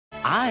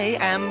I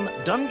am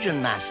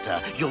Dungeon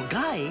Master, your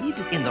guide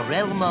in the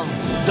realm of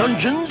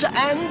Dungeons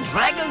and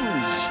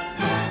Dragons.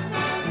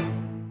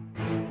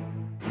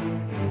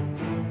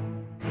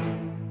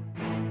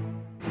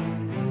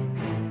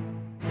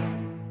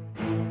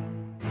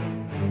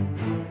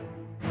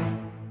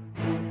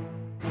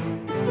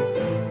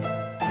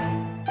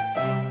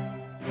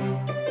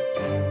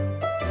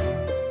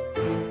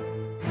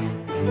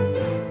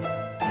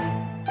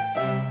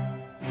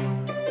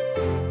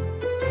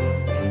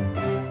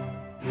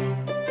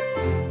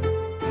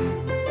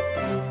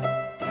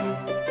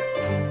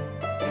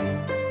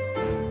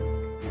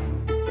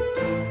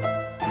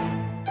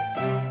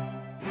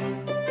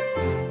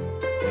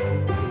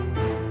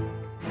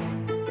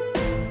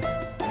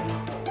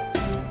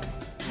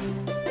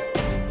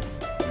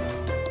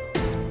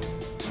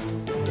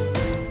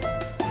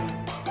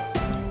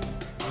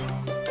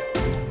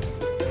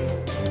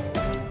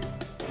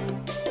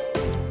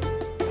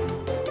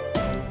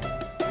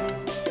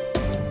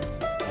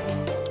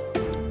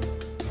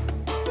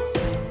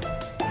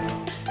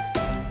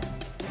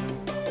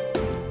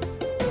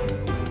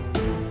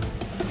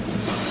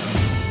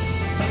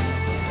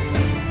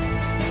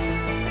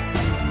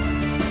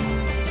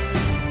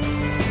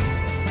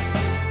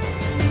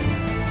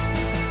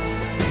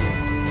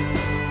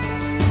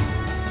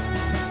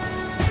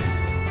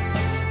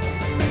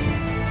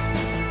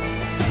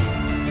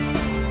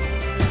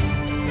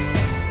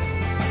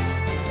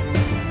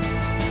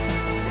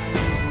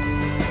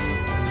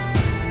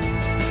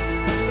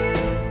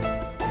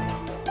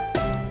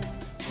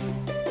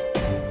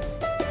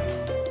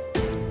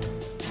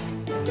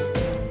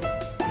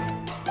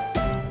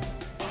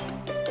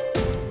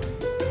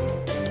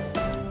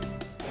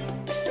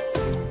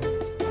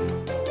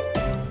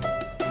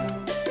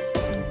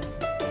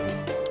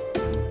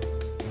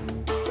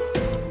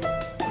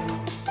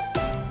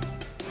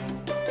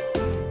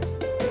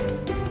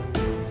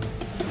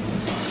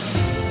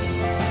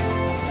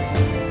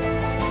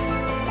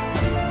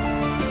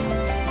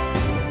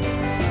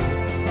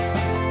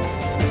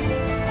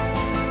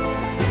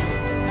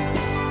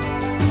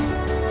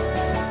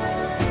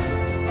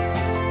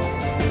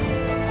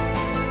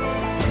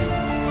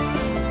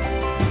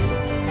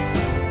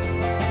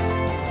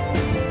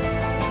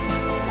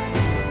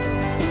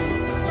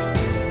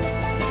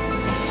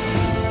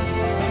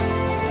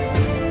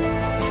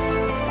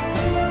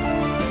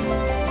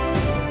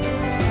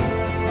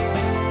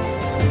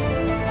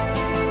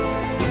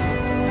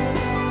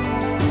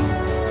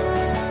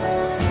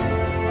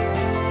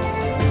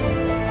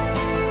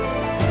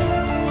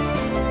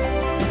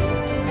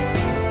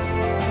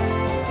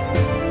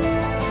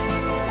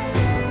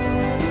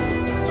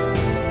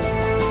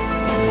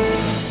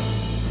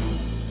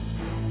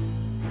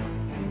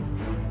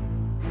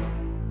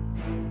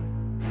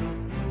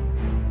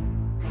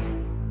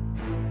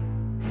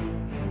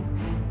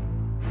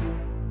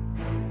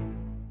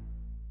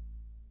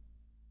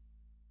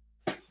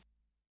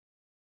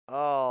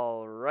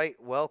 All right,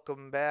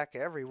 welcome back,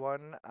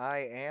 everyone. I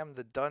am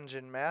the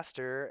Dungeon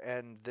Master,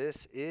 and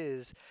this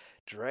is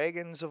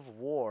Dragons of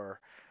War.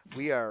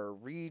 We are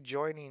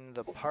rejoining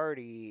the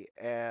party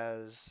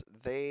as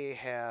they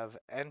have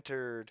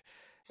entered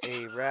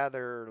a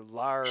rather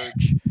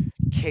large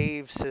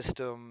cave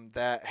system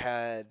that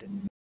had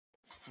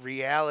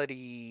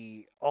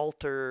reality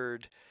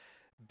altered,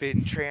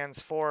 been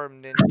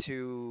transformed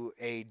into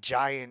a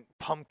giant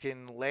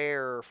pumpkin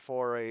lair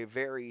for a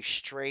very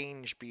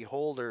strange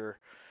beholder,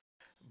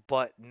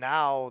 but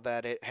now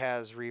that it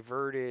has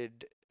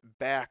reverted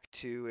back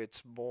to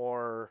its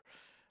more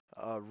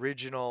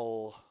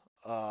original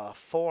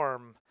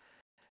form,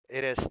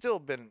 it has still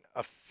been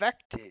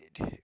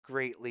affected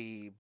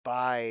greatly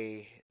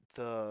by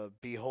the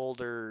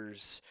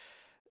beholder's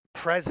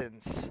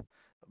presence,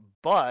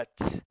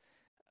 but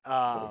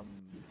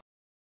um,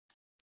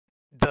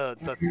 the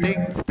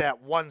things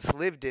that once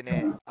lived in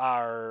it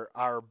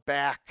are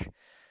back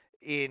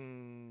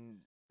in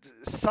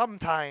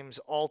sometimes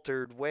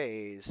altered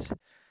ways.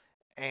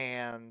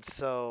 And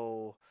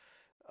so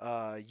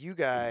you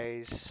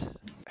guys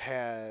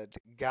had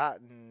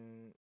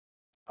gotten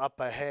up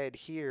ahead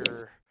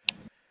here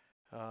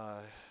uh,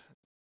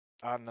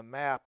 on the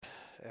map,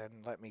 and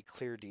let me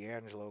clear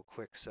D'Angelo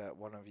quick so that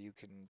one of you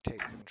can take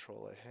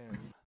control of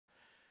him.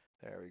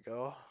 There we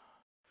go.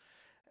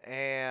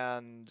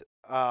 And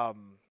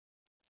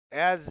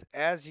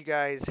as you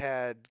guys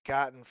had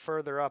gotten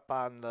further up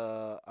on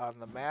the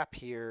map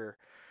here,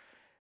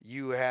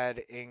 you had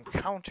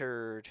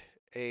encountered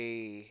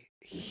a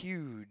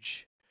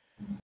huge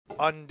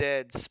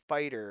undead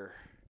spider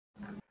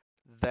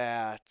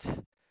that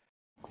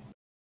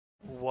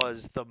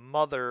was the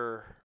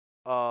mother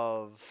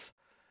of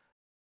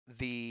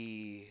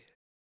the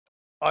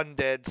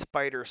undead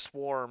spider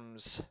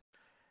swarms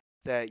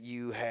that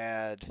you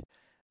had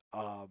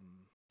um,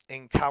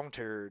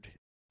 encountered.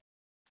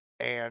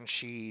 And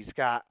she's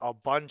got a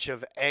bunch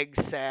of egg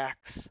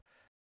sacs,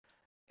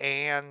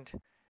 and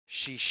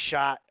she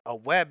shot a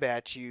web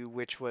at you,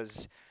 which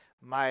was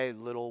my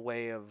little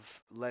way of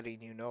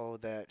letting you know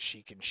that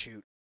she can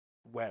shoot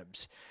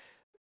webs.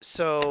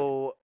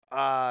 So,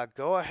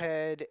 go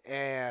ahead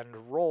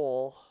and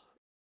roll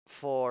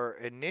for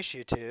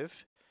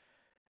initiative,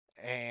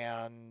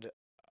 and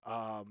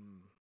um,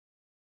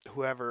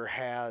 whoever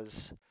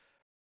has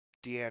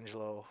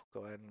D'Angelo,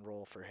 go ahead and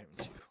roll for him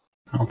too.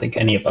 I don't think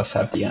any of us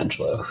have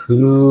D'Angelo.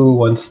 Who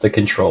wants to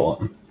control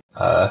him?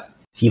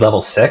 Is he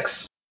level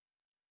 6?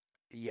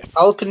 Yes.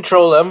 I'll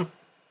control him.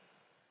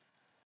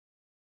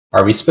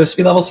 Are we supposed to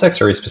be level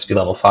 6 or are we supposed to be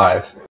level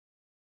 5?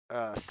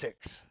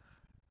 6.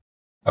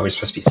 Are we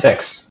supposed to be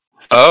 6?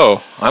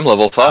 Oh, I'm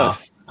level 5.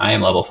 Oh, I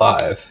am level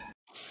 5.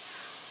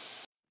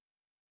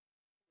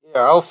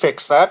 Yeah, I'll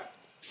fix that.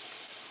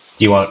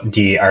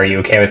 Are you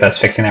okay with us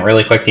fixing that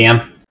really quick,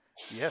 DM?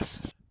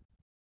 Yes.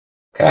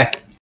 Okay.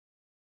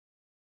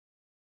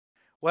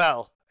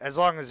 Well, as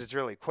long as it's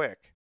really quick.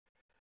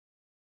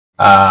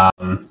 I'll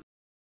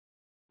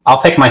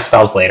pick my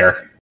spells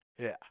later.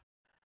 Yeah.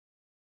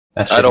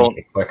 That should make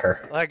it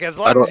quicker. Like, as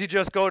long as you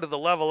just go to the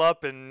level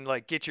up and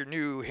like get your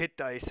new hit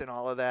dice and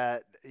all of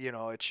that, you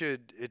know, it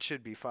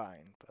should be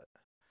fine. But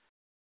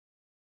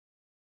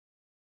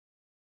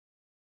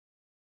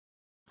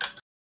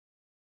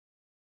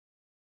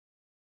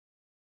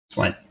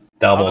Went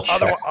double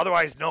check.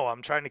 otherwise, no,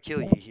 I'm trying to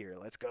kill you here.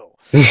 Let's go.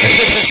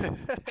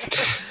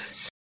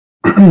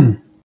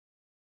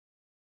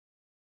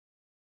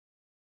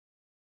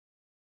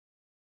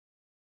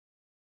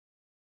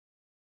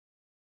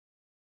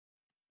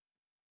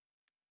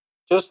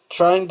 Just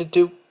trying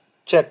to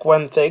check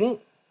one thing.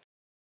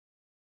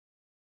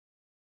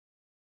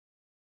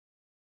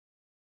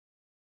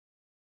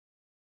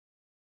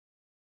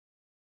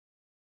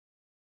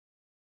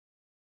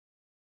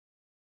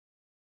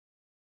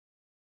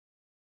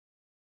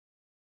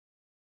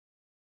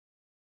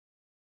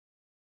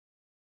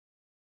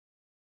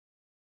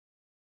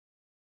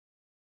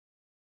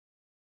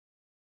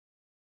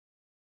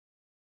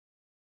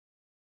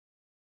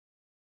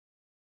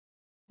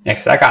 Yeah,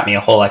 because that got me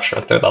a whole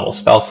extra 3rd level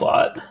spell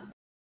slot.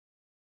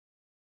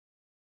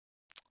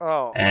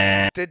 Oh,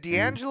 And did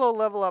D'Angelo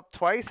level up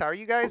twice? Are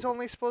you guys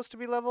only supposed to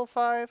be level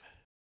 5?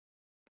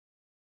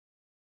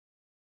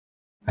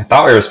 I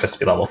thought we were supposed to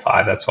be level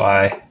 5, that's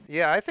why.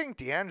 Yeah, I think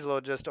D'Angelo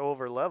just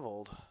over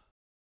leveled.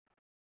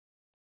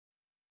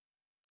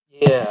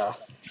 Yeah.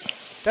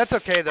 That's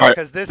okay though,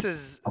 because this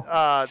is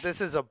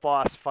a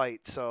boss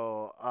fight,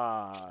 so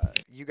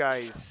you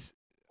guys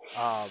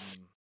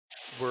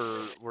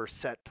we're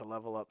set to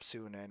level up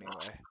soon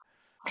anyway.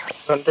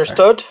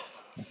 Understood.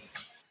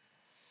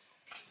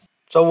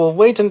 So I'll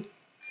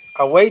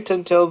wait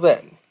until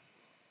then.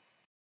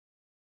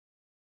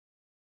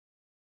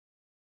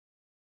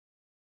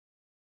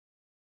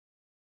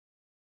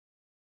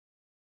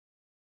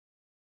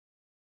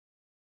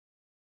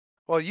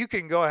 Well, you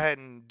can go ahead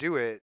and do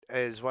it,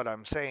 is what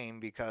I'm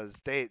saying, because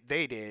they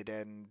did,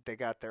 and they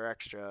got their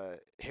extra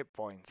hit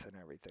points and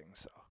everything.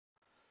 So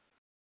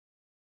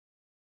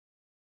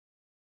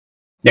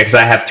Yeah, because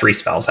I have 3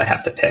 spells I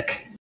have to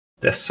pick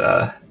this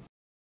level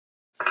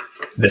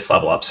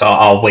up, so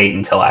I'll wait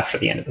until after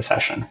the end of the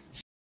session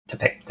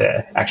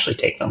to actually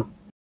take them.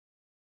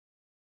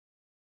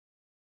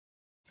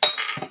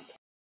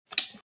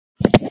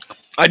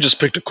 I just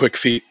picked a quick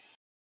feat.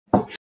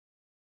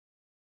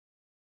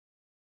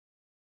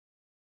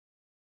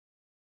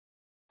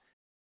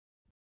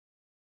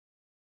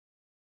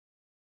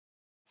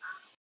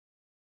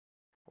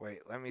 wait,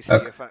 let me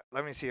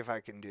see if I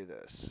can do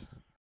this.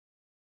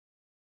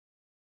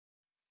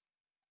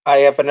 I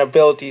have an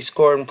ability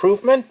score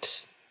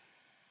improvement.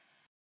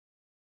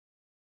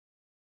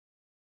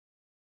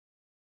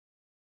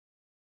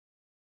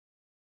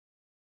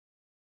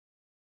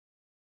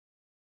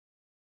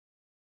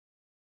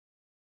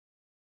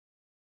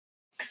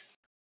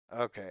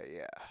 Okay,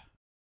 yeah.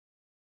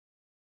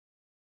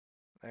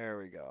 There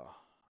we go.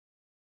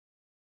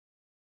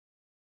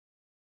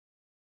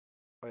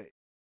 Wait.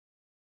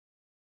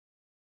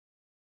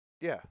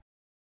 Yeah,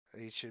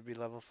 he should be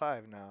level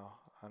 5 now.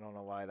 I don't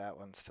know why that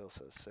one still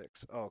says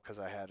 6. Oh, because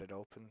I had it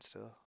open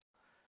still.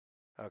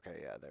 Okay,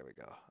 yeah, there we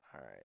go. All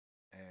right.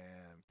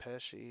 And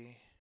Pesci.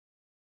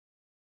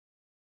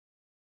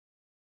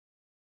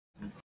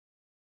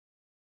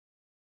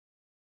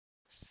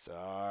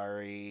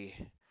 Sorry.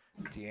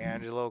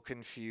 D'Angelo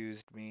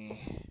confused me.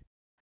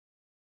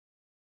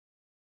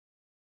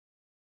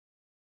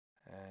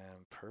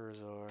 And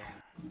Perzor.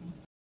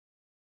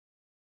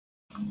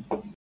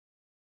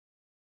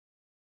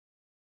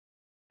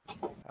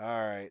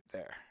 Alright,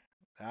 there.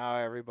 Now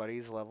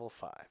everybody's level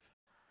 5.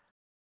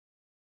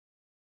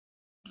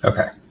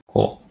 Okay,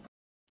 cool.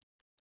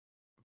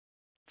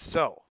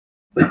 So,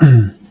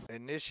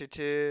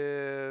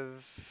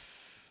 initiative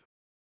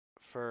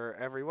for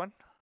everyone.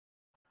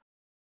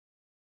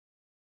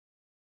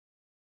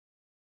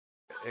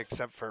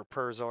 Except for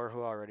Perzor,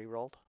 who already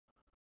rolled.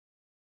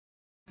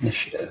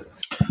 Initiative.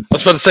 I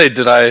was about to say,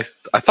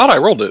 I thought I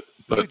rolled it,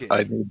 You but did.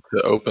 I need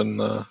to open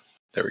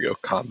there we go,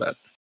 combat.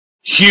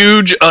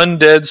 Huge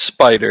undead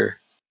spider.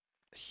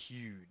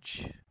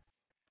 Huge.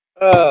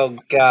 Oh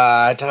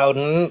God!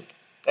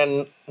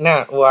 And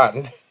not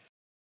one.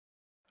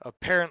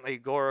 apparently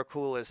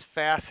Gorakul is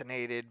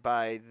fascinated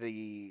by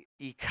the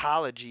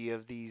ecology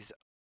of these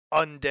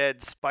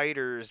undead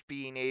spiders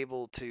being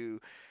able to,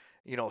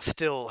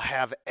 still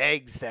have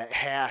eggs that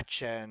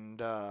hatch,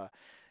 and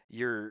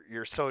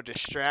you're so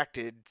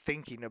distracted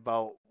thinking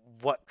about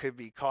what could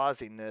be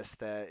causing this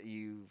that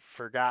you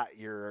forgot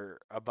you're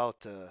about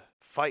to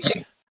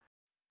fight.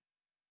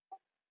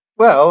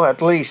 Well,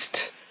 at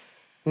least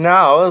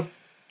now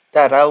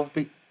that I'll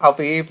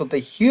be able to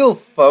heal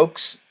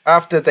folks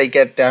after they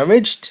get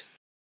damaged.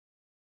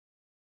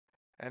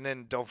 And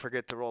then don't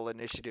forget to roll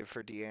initiative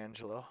for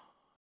D'Angelo.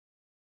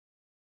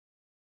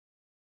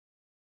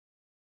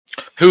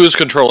 Who is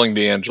controlling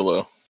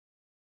D'Angelo?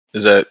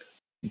 Is that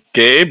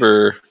Gabe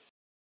or?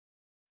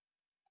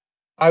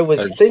 I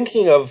was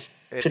thinking of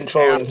It's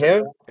controlling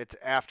him. It's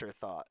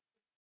afterthought.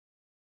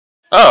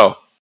 Oh,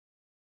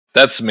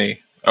 that's me.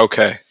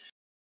 Okay.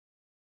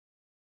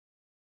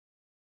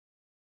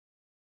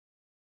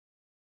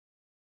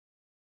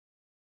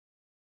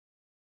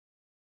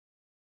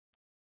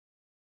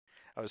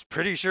 I was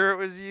pretty sure it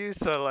was you,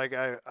 so like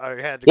I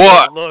had to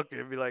Well, go look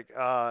and be like,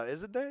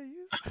 isn't that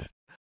you?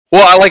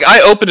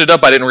 I opened it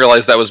up. I didn't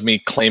realize that was me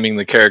claiming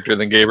the character.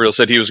 Then Gabriel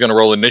said he was going to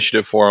roll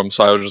initiative for him,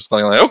 so I was just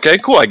like, okay,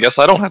 cool. I guess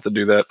I don't have to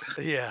do that.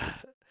 Yeah.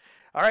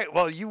 All right.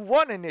 Well, you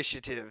won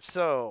initiative,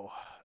 so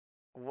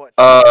what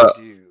do Uh,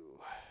 you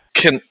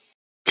do?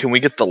 can we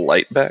get the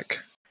light back?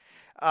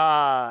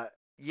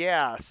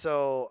 Yeah.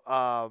 So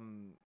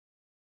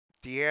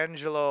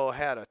D'Angelo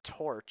had a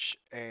torch,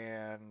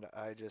 and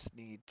I just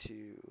need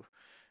to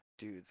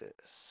do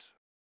this.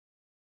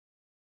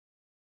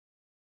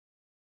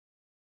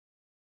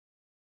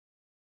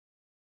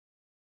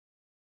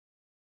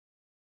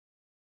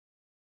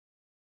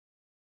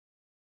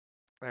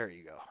 There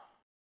you go.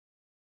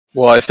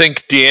 Well, I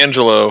think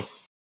D'Angelo.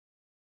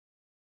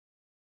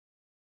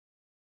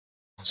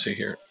 Let's see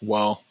here.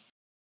 Well,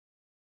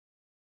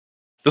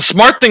 the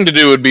smart thing to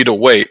do would be to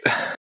wait.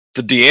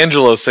 The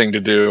D'Angelo thing to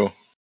do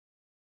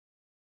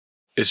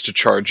is to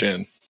charge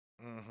in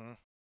Mm-hmm.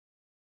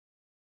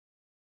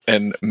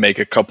 and make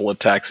a couple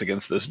attacks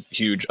against this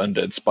huge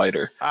undead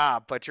spider.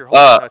 But you're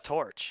holding a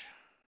torch.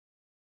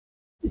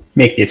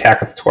 Make the attack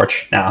with the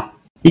torch now.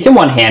 He can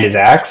one-hand his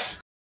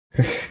axe.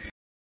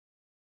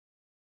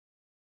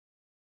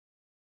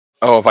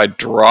 Oh, if I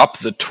drop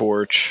the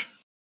torch.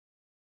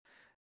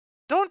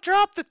 Don't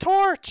drop the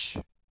torch.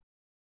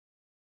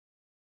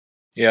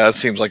 Yeah, that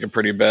seems like a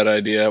pretty bad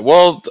idea.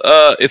 Well,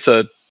 it's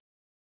a.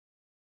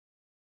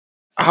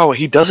 Oh,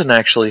 he doesn't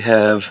actually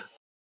have.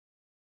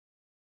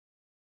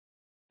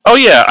 Oh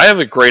yeah, I have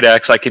a great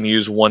axe I can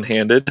use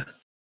one-handed.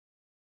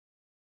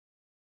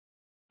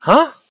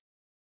 Huh?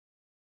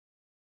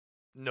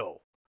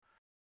 No.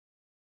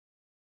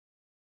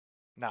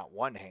 Not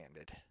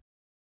one-handed.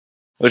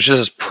 Which is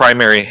his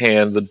primary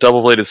hand. The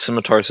double-bladed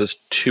scimitar says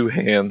two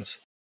hands.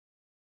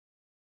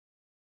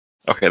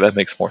 Okay, that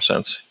makes more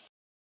sense.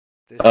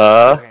 This is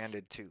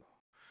two-handed too.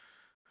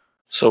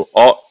 So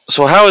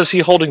how is he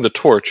holding the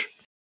torch?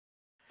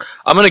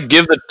 I'm gonna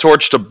give the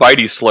torch to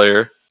Bitey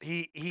Slayer.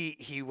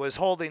 He was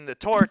holding the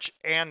torch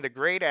and the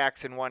great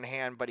axe in one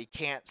hand, but he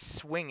can't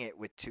swing it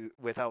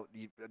without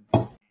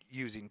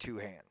using two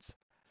hands.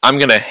 I'm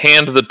gonna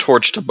hand the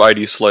torch to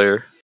Bitey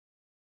Slayer.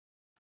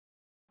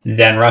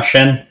 Then rush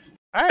in.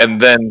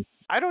 And then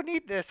I don't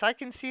need this. I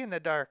can see in the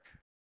dark.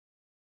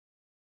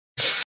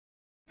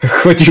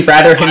 Would you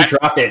rather him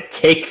drop it?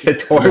 Take the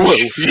torch.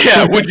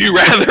 Yeah, would you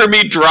rather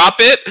me drop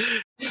it?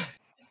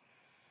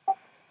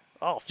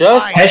 Oh,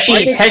 Just fine.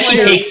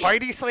 Pesci takes.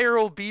 Bitey Slayer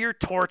will be your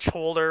torch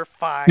holder.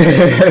 Fine.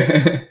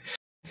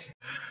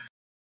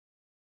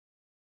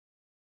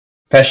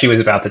 Pesci was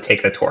about to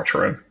take the torch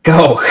room.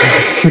 Go.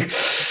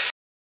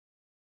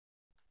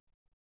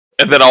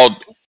 And then I'll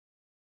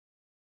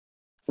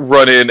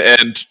run in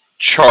and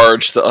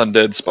charge the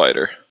undead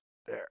spider.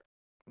 There.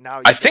 Now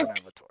you I don't think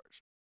have a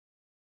torch.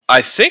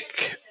 I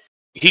think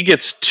he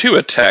gets 2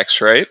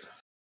 attacks, right?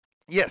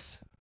 Yes.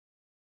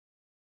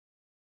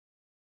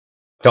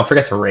 Don't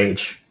forget to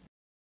rage.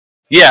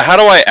 Yeah, how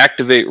do I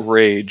activate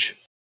rage?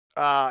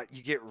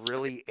 You get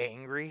really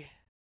angry.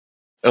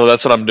 Oh,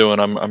 that's what I'm doing.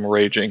 I'm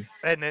raging.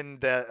 And then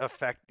the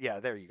effect,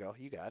 yeah, there you go.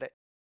 You got it.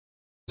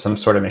 Some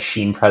sort of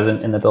machine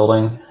present in the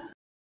building.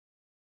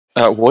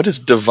 What is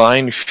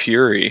Divine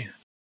Fury?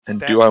 And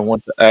do I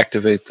want to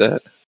activate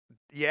that?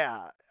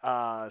 Yeah,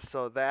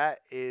 so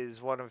that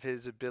is one of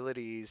his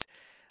abilities.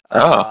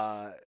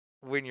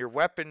 When your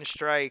weapon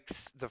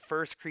strikes, the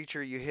first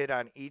creature you hit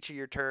on each of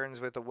your turns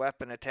with a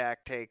weapon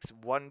attack takes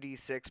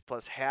 1d6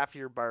 plus half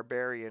your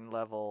barbarian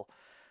level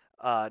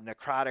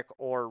necrotic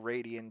or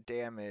radiant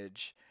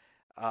damage.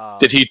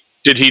 Did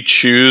he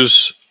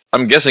choose?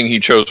 I'm guessing he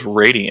chose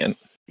radiant.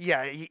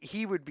 Yeah,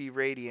 he would be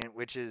radiant,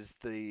 which is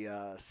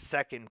the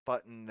second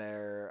button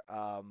there.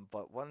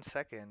 But 1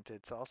 second,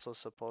 it's also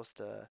supposed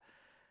to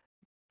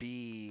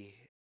be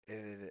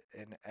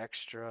an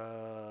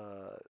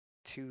extra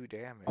 2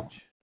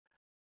 damage.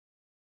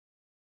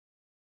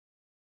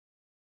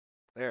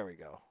 There we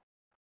go.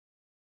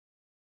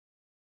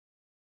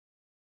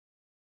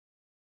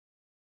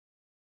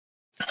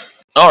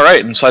 All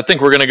right, and so I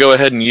think we're going to go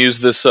ahead and use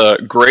this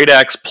Great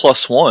Axe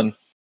 +1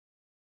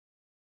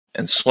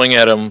 and swing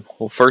at him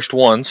first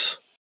once.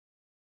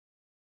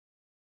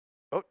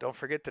 Oh, don't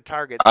forget the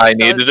target. I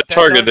needed to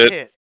target it.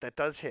 Hit. That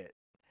does hit.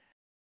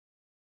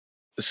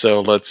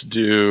 So let's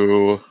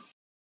do...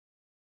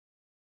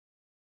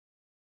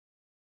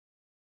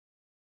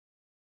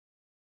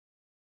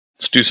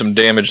 Let's do some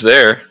damage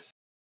there.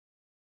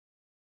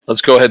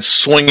 Let's go ahead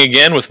swing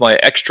again with my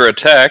extra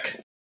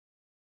attack.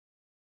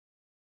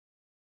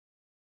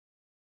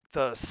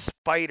 The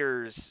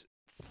spider's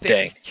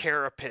thick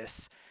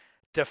carapace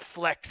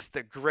deflects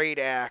the great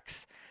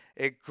axe.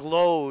 It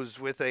glows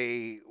with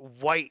a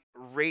white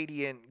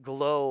radiant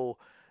glow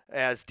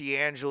as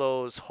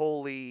D'Angelo's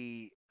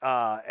holy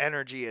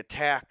energy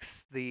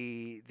attacks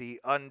the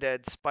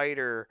undead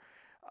spider,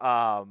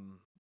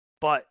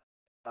 but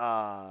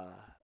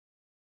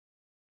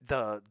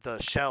the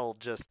shell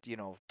just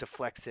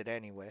deflects it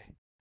anyway.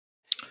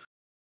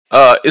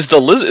 Is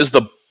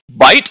the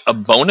bite a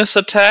bonus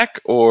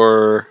attack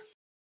or?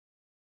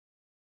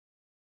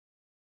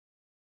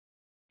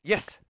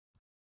 Yes.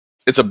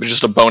 It's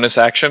just a bonus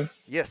action?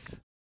 Yes.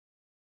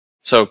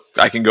 So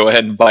I can go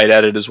ahead and bite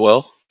at it as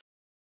well?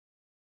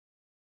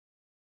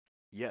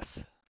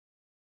 Yes.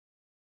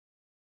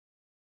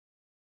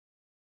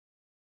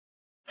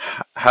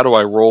 How do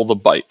I roll the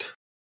bite?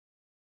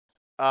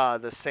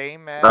 The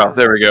same as... Oh,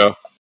 there we go.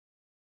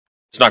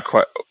 It's not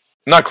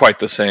quite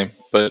the same,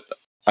 but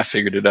I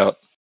figured it out.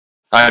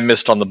 I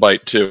missed on the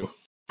bite too.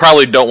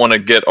 Probably don't want to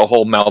get a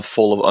whole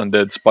mouthful of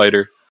undead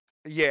spider.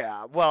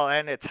 Yeah, well,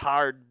 and it's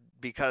hard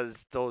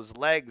because those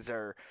legs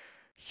are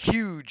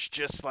huge,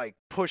 just like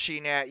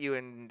pushing at you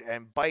and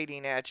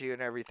biting at you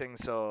and everything.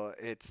 So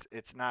it's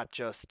not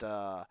just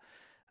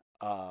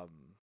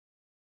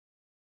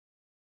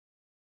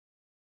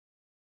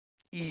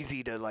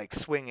easy to like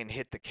swing and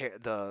hit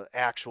the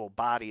actual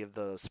body of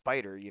the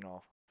spider,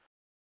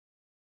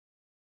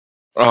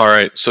 All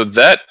right, so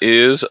that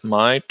is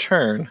my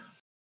turn.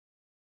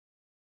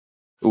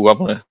 Ooh, I'm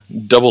gonna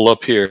double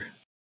up here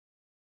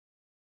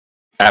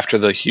after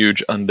the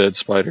huge undead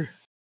spider.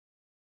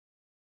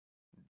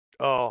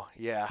 Oh,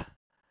 yeah.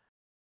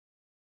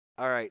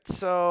 All right,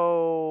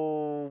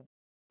 so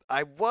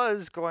I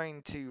was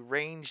going to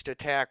ranged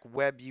attack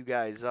web you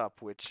guys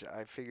up, which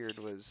I figured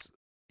was,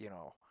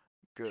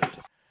 good.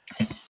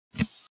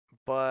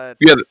 But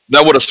yeah,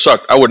 that would have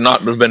sucked. I would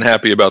not have been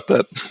happy about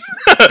that.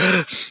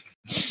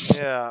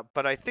 yeah,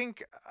 but I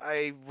think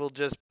I will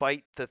just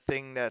bite the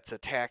thing that's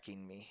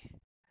attacking me.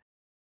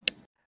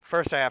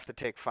 First, I have to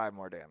take 5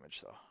 more damage,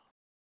 though.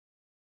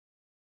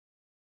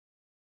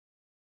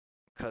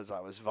 Because I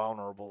was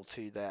vulnerable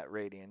to that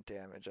radiant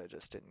damage. I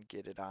just didn't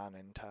get it on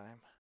in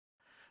time.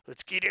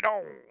 Let's get it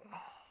on!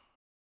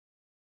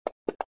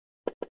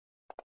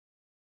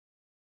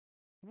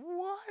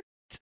 What?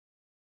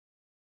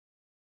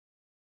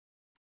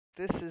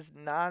 This is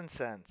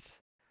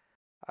nonsense.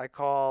 I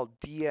call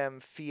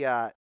DM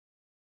Fiat.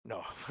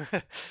 No.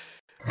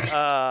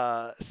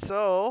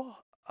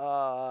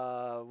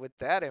 With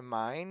that in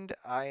mind,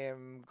 I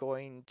am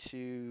going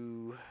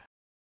to...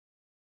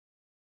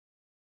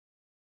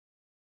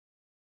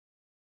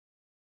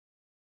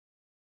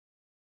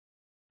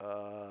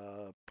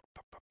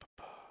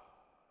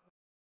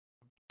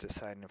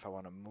 deciding if I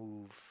want to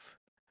move.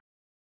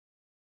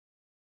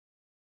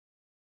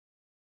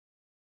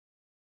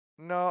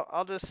 No,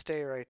 I'll just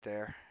stay right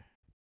there.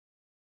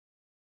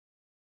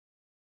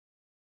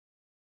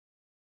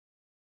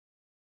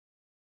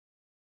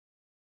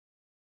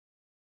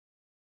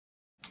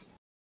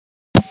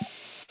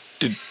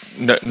 Did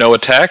no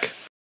attack?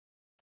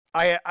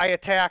 I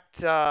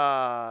attacked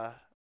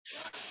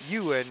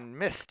you and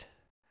missed.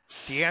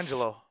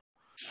 D'Angelo.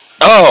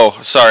 Oh,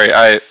 sorry.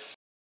 I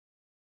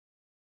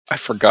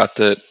forgot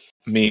that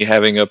me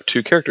having up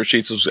 2 character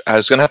sheets I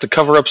was gonna have to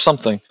cover up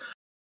something.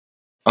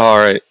 All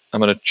right, I'm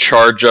gonna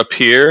charge up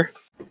here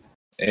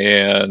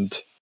and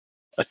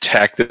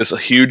attack this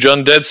huge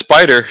undead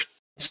spider.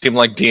 Seemed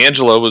like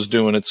D'Angelo was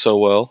doing it so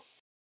well.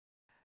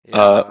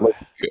 Yeah.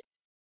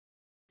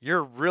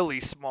 You're really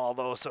small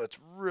though, so it's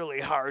really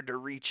hard to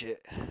reach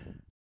it.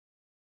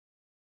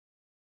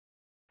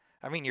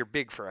 I mean, you're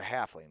big for a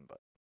halfling, but...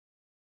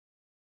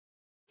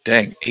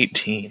 Dang,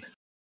 18.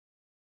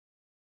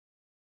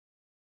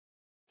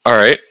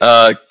 Alright,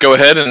 go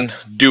ahead and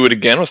do it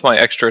again with my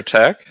extra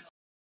attack.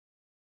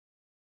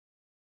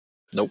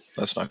 Nope,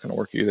 that's not going to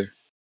work either.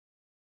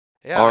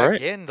 Yeah, All right.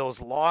 Again,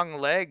 those long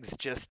legs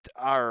just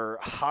are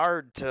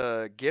hard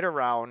to get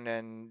around,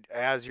 and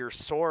as your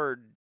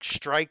sword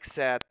strikes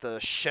at the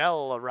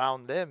shell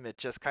around them, it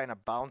just kind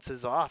of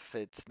bounces off.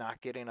 It's not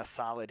getting a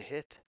solid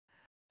hit.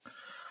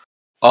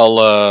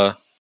 The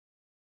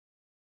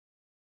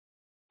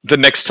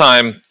next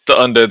time the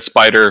undead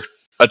spider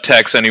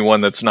attacks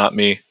anyone that's not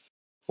me,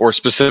 or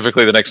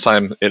specifically the next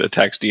time it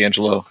attacks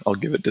D'Angelo, I'll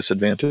give it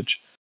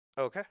disadvantage.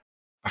 Okay.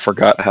 I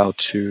forgot how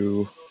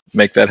to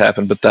make that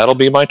happen, but that'll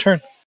be my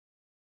turn.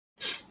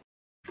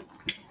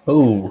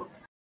 Ooh.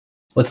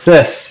 What's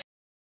this?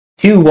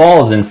 2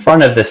 walls in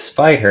front of the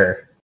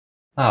spider.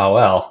 Oh,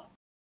 well.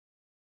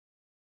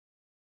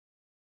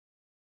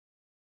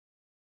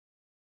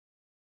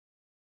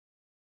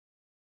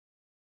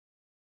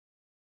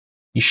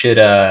 You should,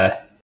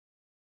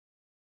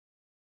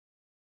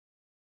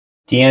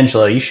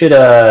 D'Angelo, you should,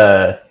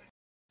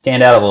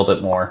 stand out a little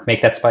bit more.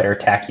 Make that spider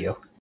attack you.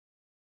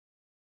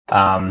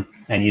 And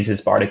use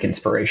his bardic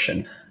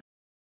inspiration.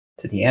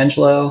 To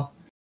D'Angelo.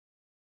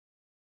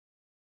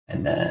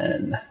 And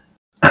then,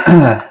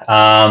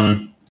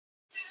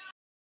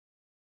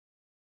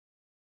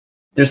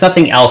 there's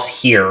nothing else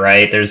here,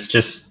 right? There's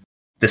just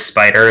the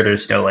spider.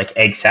 There's no, like,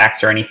 egg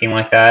sacs or anything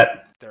like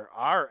that. There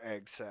are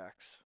egg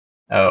sacs.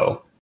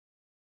 Oh.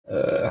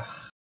 I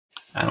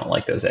don't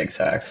like those egg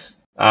sacs.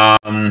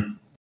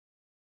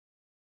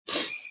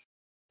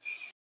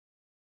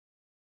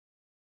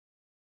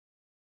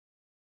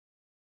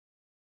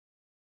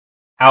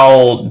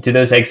 How do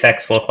those egg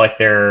sacs look like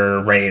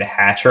they're ready to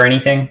hatch or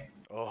anything?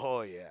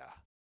 Oh, yeah.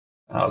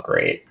 Oh,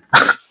 great.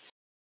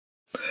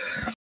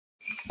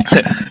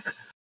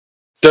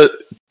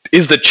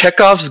 Is the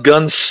Chekhov's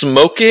gun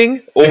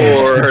smoking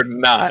or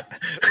not?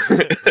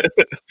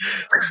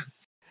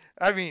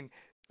 I mean,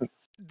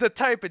 the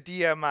type of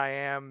DM I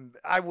am,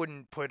 I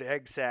wouldn't put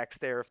egg sacs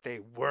there if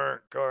they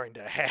weren't going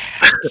to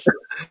hatch.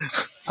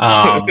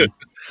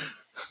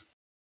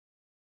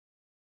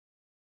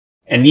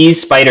 And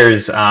these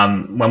spiders,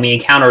 when we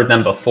encountered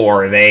them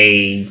before,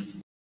 they're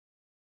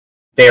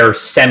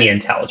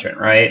semi-intelligent,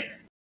 right?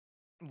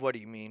 What do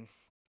you mean?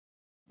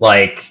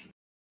 Like,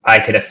 I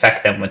could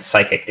affect them with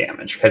psychic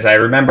damage, because I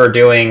remember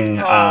doing...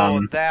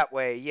 that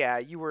way, yeah.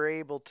 You were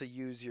able to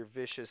use your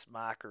vicious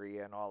mockery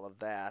and all of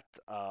that.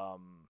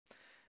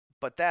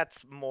 But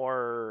that's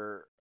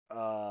more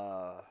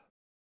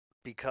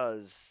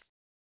because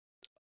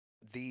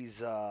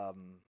these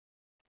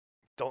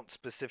don't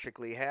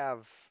specifically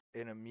have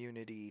an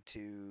immunity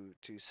to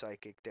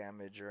psychic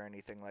damage or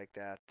anything like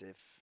that.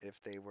 If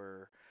they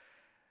were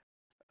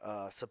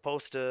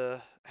supposed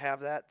to have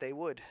that, they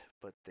would,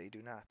 but they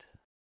do not.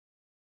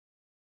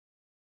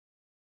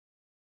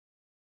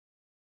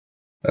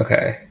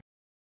 Okay.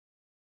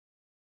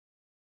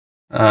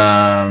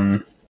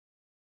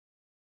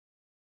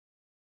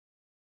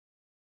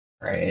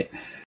 Right.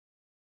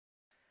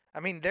 I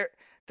mean,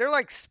 they're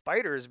like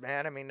spiders,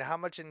 man. I mean, how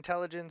much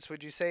intelligence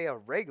would you say a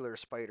regular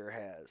spider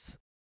has?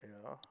 You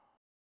know?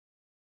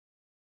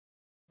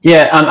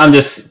 Yeah, I'm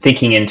just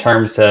thinking in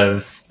terms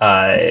of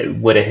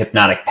would a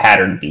hypnotic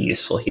pattern be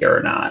useful here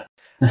or not?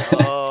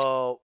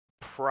 Oh,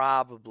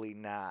 probably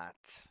not.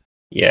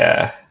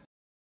 Yeah.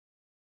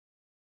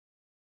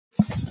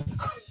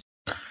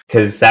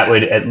 Because that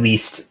would at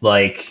least,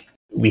 like,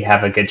 we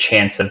have a good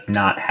chance of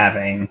not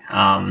having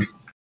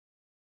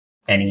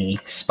any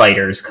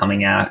spiders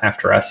coming out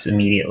after us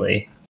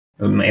immediately.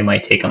 It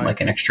might take them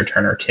like an extra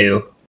turn or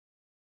two.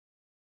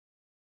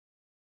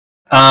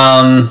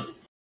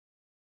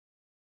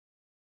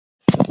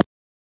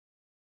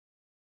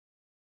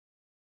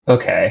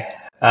 Okay.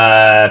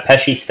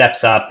 Pesci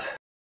steps up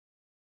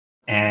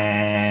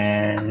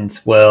and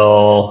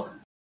will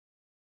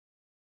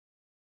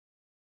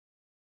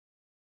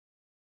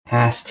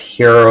cast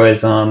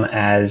heroism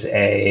as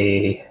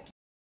a...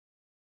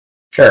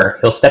 Sure,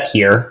 he'll step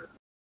here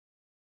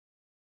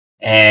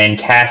and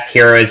cast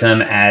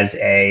heroism as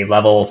a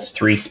level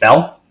 3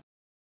 spell.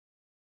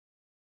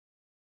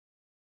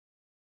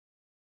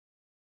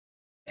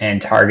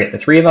 And target the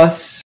three of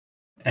us.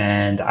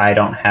 And I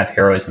don't have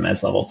heroism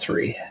as level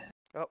 3.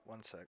 Oh,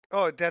 1 sec.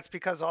 Oh, that's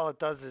because all it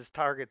does is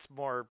targets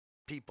more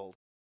people.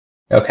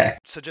 Okay.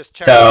 So just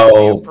check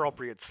the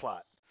appropriate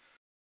slot.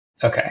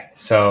 Okay,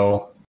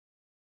 so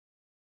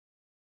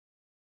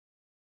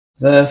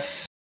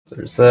there's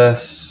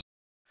this.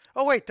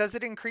 Oh wait, does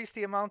it increase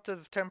the amount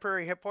of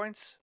temporary hit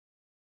points?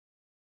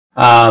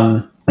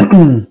 No,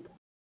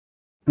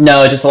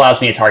 it just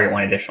allows me to target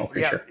one additional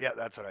creature. Yeah,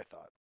 that's what I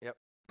thought. Yep.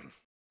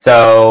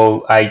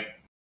 So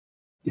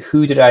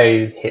who did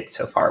I hit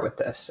so far with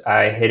this?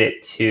 I hit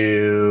it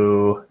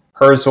to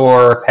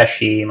Herzor,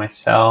 Pesci,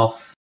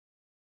 myself.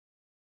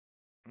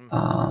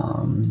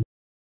 Mm-hmm.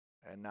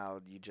 And now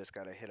you just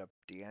gotta hit up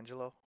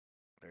D'Angelo.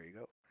 There you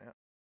go. Yeah.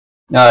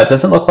 No, it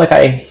doesn't look like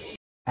I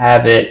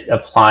have it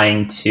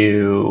applying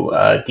to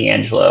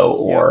D'Angelo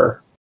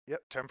or...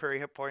 Yep, temporary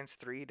hit points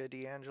 3 to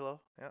D'Angelo.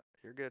 Yep,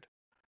 you're good.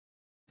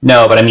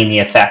 No, but I mean the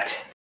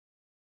effect.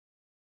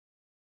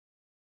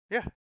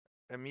 Yeah.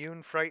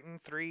 Immune, Frighten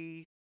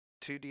 3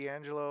 to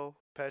D'Angelo,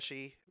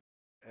 Pesci,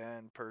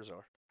 and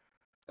Perzor.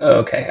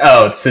 Okay.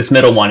 Oh, it's this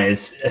middle one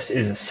is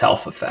a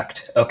self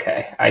effect.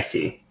 Okay, I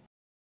see.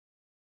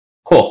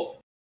 Cool.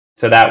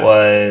 So that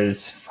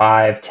was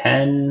 5,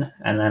 10,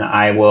 and then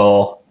I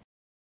will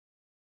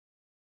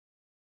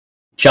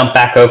jump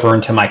back over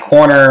into my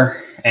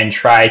corner and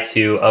try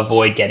to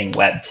avoid getting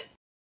webbed.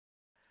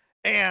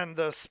 And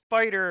the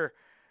spider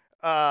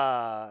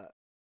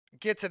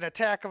gets an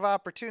attack of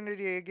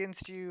opportunity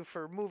against you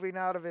for moving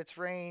out of its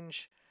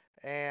range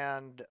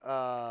and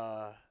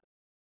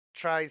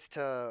tries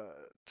to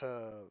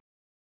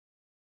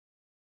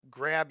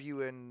grab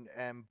you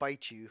and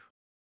bite you.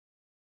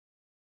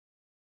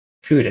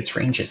 Dude, its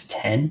range is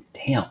 10?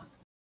 Damn.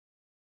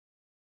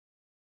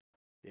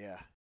 Yeah.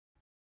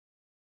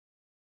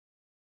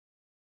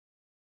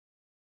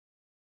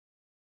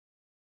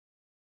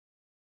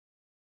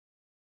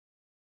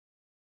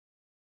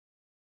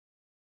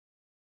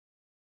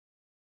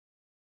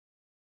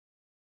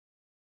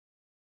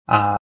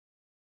 Uh,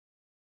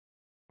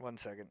 1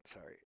 second,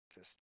 sorry.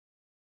 Just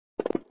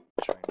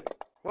trying to.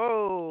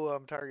 Whoa,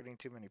 I'm targeting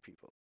too many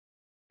people.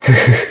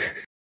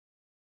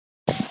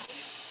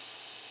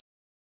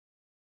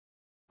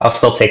 I'll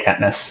still take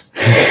that miss.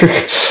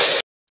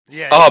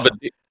 Yeah. Oh, but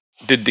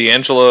did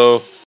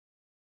D'Angelo?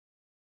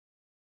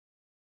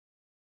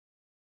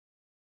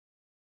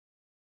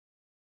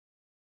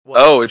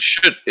 What? Oh, it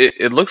should.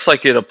 It looks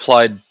like it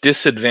applied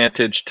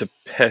disadvantage to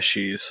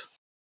Pesci's.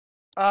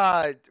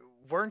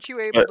 Weren't you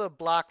able to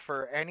block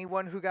for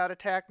anyone who got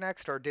attacked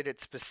next, or did it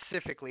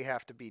specifically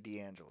have to be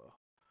D'Angelo?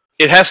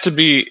 It has to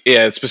be.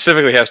 Yeah, it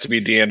specifically has to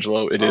be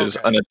D'Angelo. It is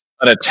Okay.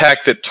 an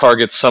attack that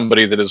targets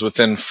somebody that is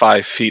within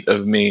 5 feet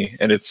of me,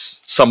 and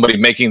it's somebody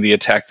making the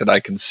attack that I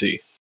can see.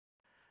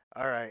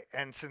 All right,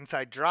 and since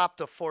I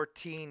dropped a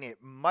 14, it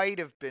might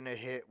have been a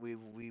hit. We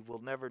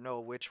will never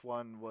know which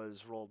one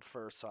was rolled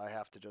first, so I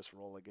have to just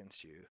roll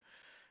against you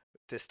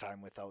this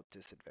time without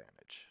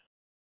disadvantage.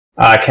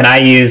 Can I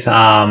use?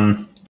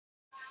 I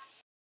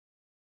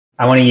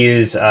want to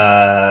use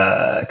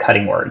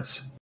cutting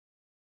words.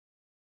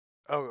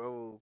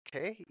 Oh,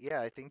 okay.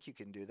 Yeah, I think you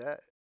can do that.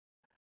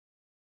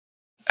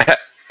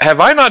 Have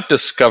I not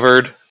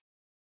discovered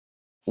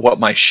what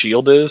my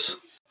shield is?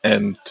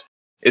 And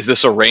is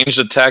this a ranged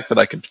attack that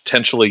I could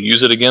potentially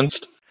use it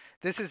against?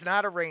 This is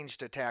not a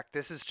ranged attack.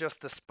 This is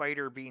just the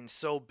spider being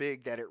so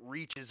big that it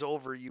reaches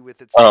over you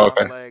with its Oh, long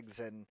okay. legs,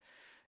 and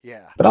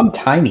yeah. But I'm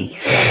tiny.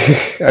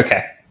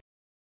 Okay.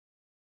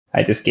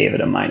 I just gave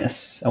it a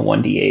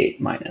 1d8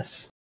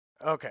 minus.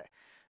 Okay,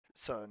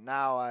 so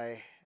now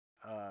I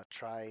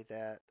try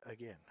that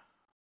again.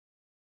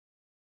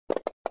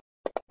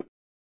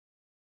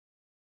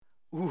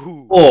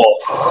 Ooh.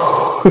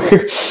 Oh.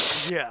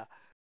 Yeah.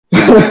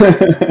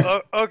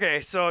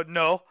 Okay, so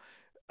no,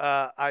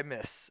 I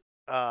miss.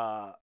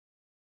 Oh,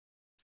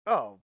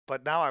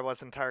 but now I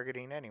wasn't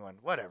targeting anyone.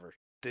 Whatever.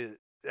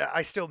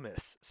 I still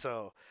miss.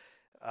 So,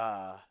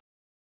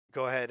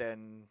 go ahead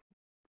and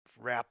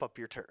wrap up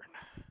your turn.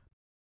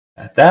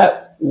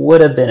 That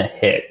would have been a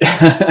hit,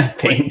 I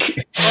think.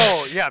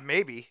 Oh yeah,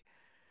 maybe.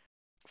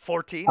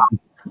 14.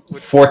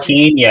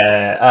 14,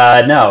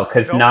 yeah. No,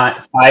 because Nope.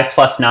 not 5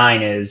 plus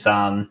 9 is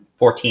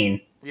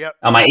 14. Yep.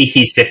 My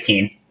AC is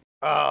 15.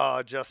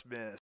 Oh, just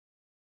missed.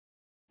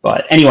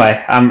 But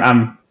anyway,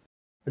 I'd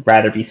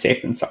rather be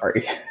safe than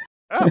sorry.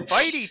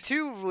 Bitey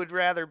too would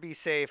rather be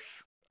safe.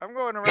 I'm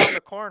going around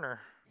the corner.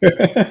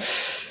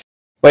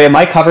 Wait, am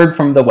I covered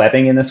from the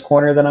webbing in this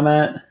corner that I'm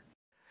at?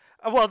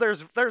 Well,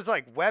 there's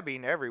like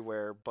webbing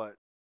everywhere, but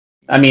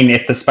I mean,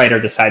 if the spider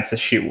decides to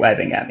shoot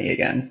webbing at me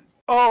again.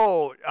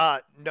 oh,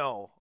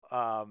 no.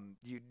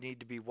 You need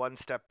to be one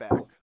step back.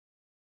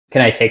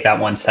 Can I take that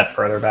one step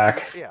further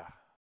back? Yeah.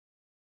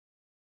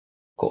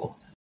 Cool.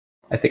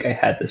 I think I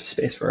had the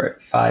space for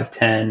it. 5,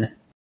 10,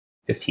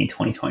 15,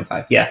 20,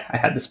 25. Yeah, I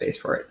had the space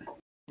for it.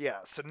 Yeah,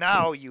 so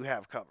now you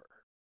have cover.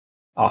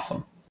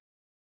 Awesome.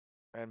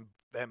 And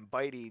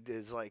Bitey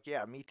is like,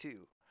 yeah, me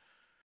too.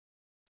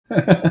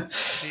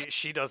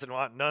 She doesn't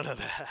want none of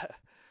that.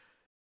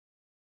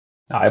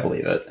 I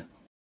believe it.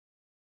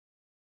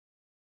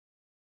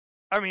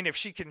 I mean, if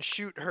she can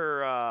shoot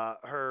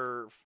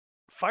her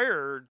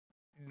fire,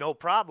 no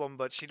problem,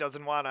 but she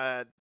doesn't want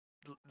to,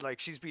 like,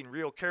 she's being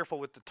real careful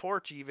with the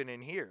torch even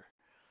in here.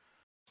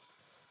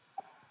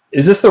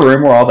 Is this the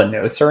room where all the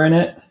notes are in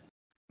it?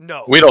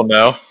 No. We don't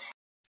know.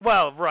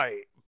 Well,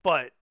 right,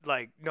 but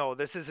like, no,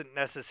 this isn't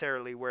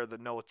necessarily where the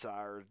notes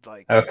are.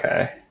 Like,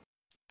 Okay.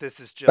 this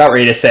is just About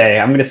ready to say,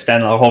 I'm going to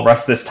spend the whole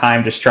rest of this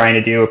time just trying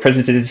to do a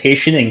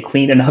presentation and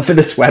clean enough of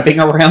this webbing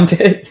around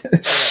it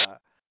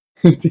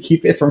to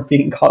keep it from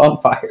being caught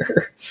on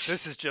fire.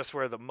 This is just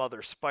where the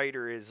mother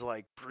spider is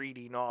like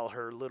breeding all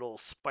her little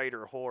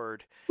spider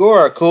horde.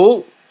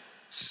 Goracool,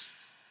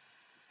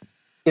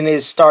 in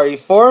his starry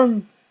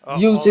form,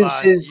 uses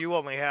his. You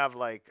only have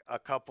like a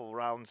couple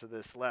rounds of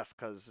this left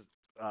because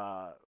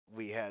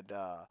we had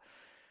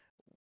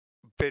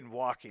been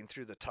walking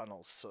through the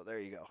tunnels. So there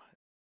you go.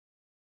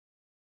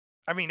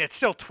 I mean, it's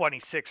still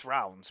 26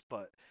 rounds,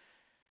 but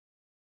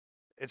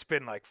it's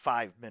been like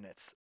 5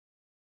 minutes.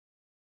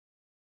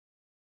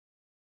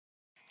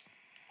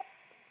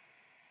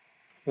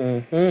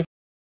 Mm-hmm.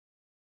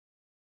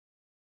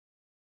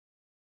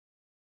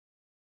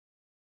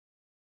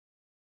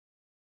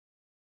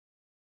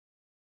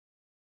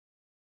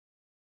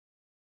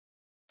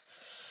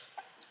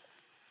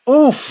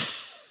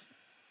 Oof!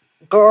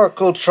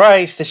 Goracool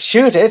tries to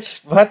shoot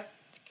it, but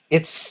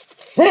it's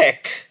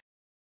thick.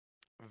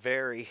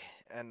 Very.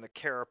 And the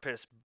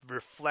carapace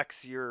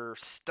reflects your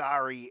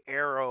starry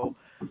arrow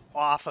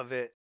off of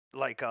it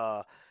like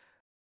a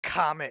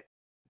comet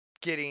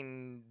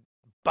getting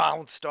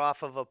bounced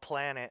off of a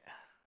planet.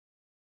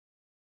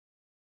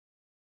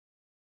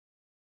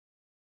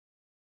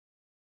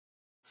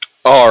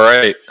 All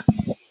right.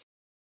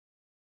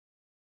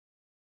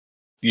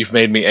 You've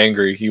made me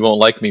angry. You won't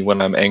like me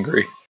when I'm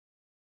angry.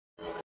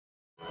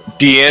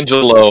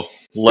 D'Angelo,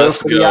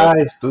 let's Go. For the go.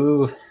 eyes,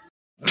 boo.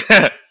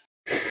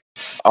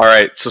 All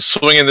right, so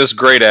swinging this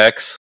great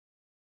axe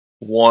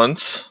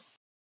once,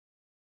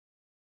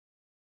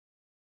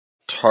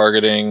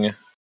 targeting.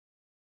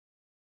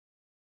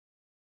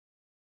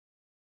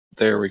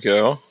 There we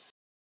go.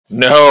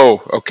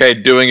 No! Okay,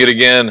 doing it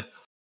again.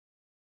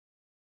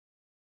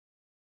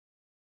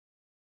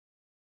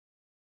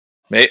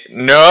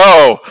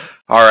 No!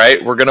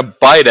 Alright, we're gonna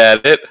bite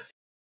at it.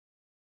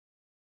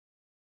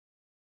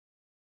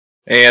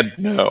 And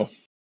no.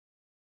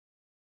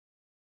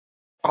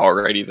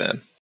 Alrighty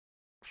then.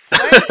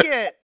 Flank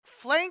it!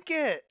 Flank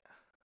it!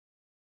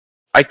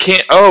 I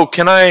can't. Oh,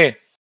 can I?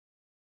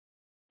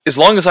 As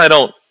long as I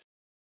don't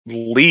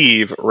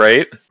leave,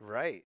 right?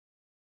 Right.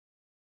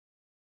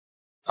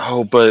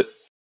 Oh, but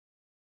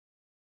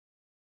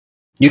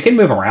You can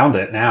move around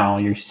it now.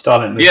 You still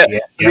haven't moved yeah.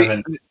 yet. You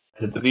haven't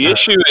ended The turn.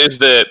 issue is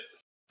that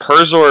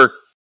Perzor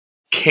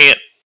can't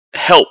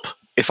help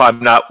if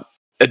I'm not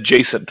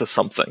adjacent to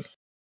something.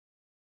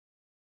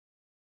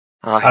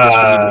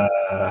 I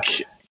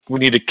guess we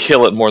need to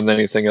kill it more than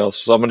anything else.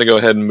 So I'm going to go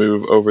ahead and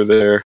move over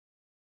there.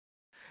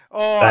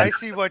 Oh, That I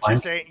see what you're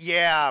saying.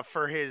 Yeah,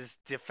 for his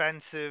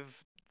defensive.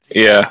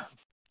 Yeah.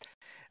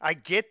 I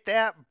get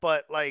that,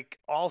 but like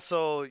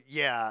also,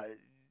 yeah.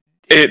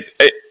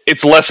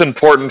 It's less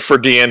important for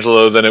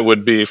D'Angelo than it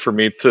would be for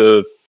me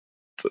to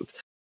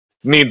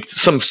need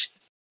some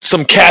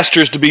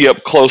casters to be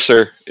up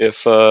closer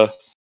if I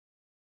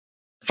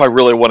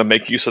really want to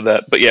make use of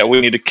that. But yeah,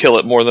 we need to kill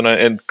it more than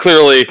and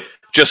clearly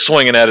just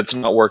swinging at it's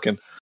not working.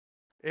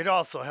 It'd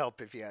also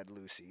help if you had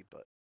Lucy,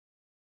 but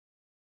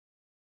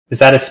Is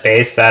that a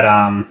space that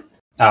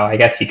Oh, I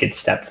guess you could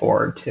step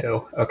forward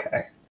too.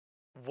 Okay.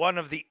 one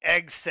of the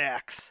egg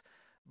sacs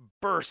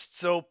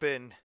bursts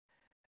open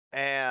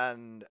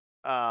and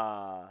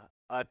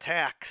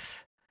attacks.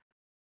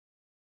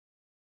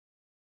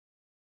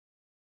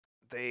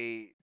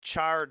 They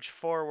charge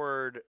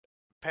forward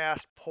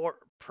past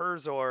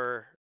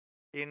Perzor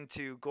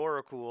into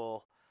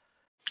Gorakul.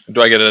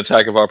 Do I get an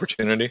attack of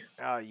opportunity?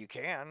 You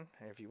can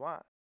if you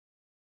want.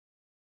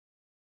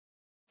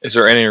 Is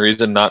there any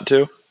reason not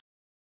to?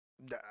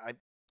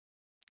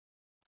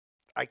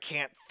 I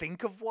can't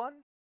think of one.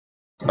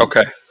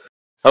 Okay.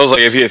 I was like,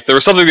 if there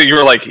was something that you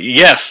were like,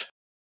 yes,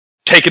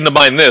 taking to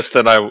mind this,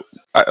 then I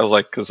was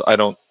like, because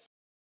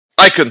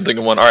I couldn't think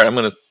of one. All right, I'm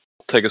gonna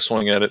take a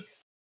swing at it.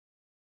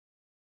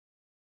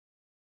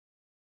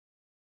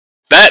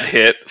 That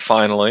hit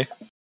finally.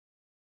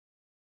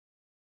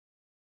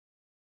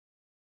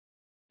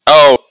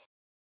 Oh,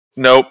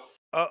 nope.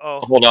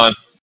 Uh-oh. Hold on.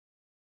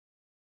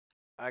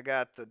 I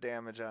got the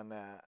damage on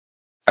that.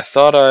 I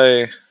thought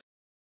I.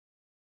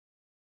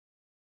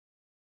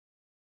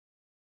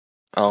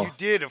 Oh. You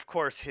did, of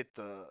course, hit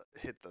the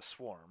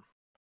swarm.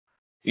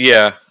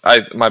 Yeah,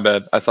 my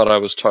bad. I thought I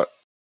was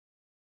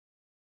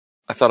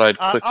I thought I'd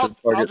clicked the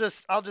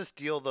target. I'll just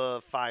deal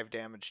the 5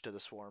 damage to the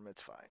swarm.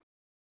 It's fine.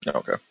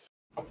 Okay.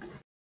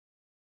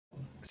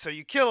 So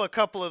you kill a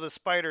couple of the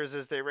spiders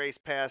as they race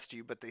past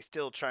you, but they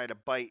still try to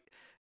bite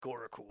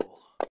Gorakul.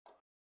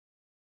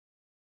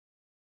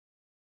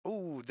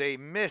 Ooh, they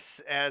miss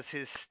as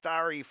his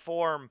starry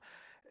form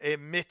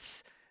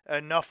emits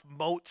enough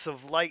motes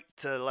of light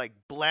to like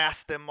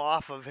blast them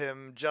off of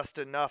him just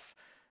enough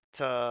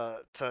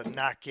to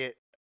not get,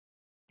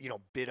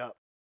 bit up.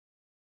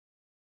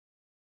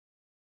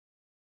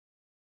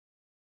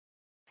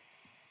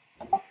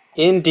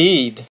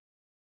 Indeed.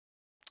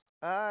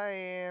 I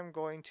am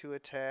going to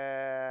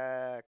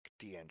attack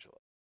D'Angelo.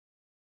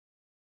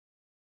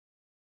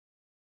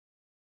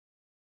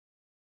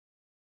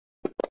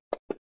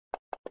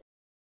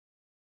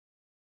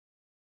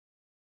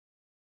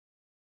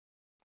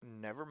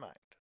 Never mind.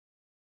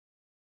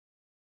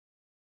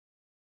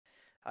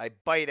 I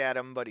bite at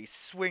him, but he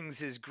swings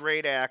his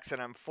great axe,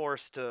 and I'm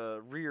forced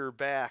to rear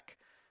back.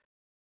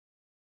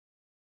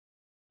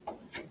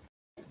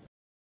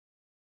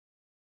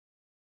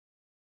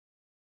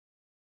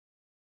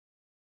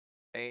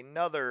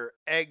 Another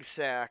egg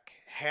sac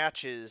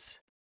hatches.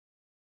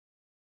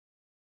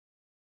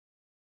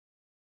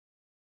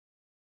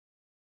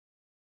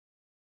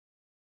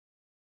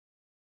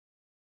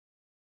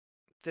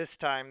 This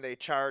time they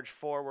charge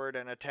forward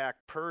and attack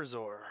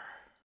Perzor.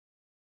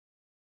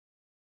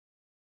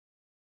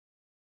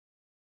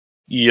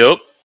 Yep.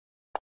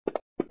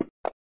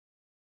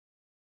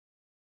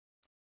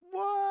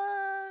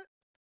 What?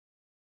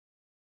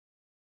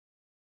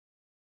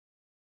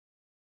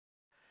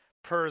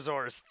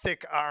 Perzor's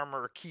thick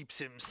armor keeps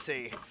him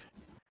safe.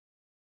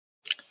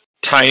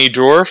 Tiny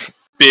dwarf,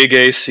 big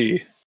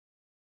AC.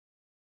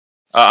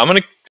 I'm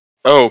gonna.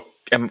 Oh,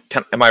 am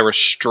I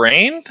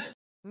restrained?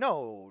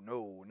 No,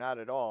 not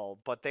at all.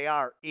 But they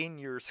are in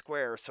your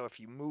square, so if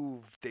you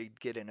move, they'd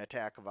get an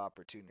attack of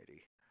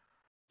opportunity.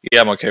 Yeah,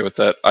 I'm okay with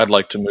that. I'd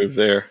like to move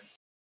there.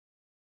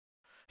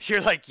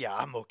 You're like, yeah,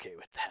 I'm okay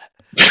with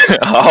that.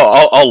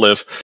 I'll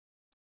live.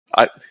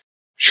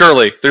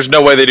 Surely, there's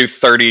no way they do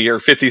 30 or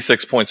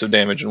 56 points of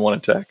damage in one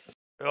attack.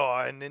 Oh,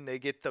 and then they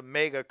get the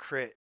mega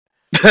crit.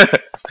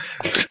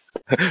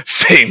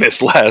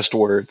 Famous last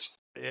words.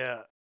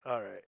 Yeah,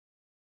 alright.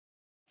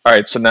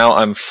 Alright, so now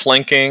I'm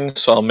flanking,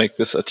 so I'll make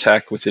this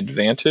attack with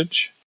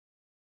advantage.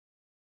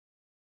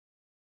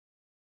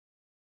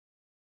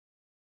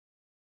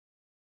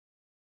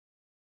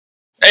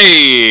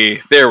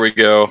 Hey, there we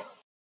go.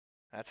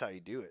 That's how you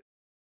do it.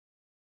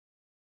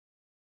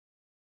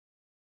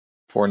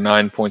 For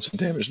 9 points of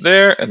damage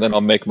there, and then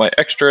I'll make my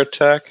extra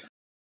attack.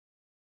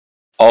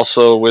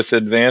 Also with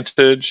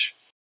advantage.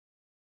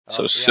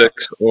 So Oh, yeah.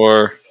 6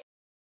 or...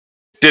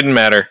 Didn't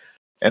matter.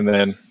 And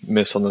then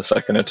miss on the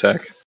second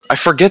attack. I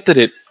forget that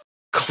it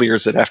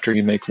clears it after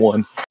you make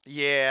one.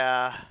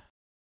 Yeah.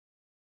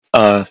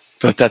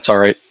 But that's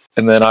alright.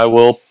 And then I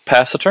will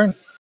pass a turn.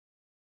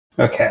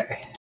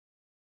 Okay.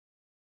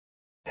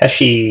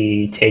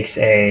 Pesci takes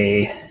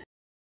a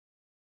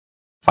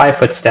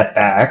 5-foot step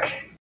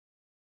back.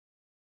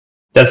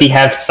 Does he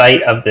have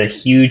sight of the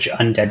huge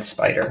undead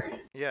spider?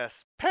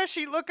 Yes.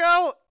 Pesci, look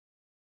out!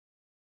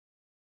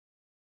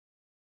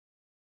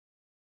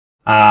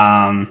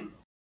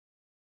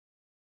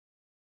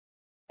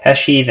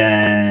 Pesci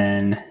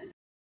then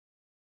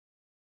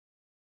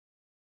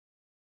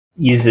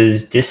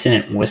uses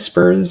dissonant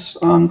whispers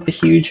on the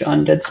huge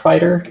undead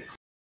spider.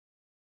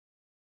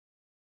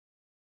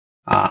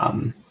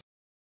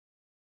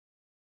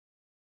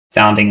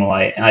 Sounding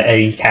like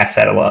he casts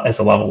that as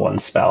a level 1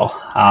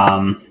 spell.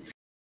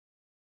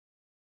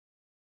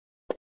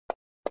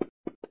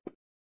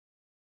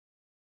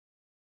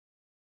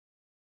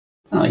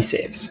 Oh, he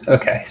saves.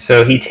 Okay,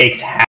 so he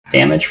takes half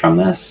damage from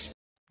this.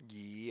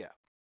 Yeah.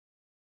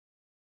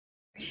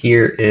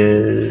 Here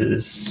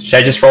is... Should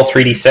I just roll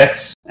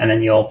 3d6 and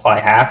then you'll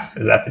apply half?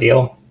 Is that the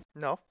deal?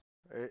 No.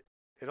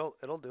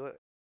 It'll do it.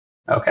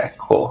 Okay,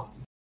 cool.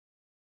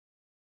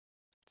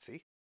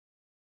 See?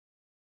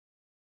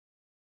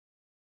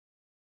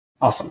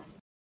 Awesome.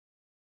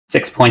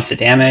 6 points of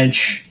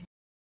damage.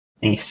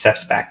 And he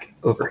steps back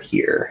over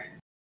here.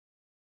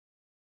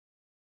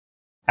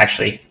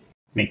 Actually,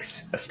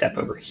 makes a step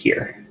over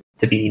here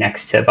to be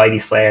next to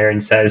Bitey Slayer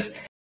and says,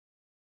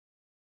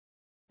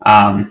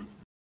 I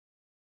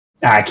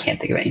can't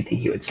think of anything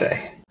he would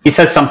say. He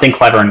says something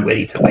clever and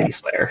witty to Bitey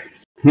Slayer.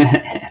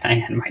 And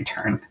I end my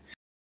turn.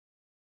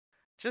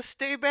 Just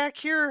stay back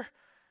here.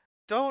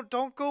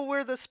 Don't go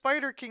where the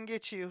spider can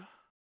get you.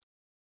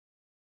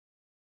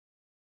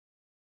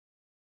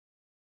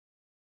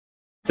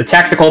 It's a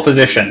tactical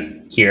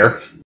position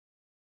here.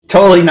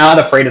 Totally not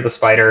afraid of the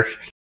spider.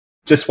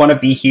 Just want to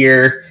be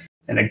here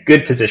in a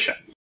good position.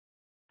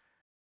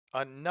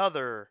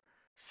 Another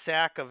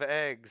sack of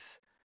eggs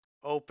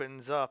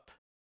opens up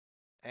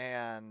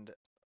and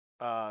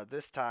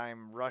this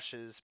time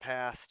rushes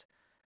past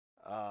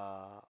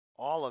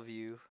all of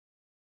you.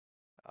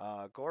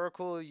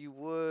 Gorakul, you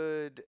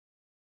would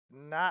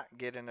not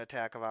get an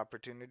attack of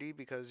opportunity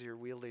because you're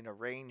wielding a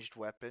ranged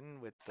weapon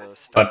with the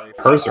starry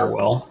But Perser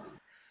will.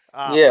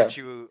 Yeah. But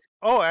you...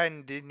 Oh,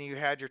 and didn't you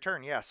had your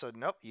turn? Yeah, so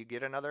nope, you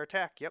get another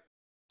attack. Yep.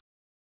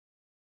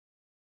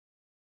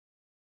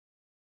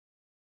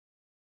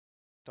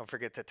 Don't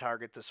forget to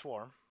target the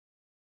swarm.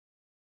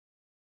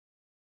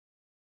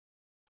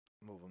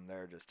 Move them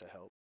there just to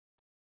help.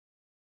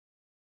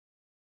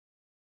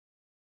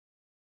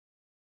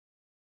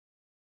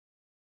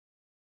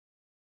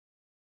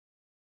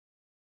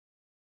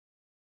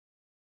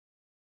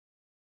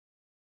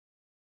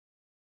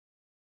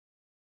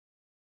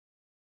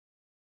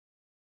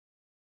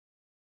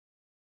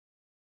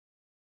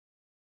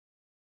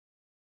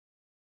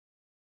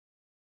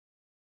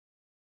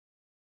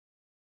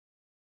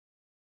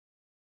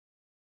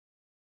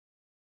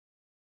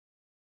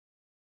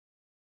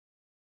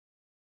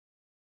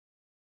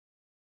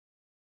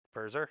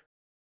 Perser?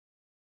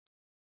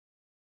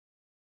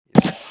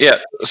 Yeah,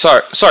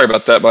 sorry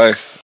about that. My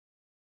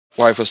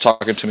wife was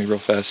talking to me real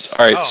fast.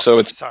 All right, Oh, so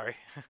it's... sorry.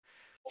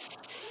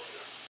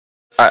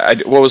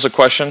 what was the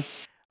question?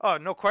 Oh,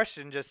 no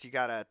question, just you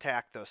gotta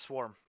attack the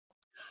swarm.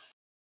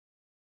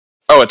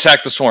 Oh,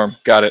 attack the swarm.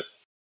 Got it.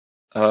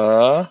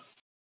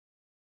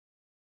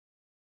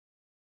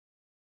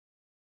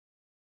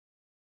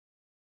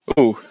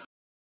 Ooh.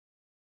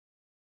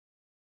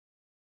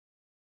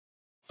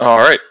 All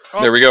right,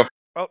 Oh. there we go.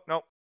 Oh,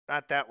 no,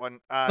 not that one.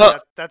 No.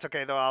 That's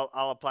okay, though.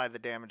 I'll apply the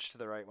damage to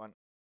the right one.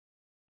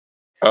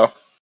 Oh,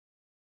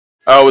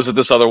 was it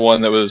this other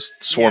one that was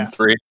Swarm Yeah.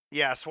 3?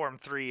 Yeah, Swarm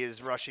 3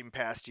 is rushing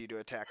past you to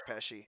attack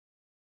Pesci.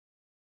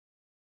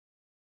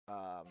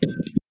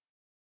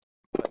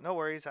 But no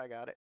worries, I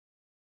got it.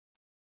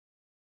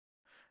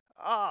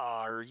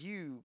 Are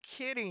you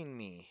kidding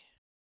me?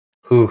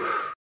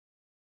 Oof.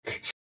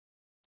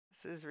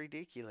 This is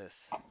ridiculous.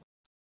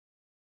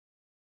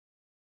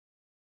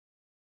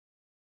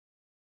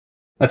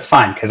 That's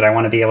fine, because I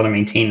want to be able to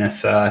maintain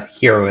this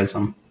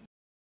heroism.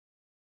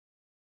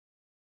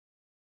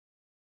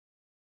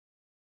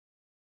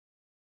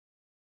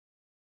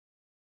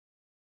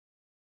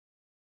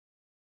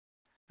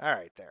 All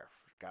right, there.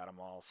 Got them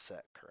all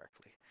set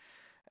correctly.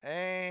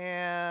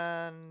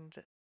 And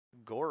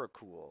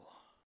Gorakul.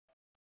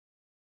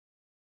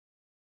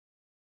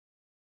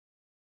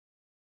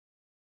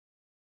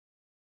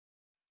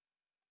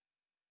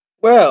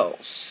 Well,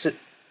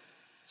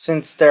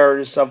 since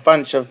there's a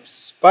bunch of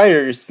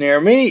spiders near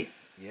me,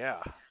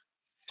 Yeah.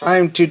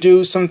 time to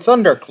do some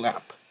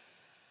thunderclap.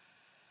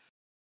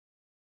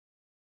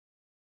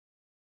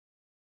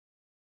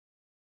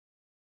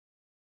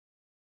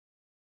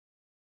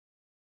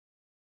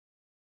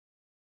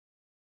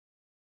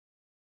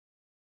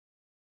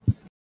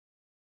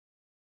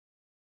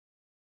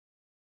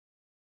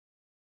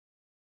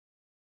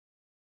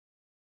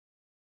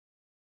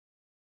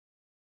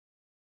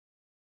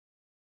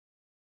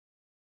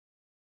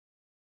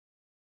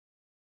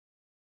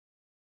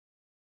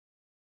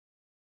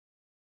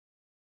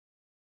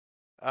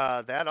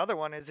 That other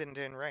one isn't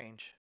in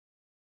range.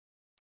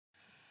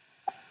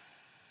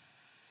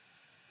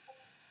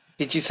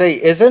 Did you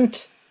say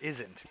isn't?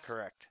 Isn't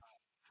correct.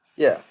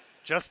 Yeah.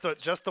 Just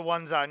the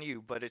ones on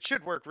you, but it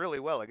should work really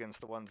well against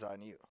the ones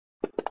on you.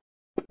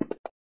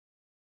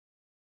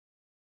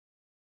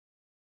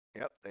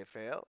 Yep, they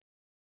fail.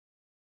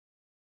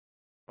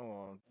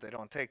 Oh, they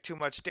don't take too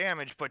much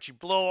damage, but you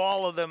blow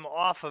all of them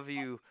off of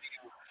you,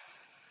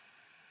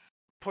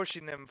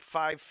 pushing them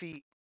 5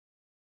 feet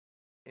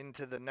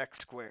into the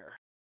next square.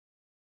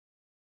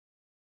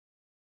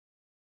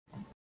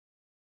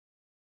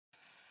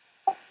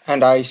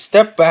 And I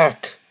step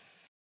back.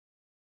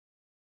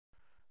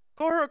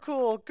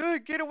 Gorakul,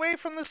 good, get away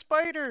from the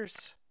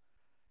spiders.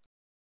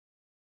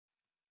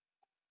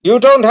 You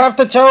don't have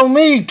to tell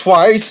me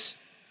twice.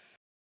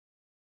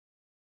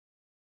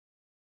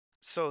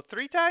 So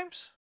 3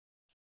 times?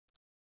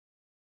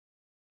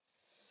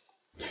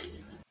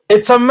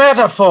 It's a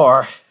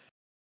metaphor.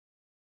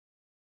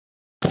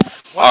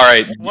 All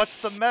right.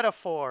 What's the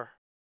metaphor?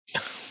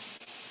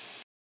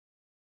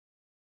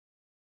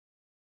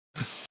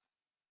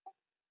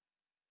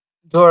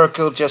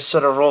 Gorakul just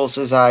sort of rolls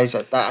his eyes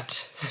at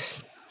that.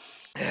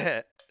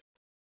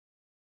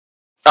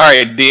 All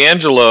right,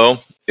 D'Angelo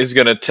is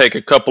going to take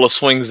a couple of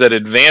swings at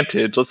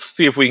advantage. Let's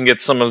see if we can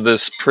get some of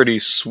this pretty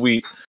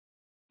sweet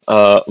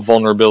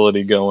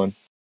vulnerability going.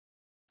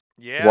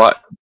 Yeah.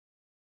 What?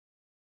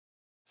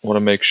 Want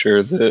to make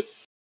sure that.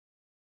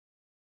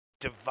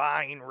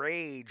 Divine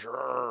rage.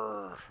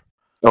 Urgh.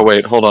 Oh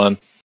wait, hold on.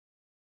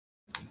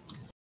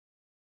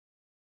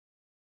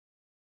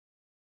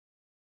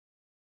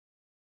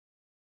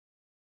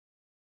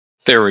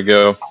 There we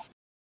go.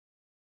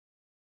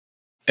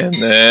 And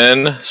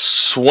then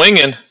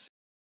swinging.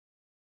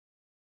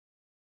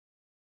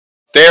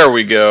 There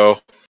we go.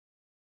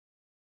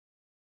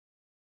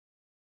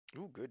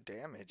 Ooh, good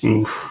damage.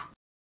 Oof.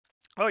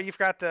 Oh, you've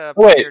got the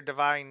Wait. your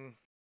divine.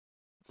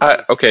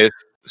 Okay,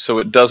 so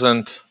it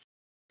doesn't.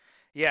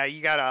 Yeah,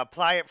 you gotta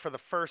apply it for the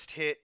first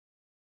hit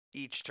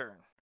each turn.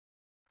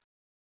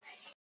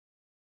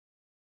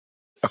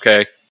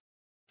 Okay,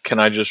 can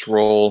I just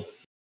roll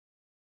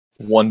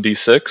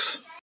 1d6?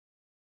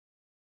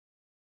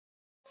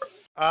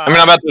 I'm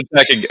about to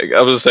attack again.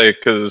 I was gonna say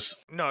because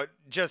no,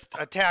 just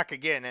attack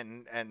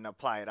again and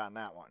apply it on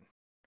that one.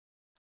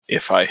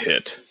 if I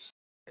hit,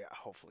 Yeah,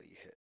 hopefully you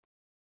hit.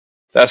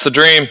 that's the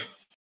dream.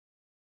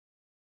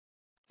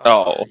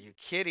 Oh. Are you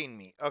kidding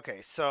me?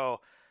 Okay, so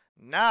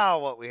now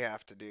what we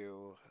have to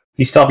do?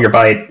 You still have your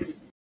bite.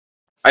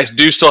 I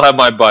do still have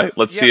my bite.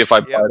 Let's see Yep, if I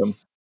yep. bite him,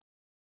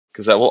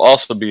 because that will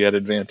also be at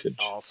advantage.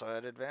 Also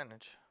at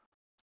advantage.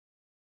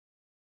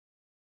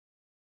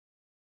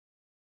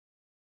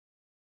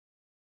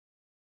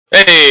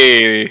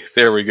 Hey,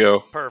 there we go.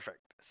 Perfect.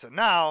 So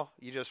now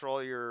you just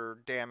roll your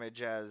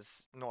damage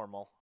as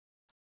normal.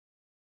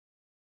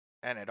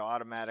 And it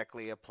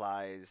automatically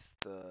applies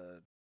the...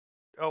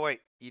 Oh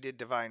wait, you did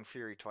Divine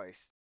Fury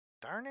twice.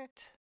 Darn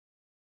it.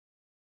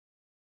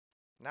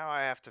 Now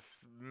I have to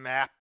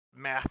math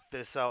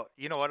this out.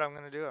 You know what I'm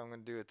going to do? I'm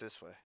going to do it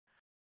this way.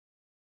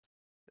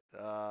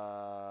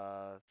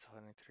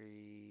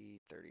 23,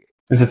 38.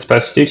 Is it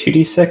supposed to do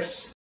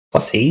 2d6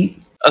 plus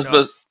 8?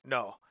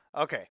 No.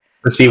 Okay.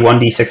 This would be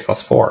 1d6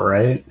 plus 4,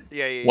 right?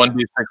 Yeah.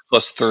 1d6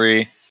 plus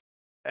 3.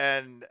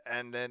 And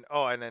then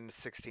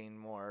 16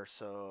 more.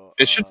 So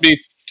It should be.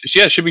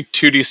 Yeah, it should be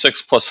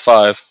 2d6 plus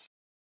 5.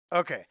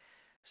 Okay.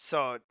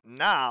 So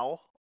now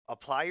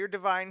apply your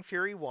Divine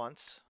Fury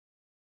once.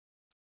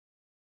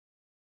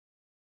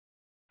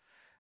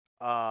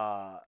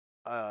 Apply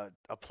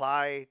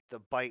the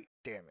bite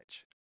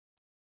damage.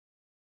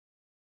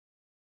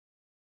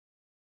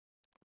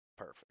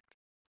 Perfect.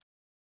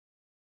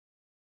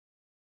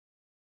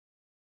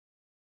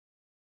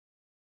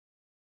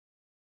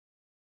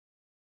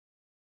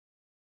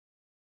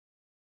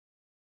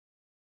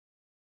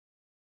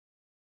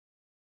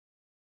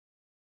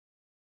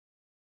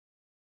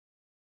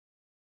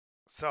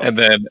 So And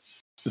then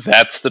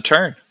that's the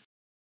turn.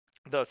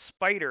 the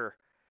spider,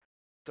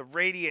 the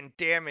radiant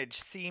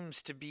damage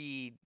seems to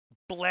be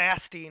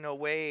blasting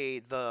away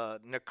the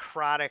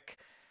necrotic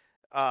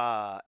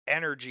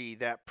energy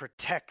that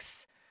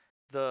protects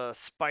the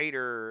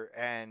spider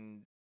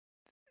and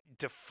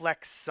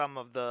deflects some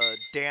of the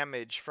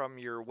damage from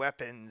your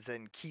weapons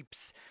and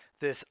keeps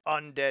this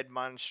undead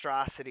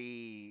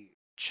monstrosity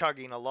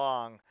chugging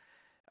along.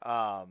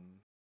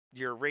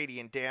 Your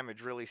radiant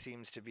damage really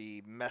seems to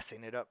be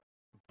messing it up,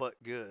 but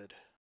good.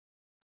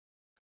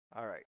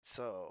 Alright,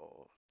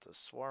 so the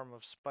Swarm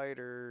of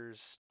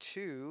Spiders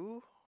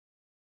 2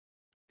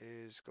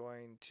 is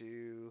going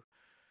to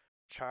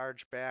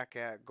charge back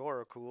at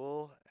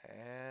Gorakul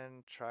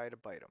and try to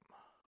bite him.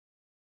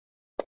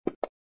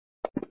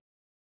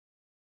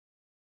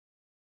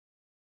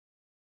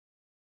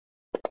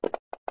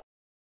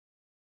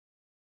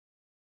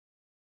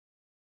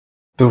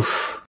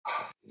 Oof.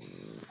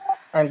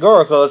 And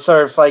Gorakul is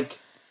sort of like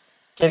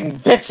getting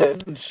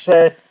bitten,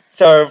 sort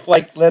of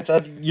like lets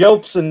out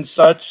yelps and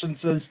such, and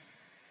says,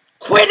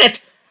 "Quit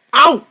it!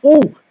 Ow!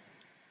 Ooh!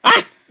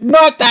 Ah!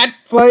 Not that,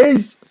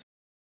 please!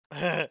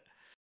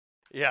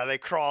 Yeah, they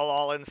crawl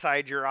all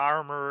inside your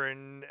armor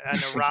and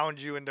around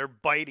you, and they're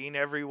biting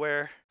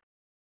everywhere.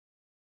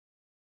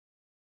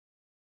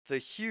 The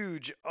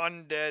huge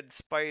undead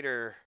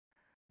spider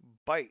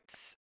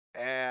bites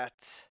at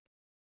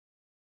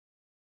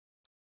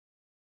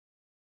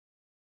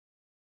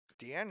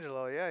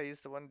D'Angelo. Yeah, he's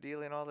the one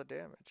dealing all the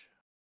damage.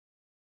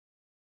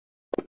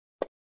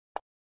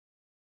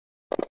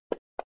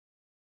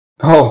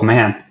 Oh,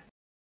 man.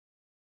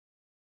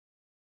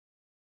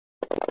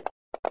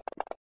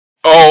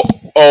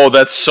 Oh,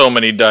 that's so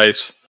many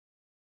dice.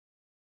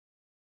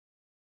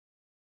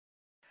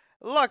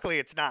 Luckily,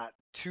 it's not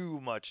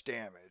too much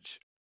damage.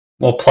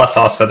 Well, plus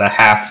also the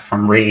half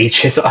from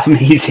rage is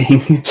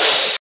amazing.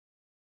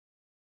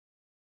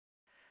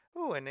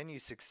 Ooh, and then you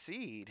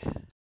succeed.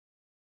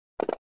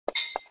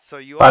 So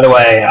you By the only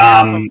way, take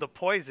half of the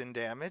poison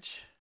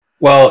damage.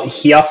 well,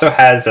 he also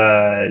has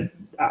a.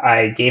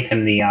 I gave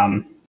him the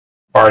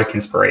bardic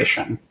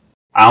inspiration.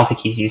 I don't think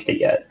he's used it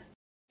yet,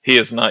 He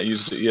has not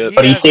used it yet.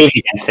 but he has- saved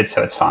against it,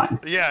 so it's fine.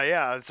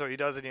 Yeah, so he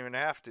doesn't even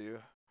have to.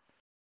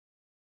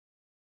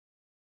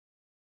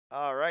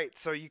 Alright,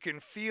 so you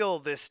can feel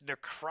this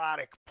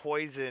necrotic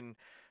poison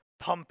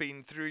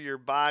pumping through your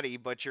body,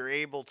 but you're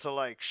able to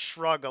like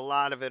shrug a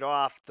lot of it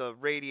off. The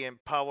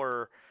radiant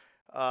power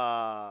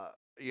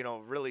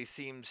really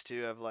seems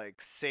to have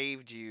like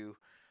saved you.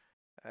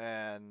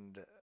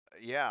 And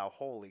yeah,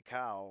 holy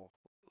cow.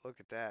 Look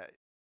at that.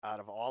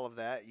 Out of all of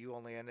that, you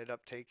only ended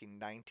up taking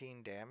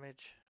 19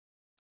 damage.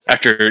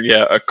 After,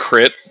 a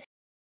crit.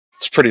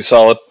 It's pretty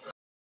solid.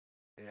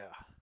 Yeah.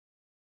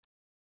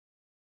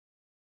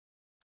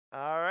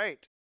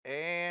 Alright.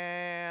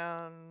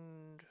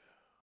 And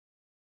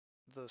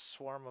the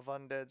swarm of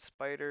undead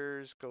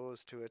spiders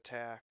goes to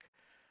attack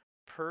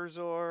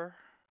Perzor.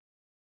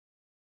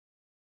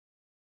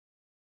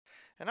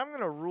 And I'm going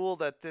to rule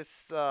that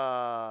this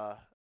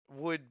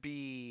would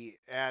be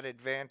at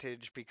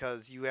advantage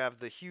because you have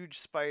the huge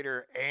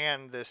spider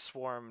and this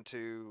swarm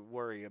to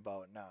worry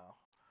about now.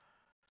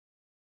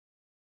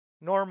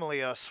 Normally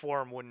a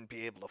swarm wouldn't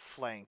be able to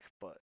flank,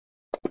 but...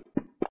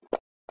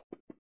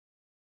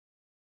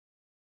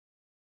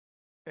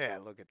 Yeah,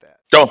 look at that.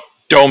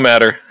 Don't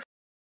matter.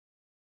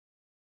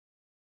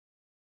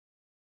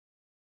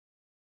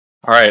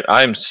 Alright,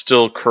 I'm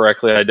still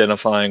correctly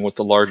identifying what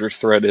the larger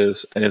threat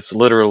is, and it's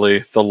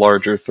literally the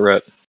larger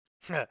threat.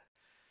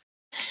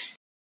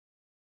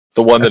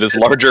 The one that is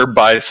larger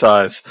by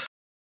size.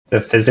 The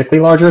physically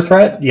larger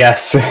threat?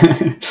 Yes.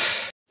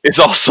 It's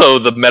also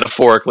the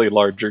metaphorically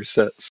larger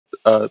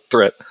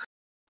threat.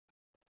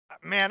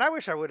 Man, I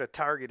wish I would have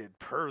targeted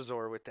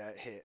Perzor with that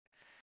hit.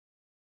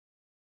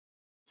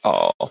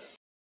 Oh.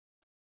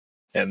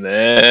 And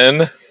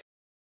then...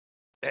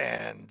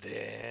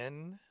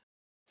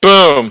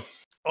 Boom!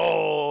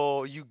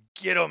 Oh, you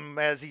get him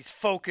as he's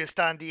focused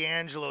on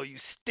D'Angelo. You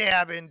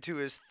stab into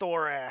his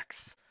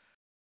thorax.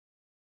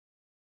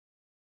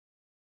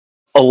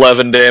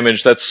 11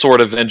 damage. That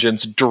Sword of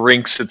Vengeance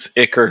drinks its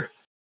ichor.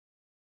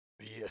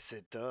 Yes,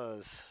 it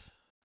does.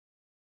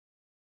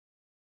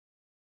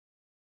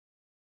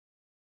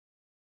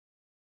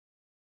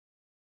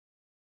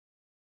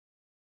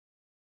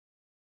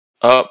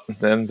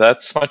 Then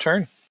that's my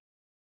turn.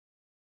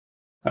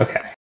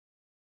 Okay.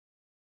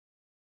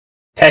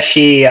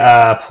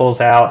 Pesci pulls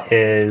out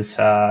his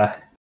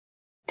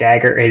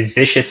dagger, his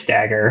vicious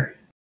dagger,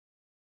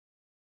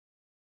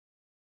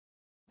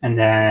 and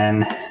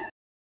then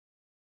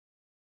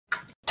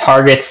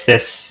targets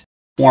this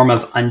swarm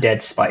of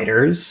undead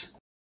spiders.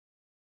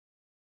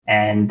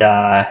 And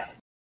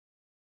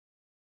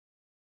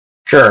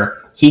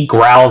sure, he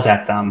growls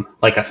at them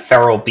like a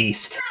feral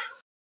beast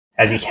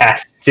as he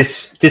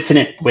casts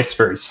dissonant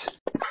whispers.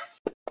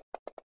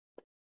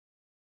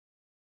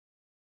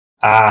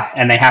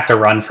 And they have to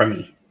run from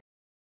me.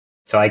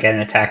 So I get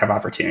an attack of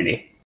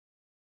opportunity.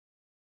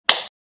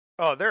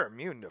 Oh, they're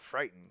immune to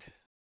frightened.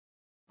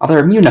 Oh, they're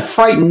immune to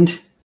frightened.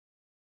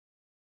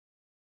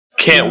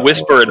 Can't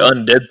whisper at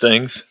undead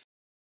things.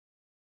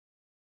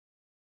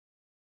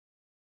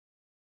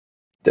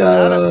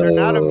 They're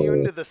not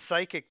immune to the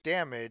psychic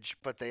damage,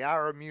 but they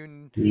are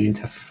immune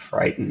to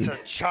frightened. to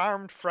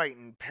charmed,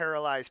 frightened,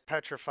 paralyzed,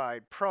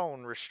 petrified,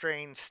 prone,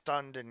 restrained,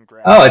 stunned, and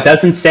grabbed. Oh, it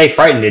doesn't say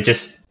frightened. It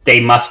just they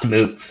must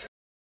move.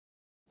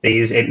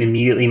 It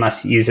immediately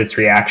must use its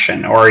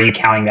reaction. Or are you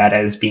counting that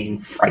as being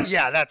frightened?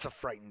 Yeah, that's a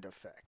frightened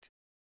effect.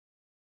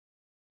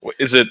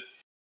 Is it?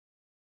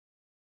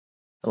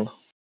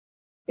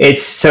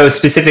 It's so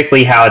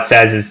specifically how it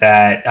says is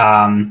that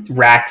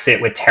racks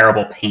it with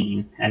terrible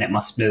pain, and it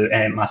must move,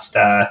 and it must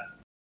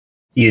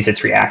use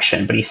its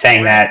reaction. But he's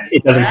saying that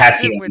it doesn't have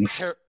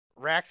feelings.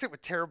 Racks it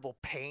with terrible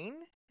pain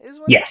is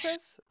what Yes. it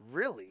says?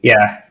 Really?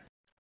 Yeah.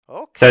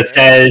 Okay. So it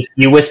says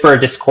you whisper a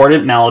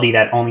discordant melody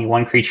that only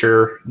one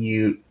creature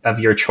of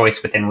your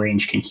choice within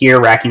range can hear,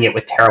 racking it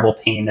with terrible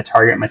pain. The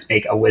target must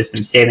make a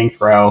wisdom saving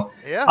throw.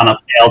 Yeah. On a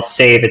failed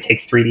save, it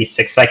takes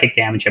 3d6 psychic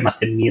damage. It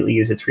must immediately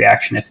use its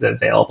reaction if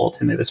available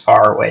to move as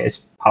far away as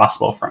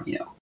possible from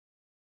you.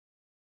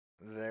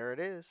 There it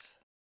is.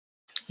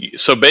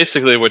 So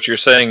basically, what you're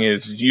saying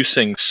is you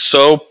sing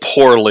so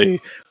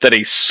poorly that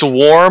a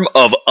swarm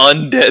of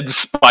undead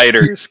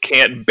spiders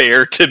can't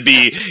bear to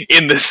be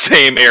in the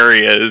same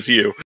area as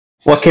you.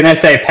 What can I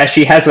say?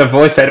 Pesci has a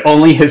voice that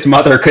only his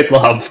mother could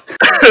love.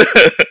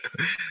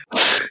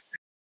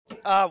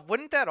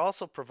 Wouldn't that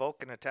also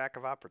provoke an attack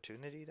of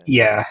opportunity then?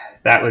 Yeah,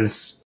 that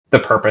was the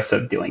purpose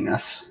of doing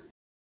this.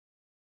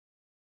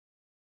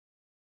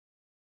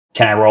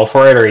 Can I roll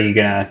for it, or are you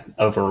gonna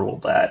overrule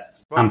that?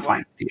 I'm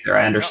fine with either.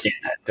 I understand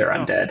that they're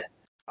undead.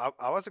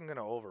 I wasn't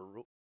gonna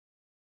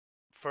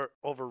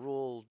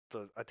overrule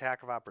the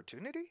attack of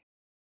opportunity.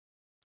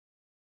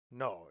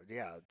 No,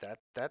 yeah,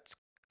 that's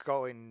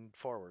going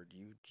forward.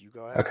 You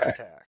go ahead and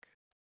attack.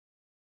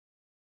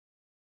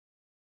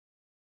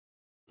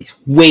 He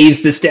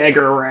waves this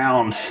dagger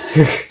around.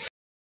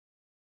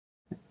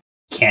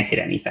 Can't hit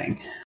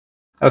anything.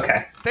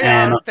 Okay.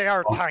 They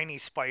are tiny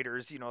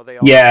spiders, they all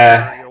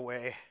scurry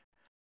away.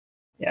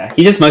 Yeah,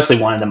 he just mostly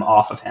wanted them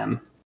off of him.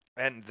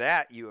 And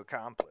that you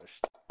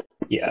accomplished.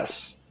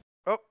 Yes.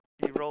 Oh,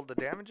 you rolled the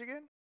damage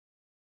again?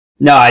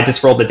 No, I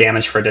just rolled the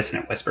damage for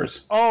Dissonant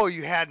Whispers. Oh,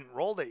 you hadn't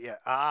rolled it yet.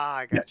 Ah,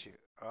 I got you.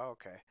 Oh,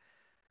 okay.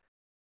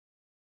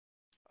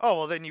 Oh,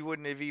 well, then you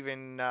wouldn't have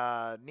even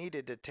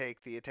needed to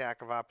take the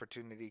attack of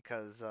opportunity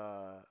because...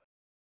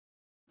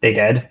 They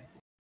dead?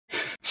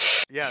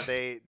 Yeah,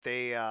 they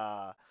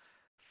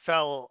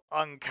fell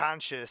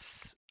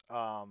unconscious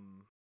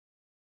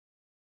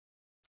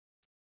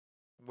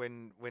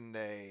when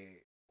they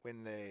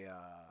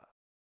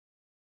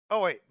Oh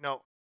wait,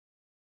 no.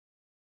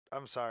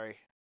 I'm sorry.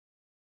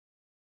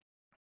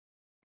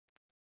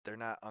 They're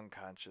not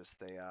unconscious.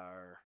 They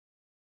are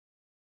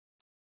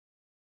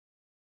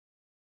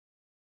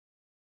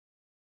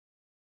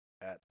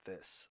at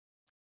this.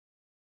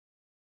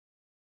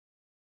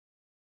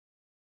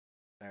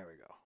 There we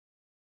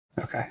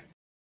go. Okay.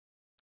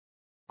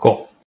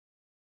 Cool.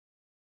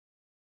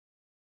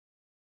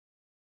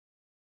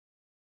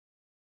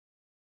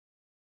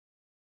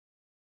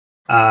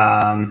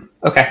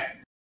 Okay.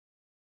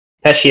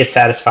 Pesci is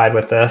satisfied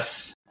with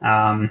this.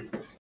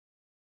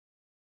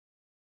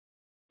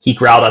 He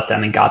growled at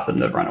them and got them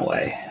to run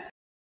away.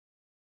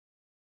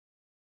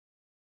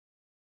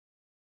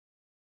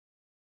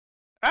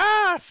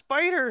 Ah,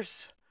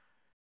 spiders!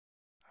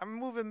 I'm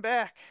moving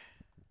back.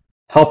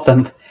 Help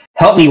them.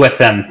 Help me with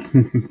them.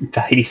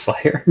 Vaidi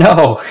Slayer.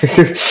 No.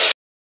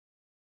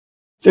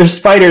 There's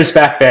spiders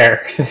back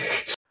there.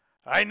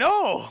 I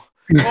know.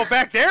 Oh,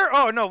 back there?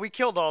 Oh no, we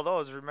killed all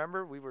those.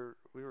 Remember, we were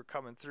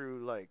coming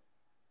through like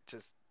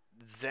just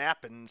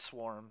zapping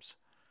swarms.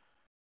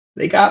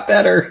 They got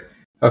better.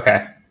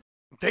 Okay.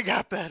 They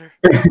got better.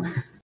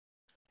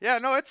 Yeah,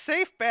 no, it's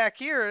safe back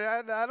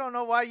here. I don't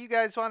know why you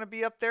guys want to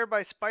be up there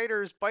by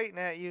spiders biting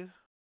at you.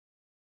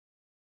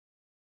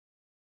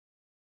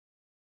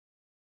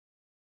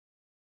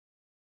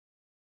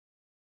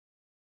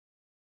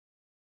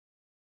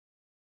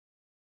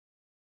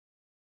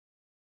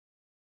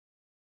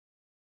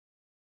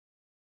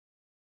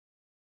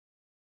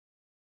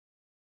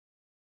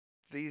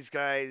 These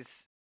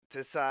guys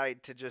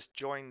decide to just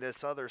join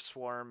this other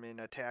swarm in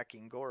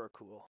attacking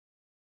Gorakul.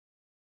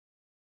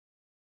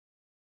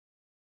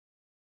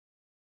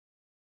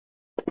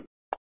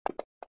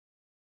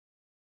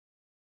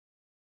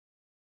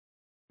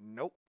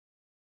 Nope.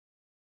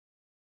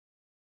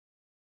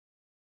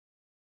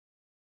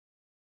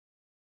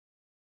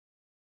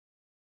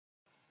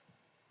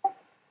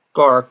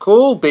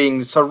 Gorakul,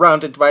 being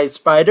surrounded by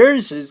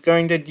spiders, is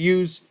going to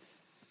use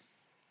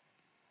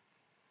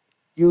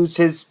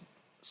his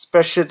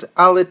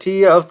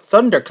speciality of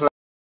Thunderclap.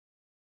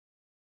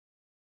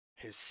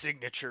 His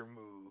signature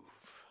move.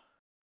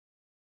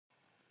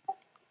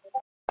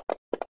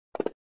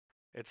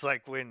 It's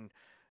like when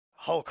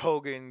Hulk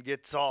Hogan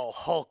gets all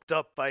hulked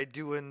up by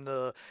doing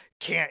the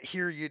can't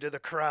hear you to the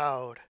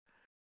crowd.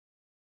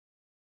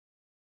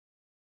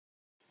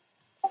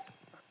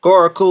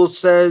 Gorakul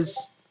says,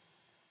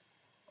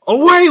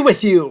 "Away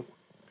with you!"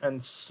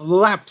 and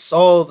slaps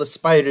all the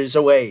spiders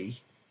away.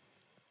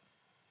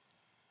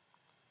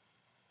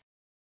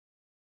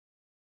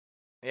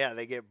 Yeah,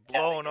 they get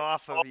blown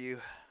off of you.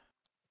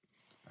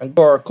 And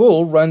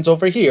Gorakul runs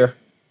over here.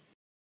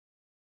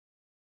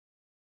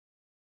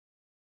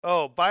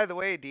 Oh, by the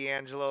way,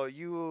 D'Angelo,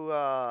 you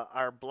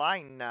are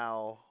blind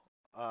now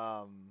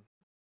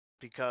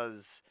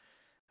because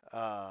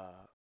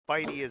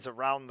Bitey is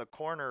around the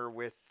corner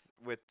with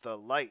the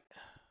light.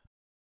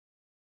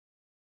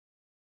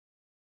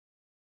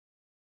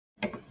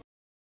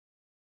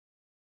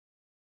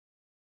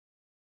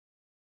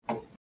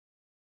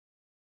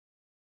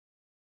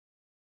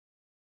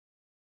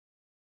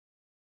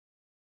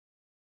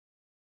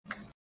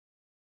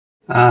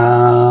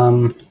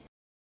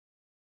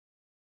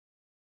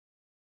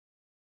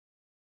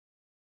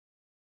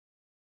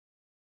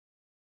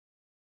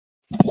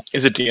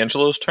 Is it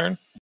D'Angelo's turn?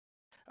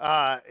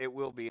 It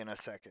will be in a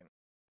second.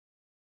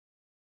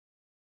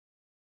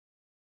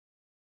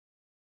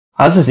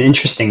 Oh, this is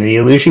interesting. The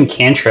illusion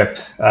cantrip,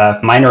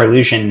 minor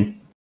illusion,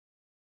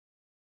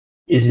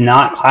 is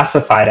not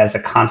classified as a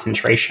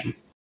concentration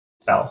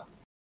spell.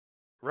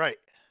 Right.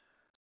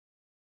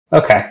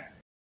 Okay.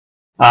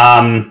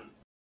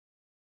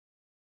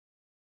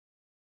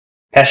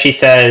 Pesci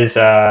says,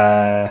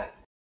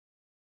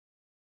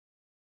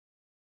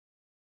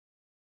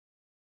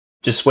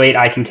 just wait,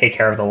 I can take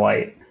care of the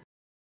light.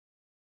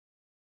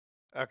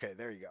 Okay,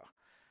 there you go.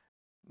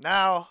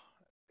 Now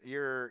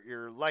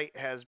your light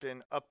has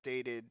been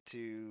updated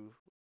to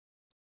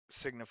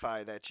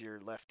signify that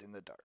you're left in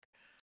the dark.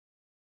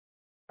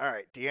 All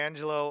right,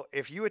 D'Angelo,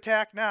 if you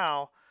attack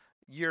now,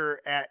 you're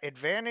at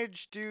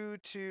advantage due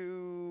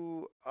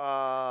to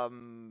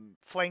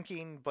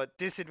flanking, but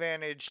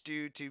disadvantage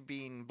due to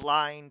being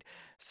blind.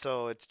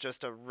 So it's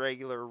just a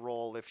regular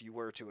roll if you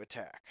were to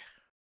attack.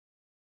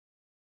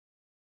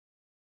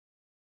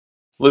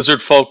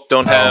 Lizard folk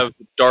don't Oh. have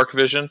dark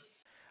vision.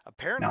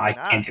 Apparently No, I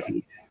not. can't do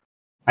anything.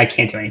 I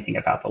can't do anything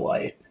about the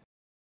light.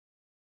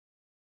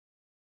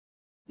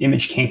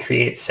 Image can't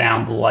create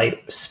sound,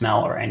 light,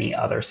 smell, or any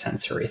other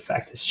sensory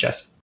effect. It's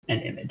just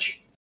an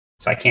image.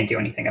 So I can't do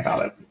anything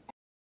about it.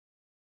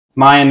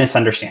 My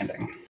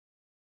misunderstanding.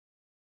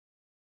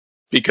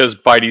 Because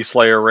Bitey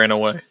Slayer ran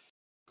away.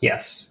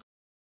 Yes.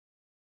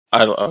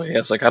 I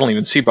don't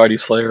even see Bitey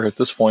Slayer at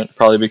this point.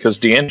 Probably because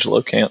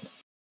D'Angelo can't.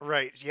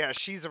 Right, yeah,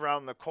 she's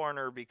around the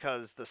corner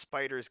because the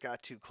spiders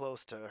got too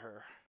close to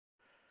her.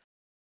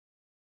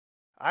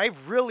 I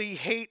really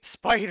hate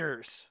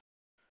spiders.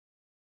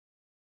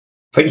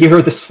 But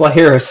you're the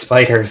slayer of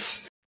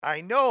spiders.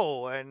 I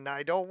know, and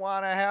I don't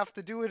want to have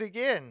to do it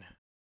again.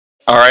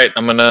 All right,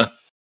 I'm gonna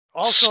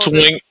Also,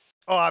 swing.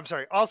 I'm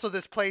sorry. Also,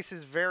 this place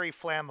is very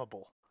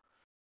flammable.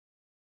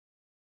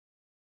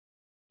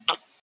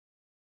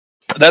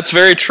 That's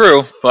very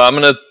true. Well, I'm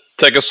gonna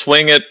take a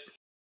swing at,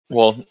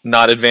 well,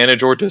 not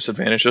advantage or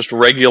disadvantage, just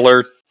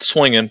regular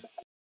swinging.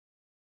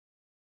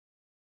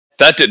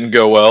 That didn't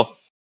go well.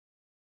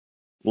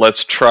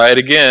 Let's try it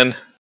again.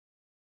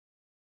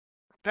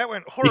 That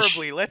went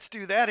horribly. Let's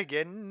do that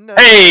again.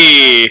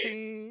 Hey!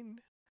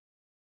 19.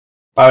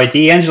 By the way,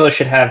 D'Angelo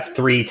should have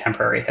 3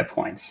 temporary hit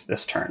points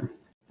this turn,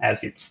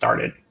 as it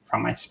started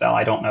from my spell.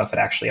 I don't know if it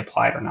actually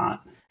applied or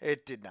not.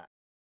 It did not.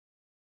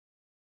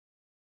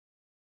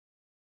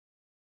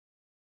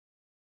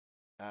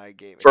 I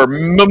gave it. For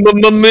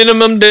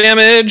minimum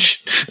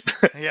damage.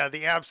 Yeah,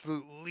 the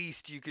absolute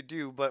least you could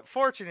do. But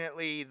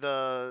fortunately,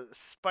 the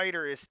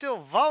spider is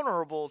still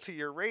vulnerable to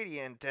your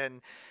radiant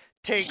and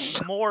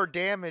takes more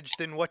damage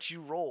than what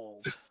you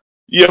rolled.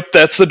 Yep,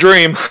 that's the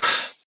dream.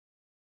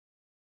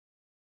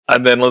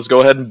 And then let's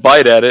go ahead and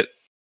bite at it.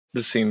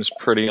 This seems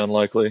pretty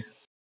unlikely.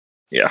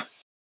 Yeah.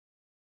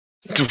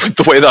 With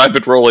the way that I've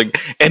been rolling,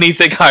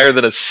 anything higher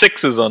than a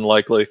 6 is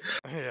unlikely.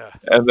 Yeah.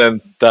 And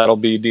then that'll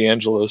be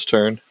D'Angelo's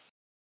turn.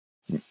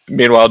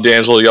 Meanwhile,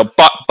 D'Angelo yelled,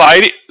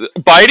 Bitey?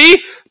 Bitey?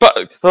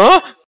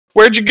 Huh?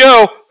 Where'd you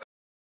go?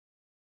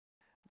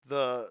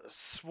 The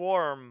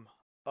swarm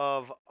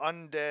of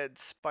undead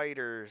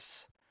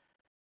spiders.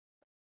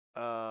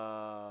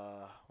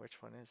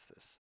 Which one is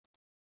this?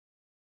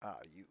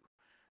 You.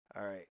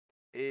 Alright.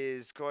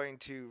 Is going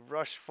to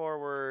rush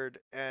forward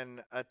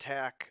and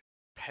attack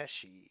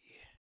Pesci.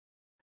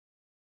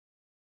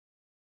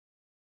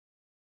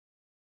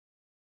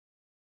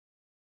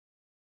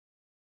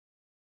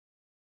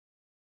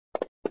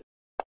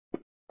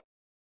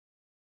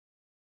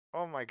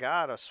 Oh my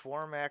god, a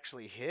swarm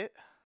actually hit?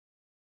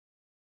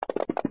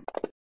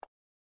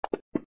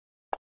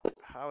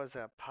 How is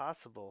that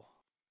possible?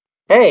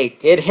 Hey,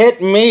 it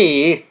hit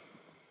me.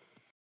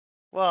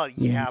 Well,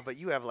 yeah, but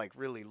you have like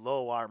really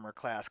low armor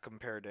class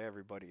compared to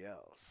everybody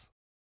else.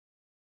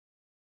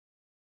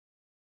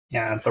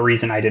 Yeah, the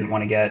reason I didn't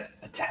want to get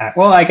attacked.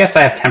 Well, I guess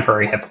I have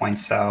temporary hit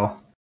points, so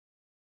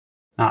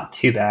not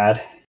too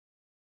bad.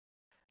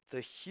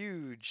 The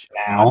huge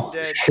Now.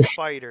 undead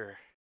spider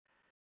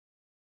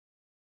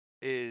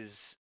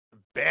is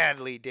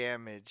badly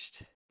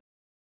damaged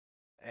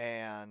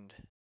and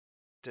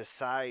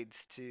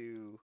decides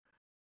to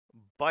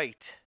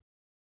bite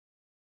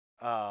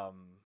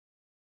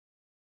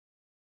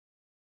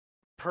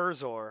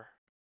Perzor.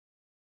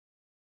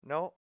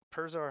 No,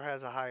 Perzor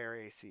has a higher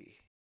AC.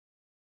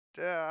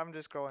 I'm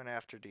just going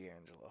after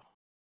D'Angelo.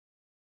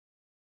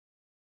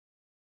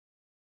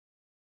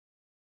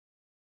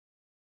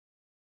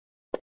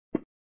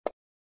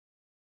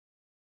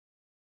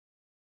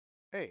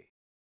 Hey,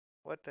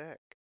 what the heck?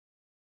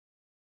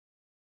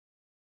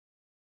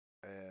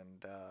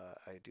 And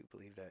I do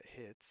believe that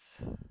hits.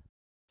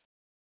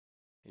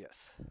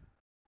 Yes.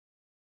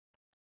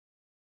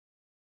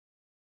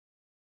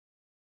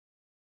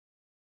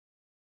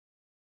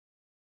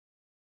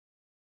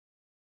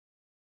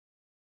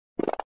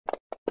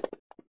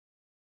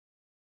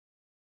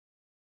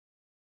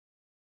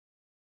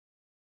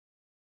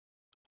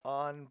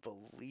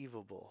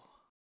 Unbelievable.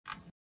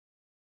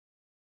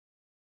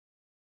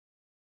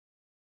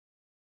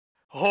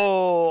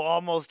 Oh,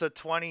 almost a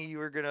 20. You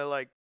were going to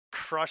like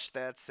crush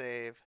that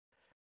save.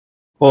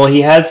 Well, he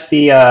has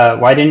the.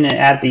 Why didn't it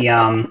add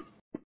the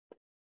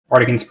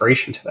Bardic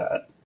Inspiration to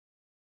that?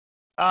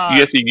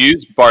 You have to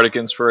use Bardic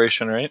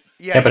Inspiration, right?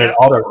 Yeah, but it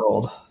auto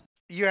rolled.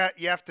 You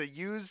have to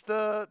use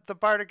the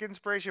Bardic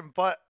Inspiration,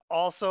 but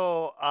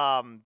also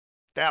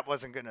that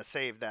wasn't gonna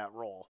save that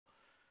roll.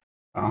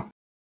 Oh.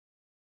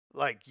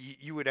 Like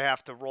you would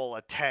have to roll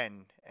a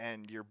 10,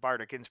 and your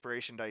Bardic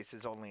Inspiration dice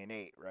is only an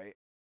 8, right?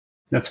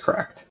 That's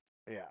correct.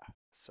 Yeah.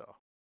 So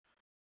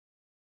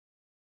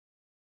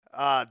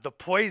the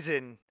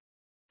poison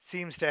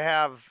seems to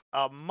have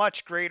a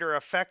much greater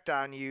effect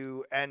on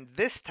you, and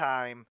this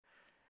time,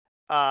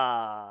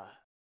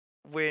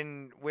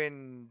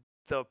 when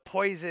the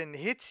poison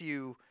hits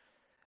you,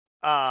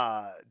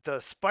 the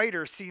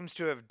spider seems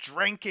to have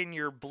drank in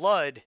your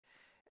blood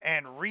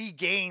and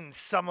regained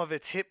some of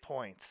its hit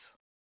points.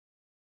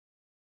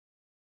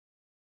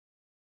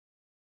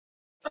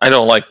 I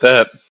don't like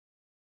that.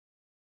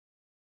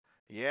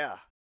 Yeah,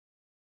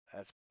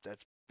 that's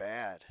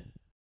bad.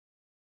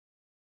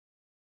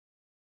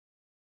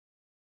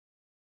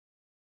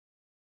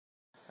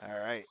 All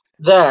right.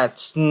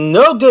 That's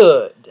no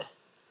good.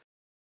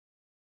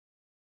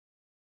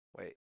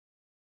 Wait.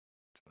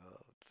 12,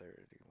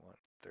 31,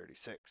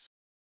 36.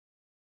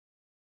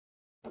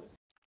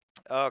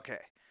 Okay.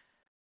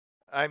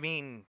 I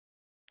mean,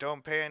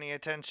 don't pay any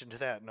attention to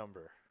that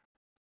number.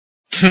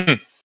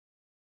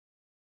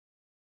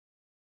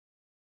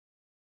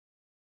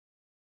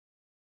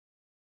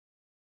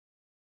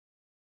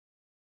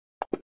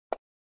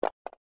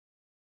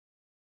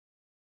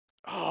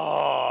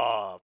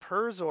 Oh,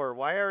 Perzor,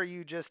 why are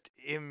you just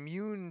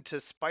immune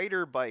to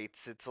spider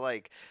bites? It's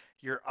like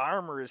your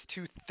armor is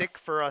too thick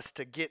for us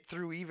to get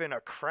through even a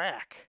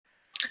crack.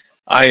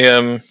 I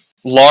am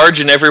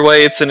large in every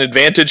way it's an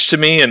advantage to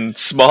me, and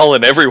small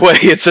in every way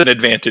it's an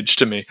advantage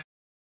to me.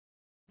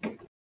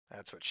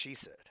 That's what she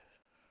said.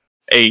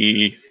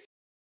 I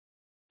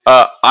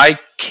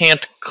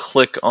can't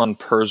click on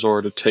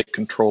Perzor to take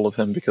control of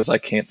him because I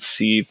can't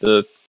see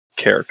the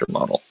character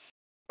model.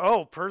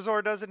 Oh,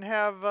 Perzor doesn't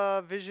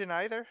have vision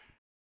either?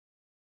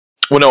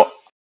 Well,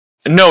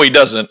 no, he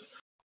doesn't.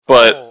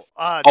 But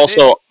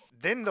also,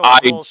 then those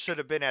rolls should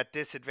have been at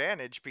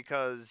disadvantage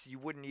because you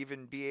wouldn't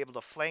even be able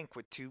to flank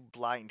with two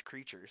blind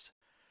creatures.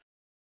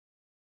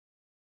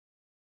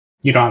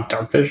 You don't have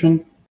dark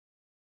vision?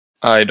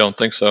 I don't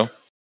think so.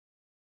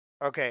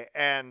 Okay,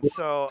 and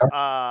so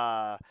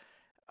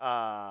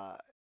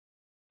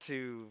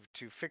to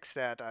fix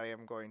that, I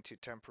am going to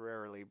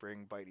temporarily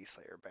bring Bitey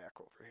Slayer back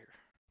over here.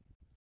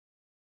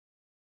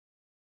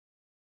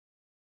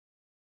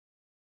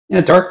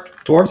 Yeah,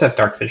 dwarves have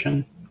dark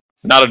vision.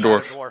 Not a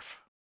dwarf. Not a dwarf.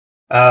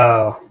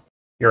 Oh,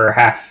 you're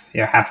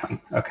halfling.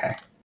 Okay.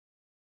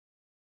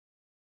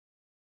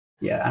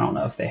 Yeah, I don't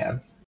know if they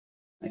have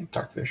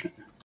dark vision.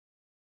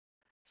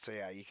 So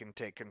yeah, you can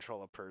take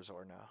control of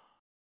Perzor now.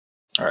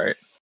 Alright.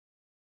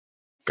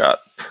 Got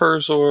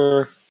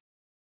Perzor.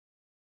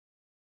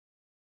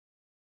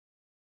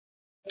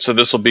 So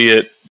this will be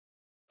at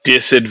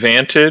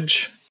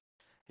disadvantage?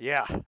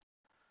 Yeah.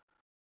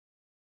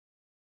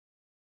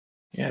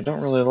 Yeah, I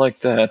don't really like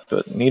that,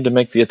 but need to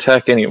make the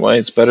attack anyway.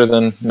 It's better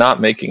than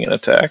not making an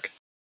attack.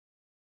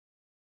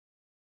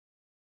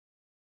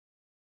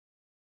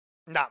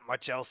 Not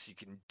much else you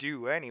can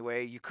do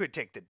anyway. You could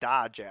take the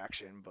dodge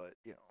action, but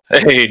you know.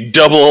 Hey,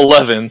 double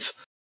 11s.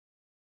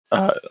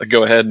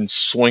 Go ahead and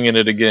swing at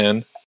it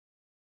again.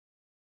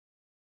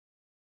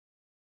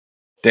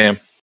 Damn.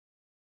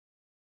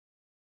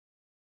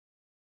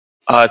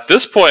 At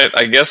this point,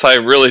 I guess I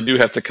really do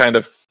have to kind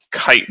of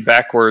kite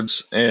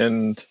backwards,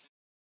 and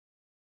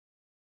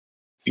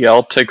yeah,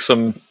 I'll take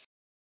some.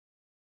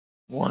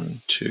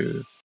 1,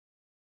 2.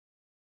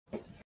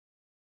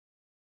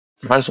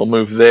 Might as well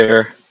move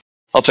there.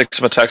 I'll take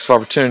some attacks of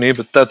opportunity,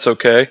 but that's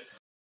okay.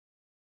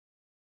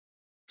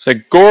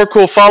 Say,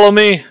 Goracool, follow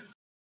me!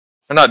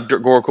 Or not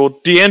Goracool,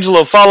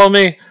 D'Angelo, follow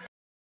me!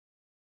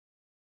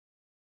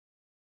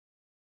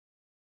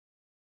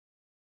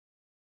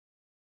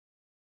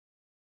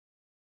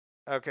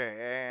 Okay,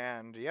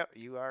 and yep,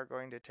 you are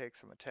going to take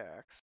some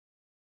attacks.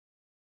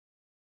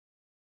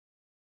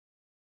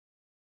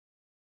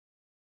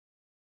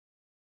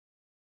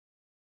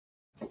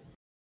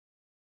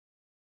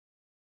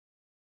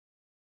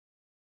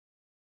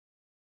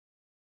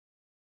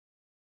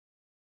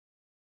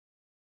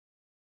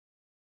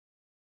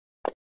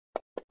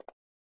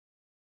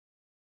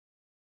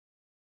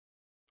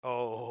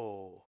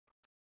 Oh.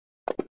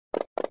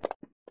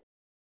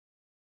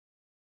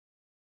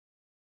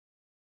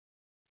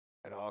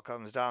 It all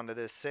comes down to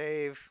this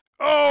save.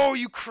 Oh,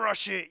 you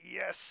crush it!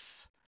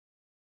 Yes!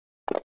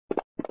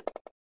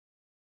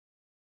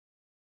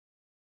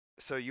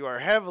 So you are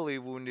heavily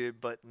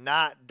wounded, but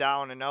not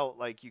down and out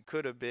like you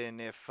could have been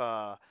if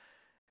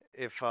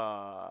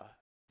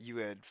you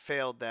had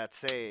failed that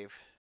save.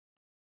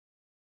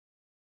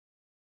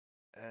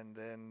 And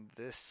then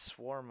this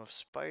swarm of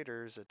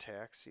spiders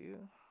attacks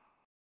you.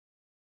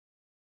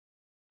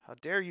 How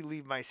dare you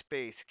leave my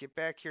space? Get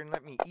back here and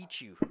let me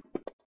eat you.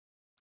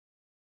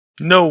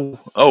 No!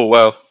 Oh,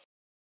 wow.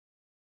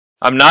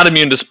 I'm not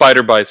immune to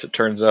spider bites, it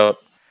turns out.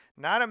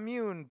 Not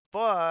immune,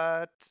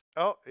 but...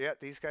 Oh, yeah,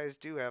 these guys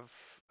do have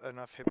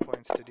enough hit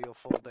points to deal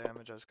full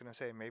damage. I was gonna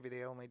say maybe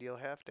they only deal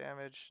half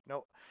damage.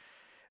 Nope.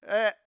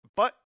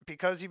 But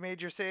because you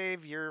made your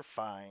save, you're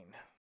fine.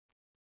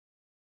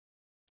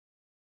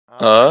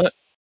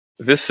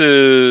 This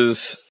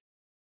is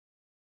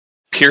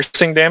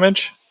piercing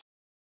damage.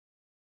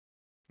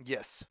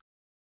 Yes.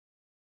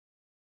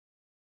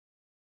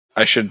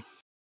 I should.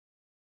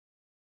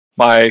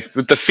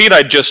 With the feat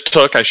I just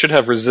took, I should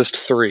have resist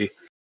 3.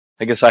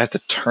 I guess I have to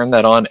turn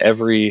that on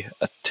every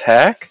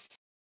attack.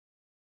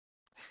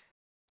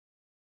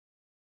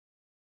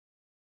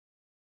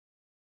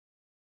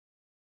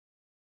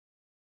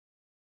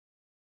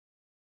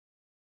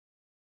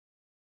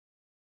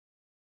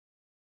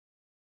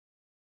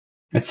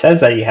 It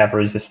says that you have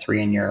resist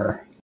 3 in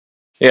your...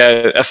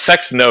 Yeah,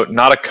 effect note,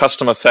 not a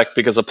custom effect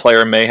because a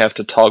player may have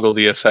to toggle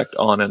the effect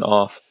on and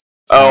off.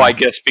 Oh, I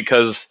guess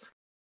because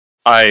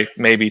I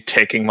may be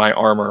taking my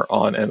armor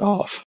on and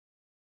off.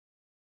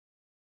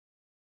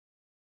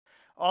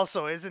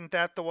 Also, isn't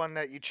that the one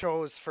that you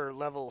chose for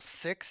level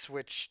 6,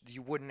 which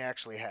you wouldn't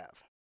actually have?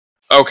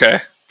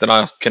 Okay, then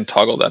I can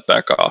toggle that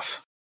back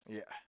off.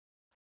 Yeah.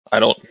 I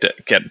don't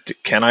get.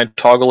 Can I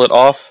toggle it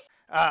off?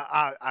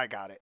 I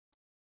got it.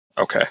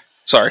 Okay,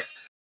 sorry.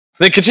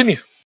 Then continue.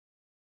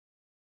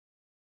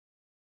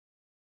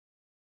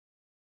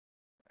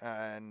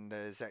 And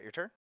is that your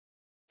turn?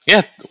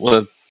 Yeah,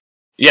 well,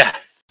 yeah.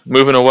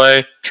 Moving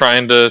away,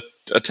 trying to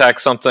attack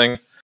something,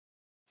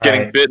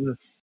 getting Right. bitten,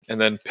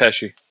 and then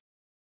Pesci.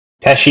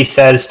 Pesci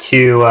says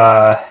to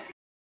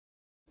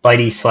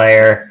Bitey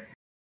Slayer,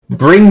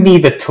 "Bring me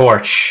the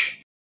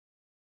torch."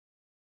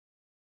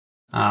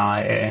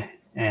 Let's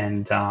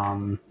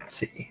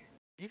see.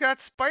 You got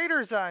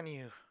spiders on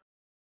you.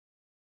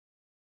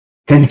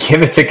 Then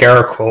give it to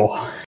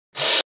Gargoyle.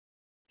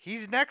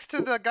 He's next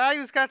to the guy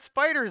who's got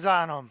spiders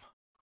on him.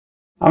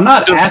 I'm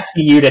not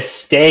asking you to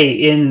stay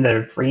in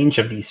the range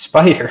of these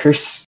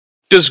spiders.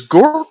 Does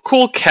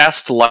Gorkul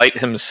cast light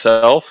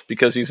himself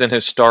because he's in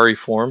his starry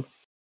form?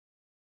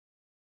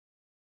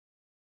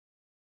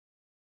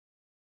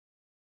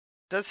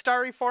 Does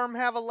starry form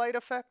have a light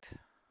effect?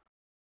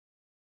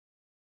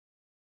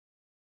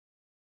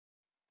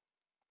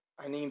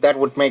 I mean, that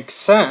would make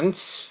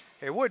sense.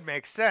 It would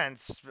make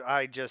sense.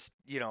 I just,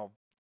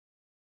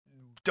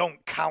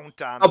 don't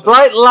count on A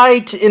bright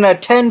light in a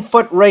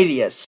 10-foot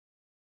radius.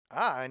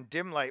 and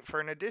dim light for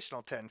an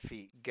additional 10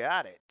 feet.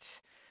 Got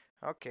it.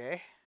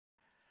 Okay.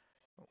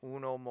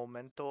 Uno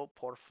momento,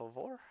 por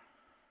favor.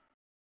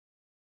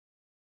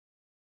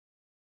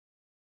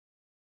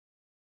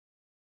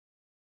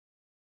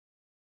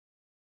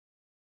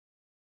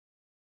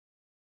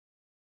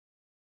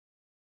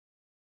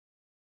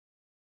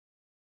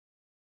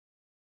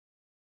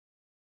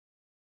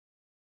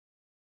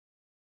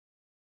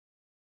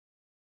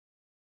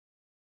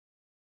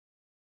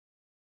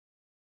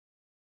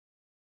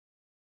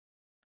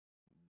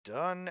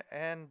 Done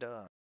and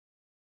done.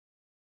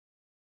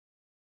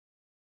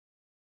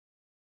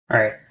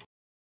 Alright.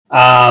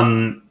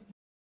 I'm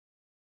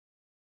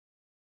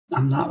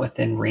not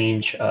within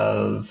range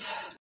of...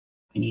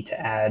 I need to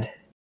add...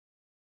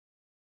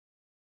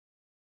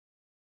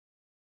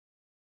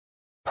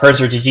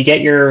 Perzer, did you get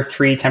your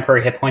 3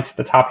 temporary hit points at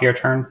the top of your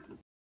turn?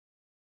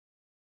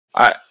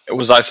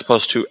 Was I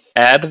supposed to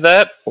add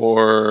that,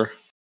 or...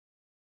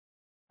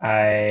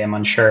 I am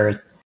unsure.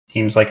 It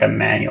seems like a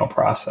manual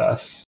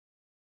process.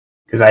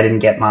 Because I didn't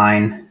get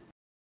mine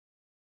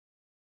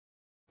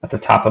at the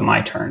top of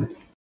my turn.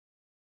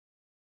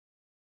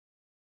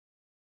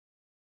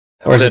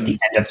 Or is it the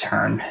end of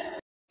turn?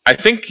 I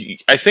think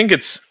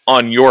it's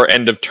on your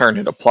end of turn.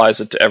 It applies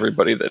it to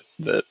everybody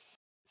that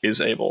is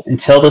able.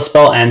 Until the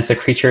spell ends, the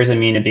creature is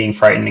immune to being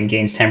frightened and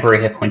gains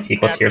temporary hit points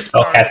equal to your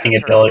spellcasting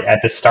ability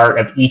at the start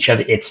of each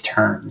of its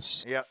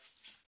turns. Yep.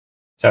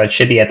 So it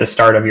should be at the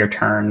start of your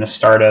turn, the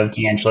start of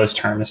D'Angelo's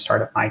turn, the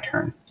start of my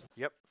turn.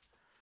 Yep.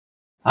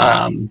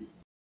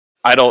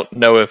 I don't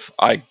know if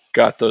I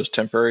got those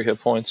temporary hit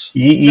points.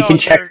 You can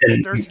check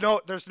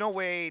There's no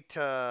way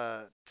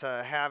to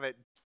have it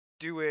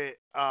do it.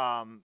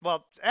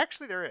 Well,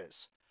 actually, there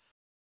is.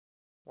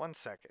 1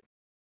 second.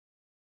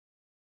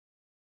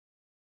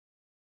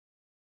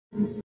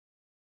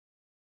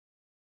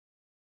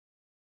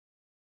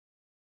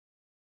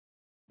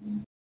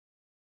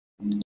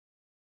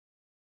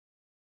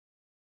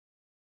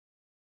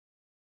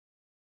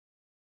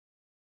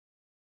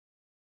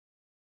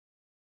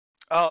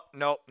 Oh,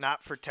 no,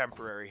 not for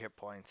temporary hit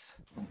points.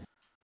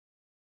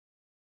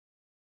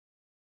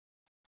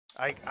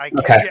 I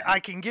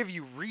can give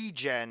you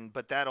regen,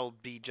 but that'll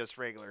be just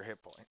regular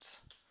hit points.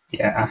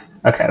 Yeah,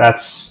 okay,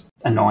 that's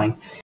annoying.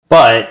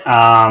 But,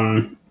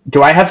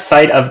 do I have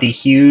sight of the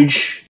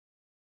huge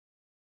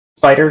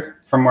spider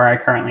from where I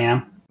currently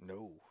am?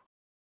 No.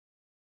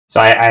 So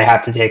I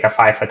have to take a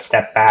 5-foot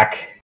step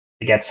back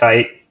to get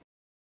sight?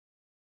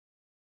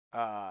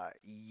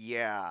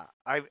 Yeah.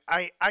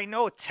 I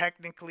know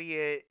technically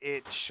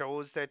it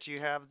shows that you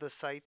have the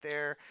sight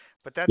there,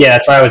 but that's... Yeah,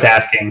 that's why I was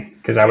asking,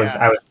 because I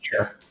wasn't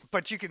sure.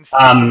 But you can see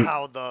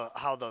how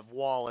the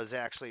wall is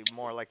actually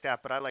more like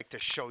that. But I like to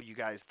show you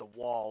guys the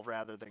wall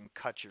rather than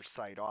cut your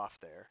sight off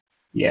there.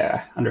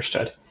 Yeah,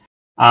 understood.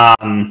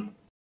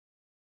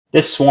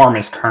 This swarm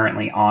is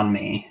currently on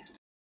me.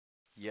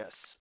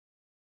 Yes.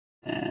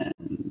 And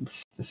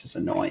this is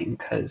annoying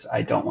because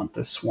I don't want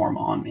this swarm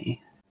on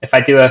me. If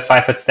I do a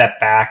 5-foot step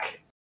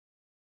back,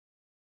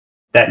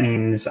 that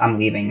means I'm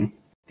leaving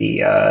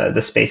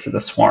the space of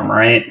the swarm,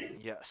 right?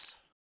 Yes.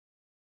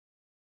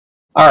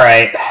 All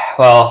right.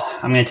 Well,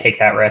 I'm going to take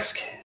that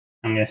risk.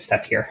 I'm going to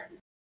step here.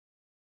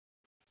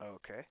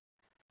 Okay.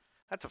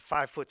 That's a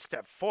 5-foot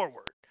step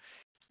forward.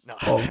 No.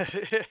 Well,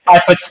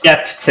 5-foot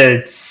step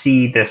to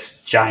see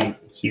this giant,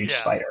 huge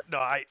spider. No,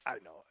 I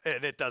know,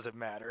 and it doesn't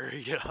matter.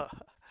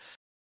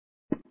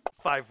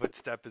 5-foot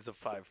step is a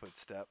 5-foot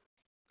step.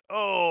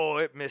 Oh,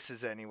 it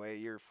misses anyway.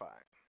 You're fine.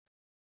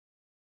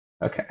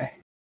 Okay.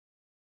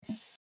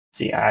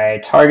 See, I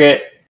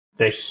target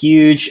the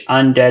huge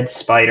undead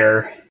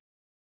spider,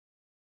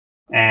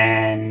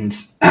 and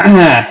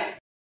I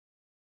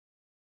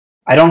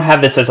don't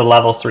have this as a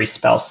level 3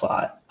 spell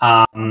slot.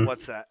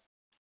 What's that?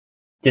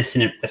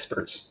 Dissonant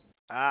Whispers.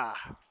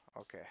 Ah,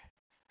 okay.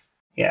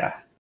 Yeah.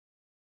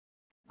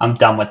 I'm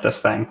done with this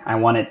thing. I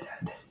want it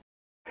dead.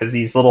 Because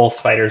these little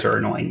spiders are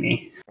annoying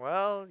me.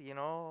 Well,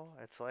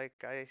 it's like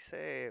I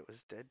say, it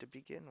was dead to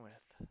begin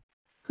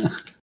with.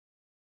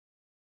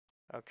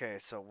 Okay,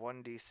 so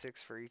 1d6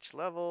 for each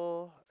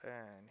level,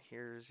 and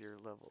here's your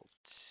level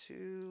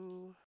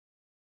 2.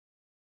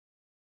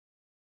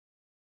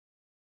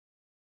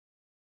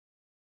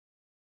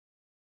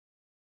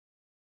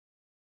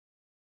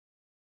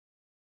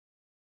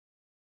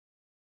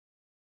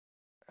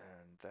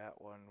 And that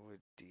one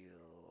would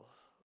deal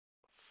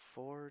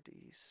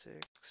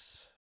 4d6,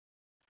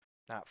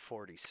 not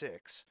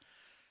 46.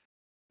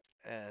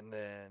 And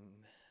then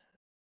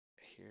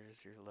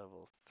here's your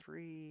level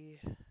 3.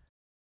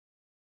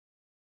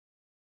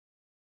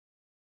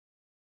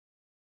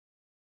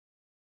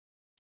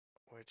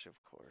 Which of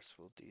course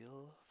will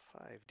deal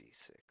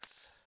 5d6.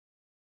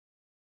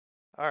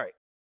 Alright,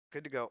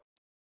 good to go.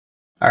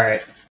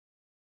 Alright.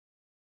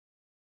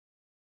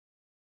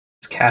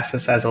 Let's cast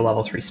this as a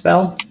level 3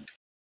 spell.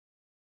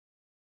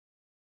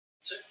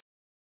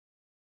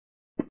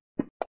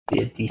 Be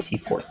a DC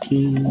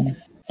 14.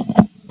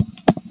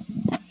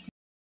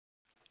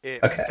 It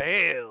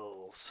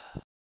fails.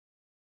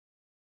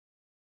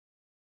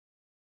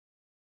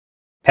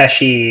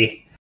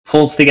 Pesci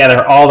pulls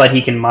together all that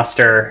he can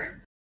muster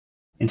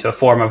into a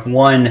form of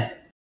one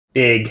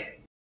big,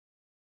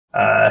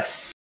 I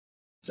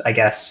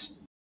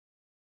guess,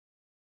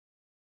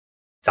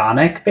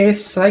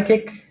 sonic-based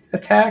psychic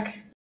attack?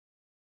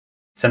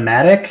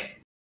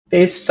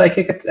 Somatic-based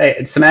psychic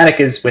attack? Somatic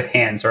is with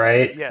hands,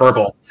 right? Yes.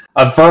 Verbal.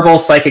 A verbal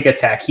psychic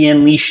attack. He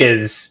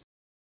unleashes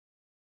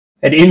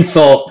an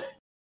insult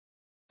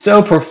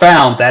so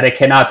profound that it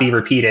cannot be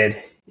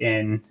repeated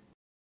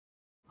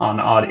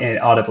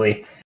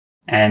audibly,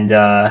 and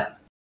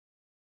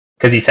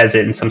because he says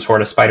it in some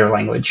sort of spider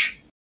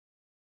language,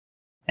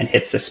 and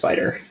hits the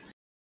spider.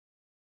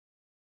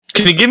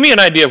 Can you give me an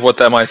idea of what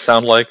that might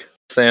sound like,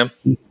 Sam?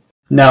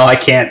 No, I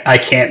can't. I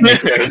can't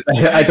make it.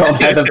 I don't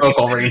have the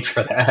vocal range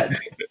for that.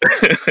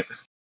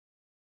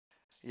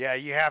 Yeah,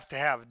 you have to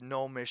have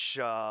gnomish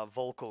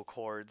vocal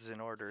cords in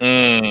order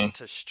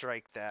to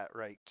strike that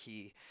right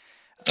key.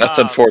 That's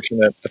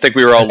unfortunate. I think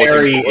we were all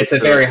looking. It's a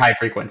very high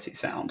frequency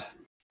sound.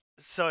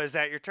 So is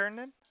that your turn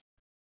then?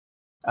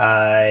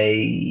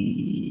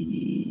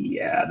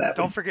 Yeah, that.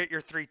 Don't forget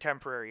your 3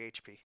 temporary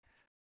HP.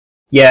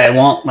 Yeah, it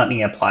won't let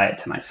me apply it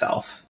to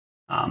myself.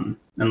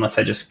 Unless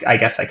I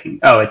guess I can.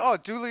 Oh,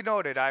 duly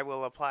noted. I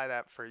will apply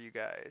that for you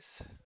guys.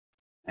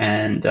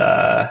 And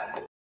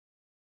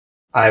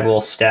I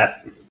will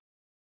step.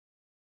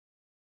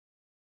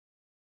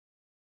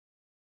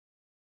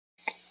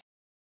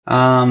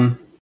 I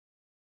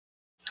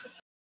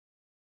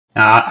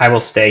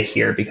will stay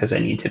here because I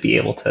need to be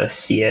able to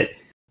see it.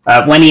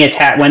 When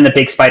the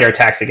big spider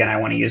attacks again, I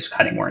want to use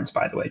cutting words.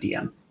 By the way,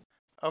 DM.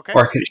 Okay.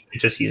 Or could I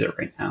just use it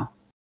right now?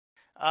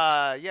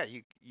 Yeah,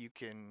 you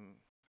can.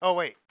 Oh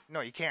wait,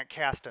 no, you can't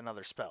cast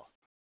another spell.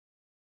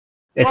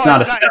 It's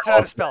not a spell. It's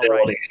not a spell,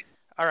 right?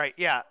 All right,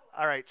 yeah.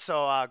 All right,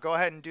 so go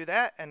ahead and do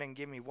that, and then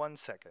give me 1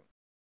 second.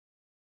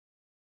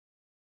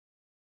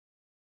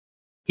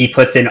 He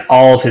puts in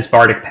all of his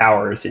bardic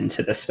powers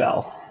into the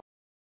spell.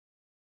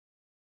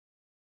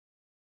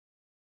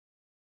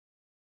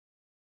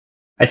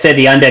 I'd say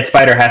the undead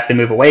spider has to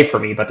move away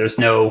from me, but there's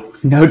no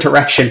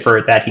direction for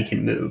it that he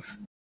can move.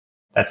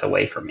 That's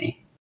away from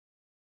me.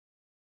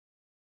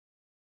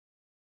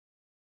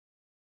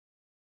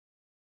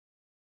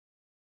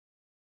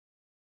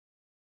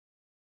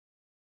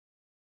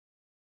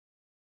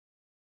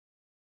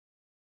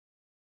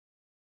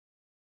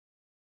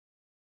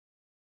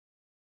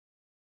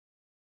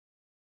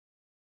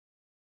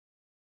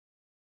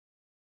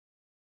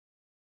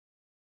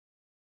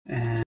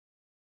 And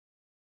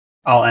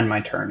I'll end my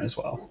turn as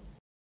well.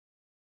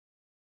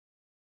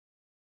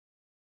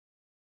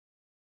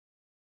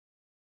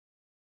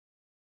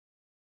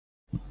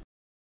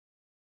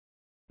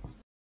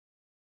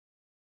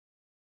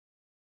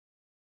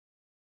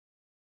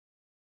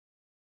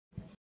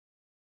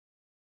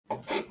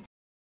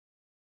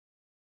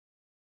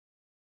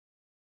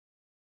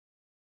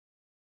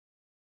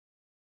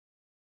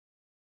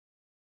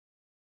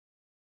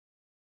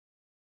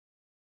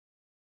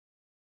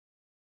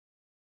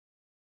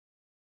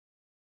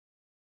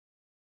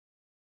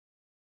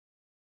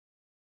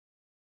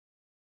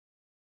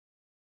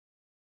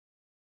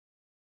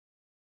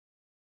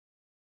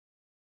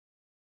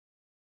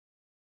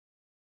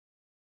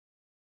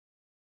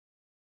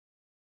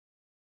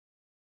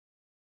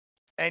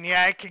 And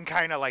yeah, I can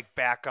kind of like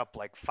back up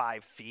like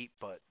 5 feet,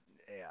 but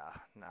yeah,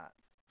 not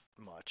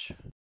much.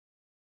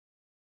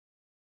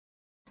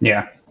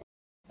 Yeah.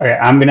 Okay,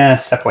 I'm gonna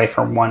step away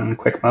for one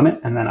quick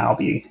moment, and then I'll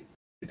be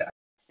back.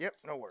 Yep,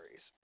 no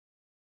worries.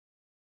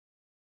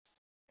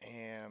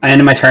 And I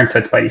ended my turn, so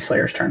it's Bitey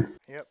Slayer's turn.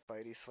 yep,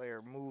 Bitey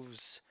Slayer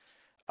moves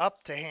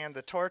up to hand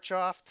the torch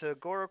off to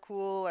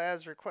Gorakul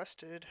as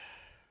requested.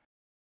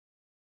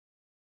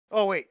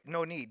 Oh wait,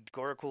 no need.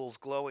 Gorakul's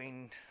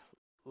glowing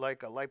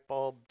like a light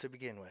bulb to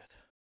begin with.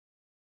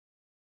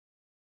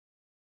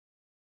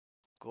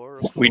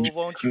 We Gorakul,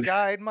 won't you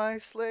guide my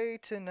sleigh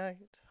tonight?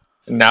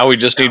 now we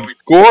just need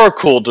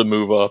Gorakul to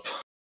move up.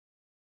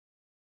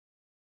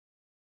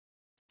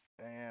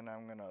 And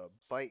I'm gonna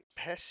bite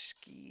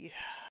Pesky.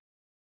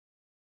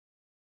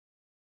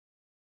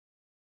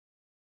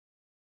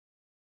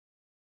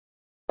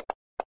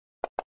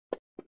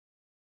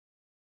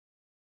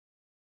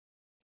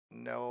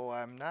 No,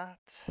 I'm not.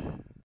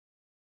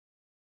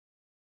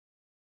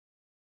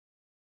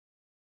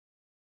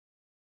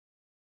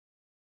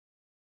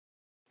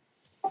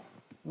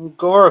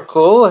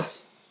 Gorakul,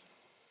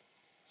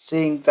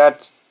 seeing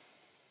that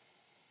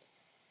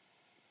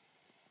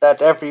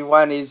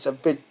everyone is a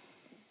bit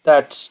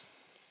that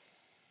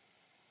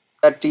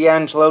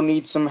D'Angelo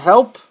needs some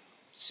help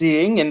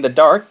seeing in the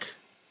dark,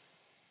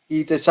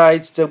 he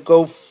decides to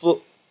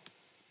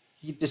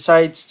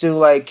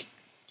like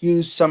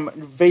use some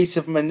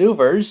evasive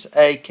maneuvers,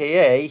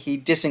 aka he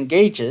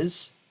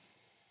disengages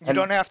You and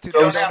don't have to.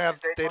 goes.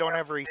 They don't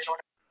have reach.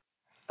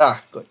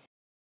 Ah, good.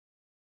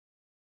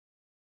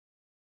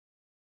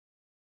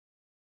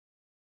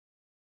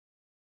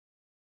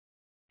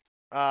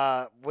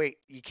 Wait,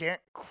 you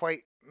can't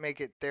quite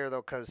make it there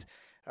though, cause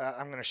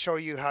I'm gonna show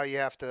you how you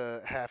have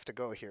to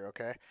go here.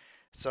 Okay,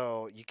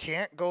 so you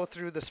can't go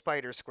through the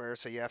spider square,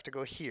 so you have to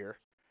go here.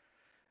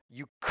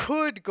 You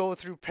could go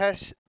through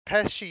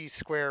Pesci's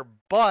square,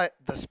 but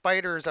the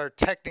spiders are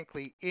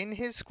technically in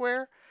his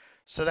square,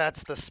 so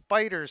that's the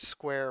spider's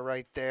square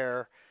right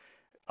there.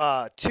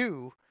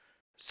 Two,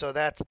 so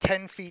that's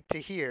 10 feet to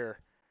here.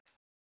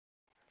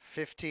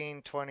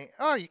 15, 20.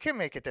 Oh, you can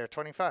make it there.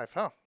 25.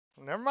 Huh?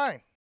 Never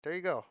mind. There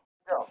you go.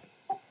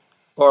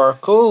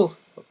 Gorakul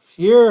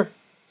here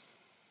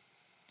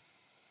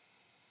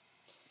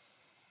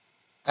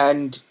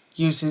and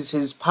uses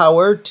his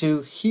power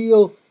to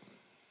heal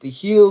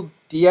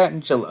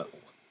D'Angelo.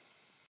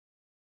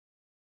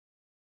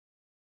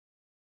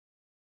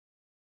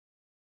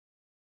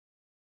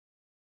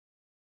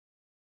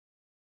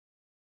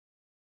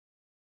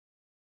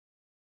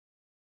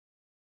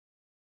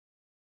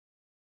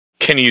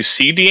 Can you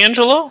see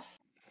D'Angelo?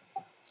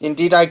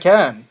 Indeed, I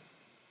can.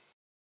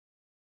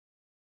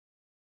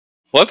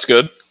 Well, that's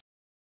good.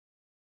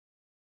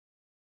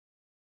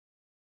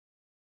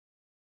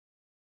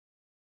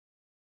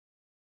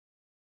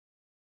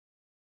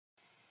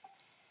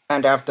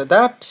 And after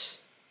that,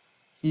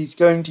 he's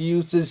going to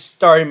use his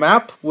Starry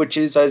Map, which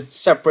is a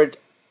separate.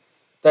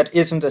 That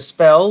isn't a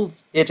spell,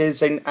 it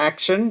is an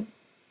action.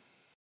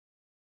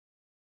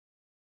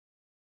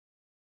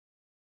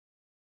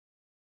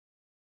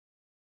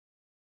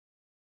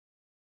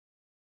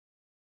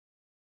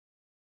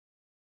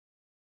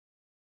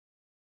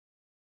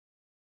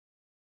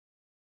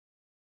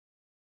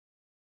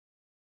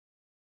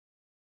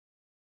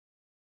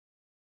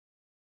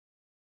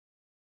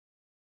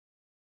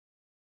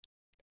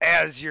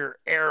 As your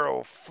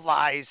arrow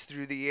flies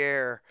through the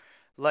air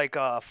like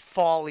a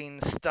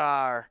falling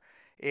star,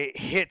 it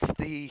hits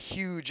the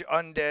huge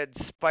undead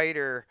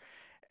spider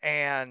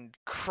and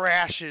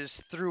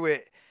crashes through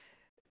it,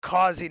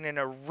 causing an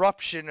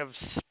eruption of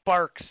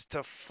sparks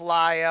to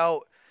fly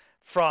out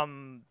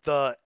from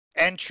the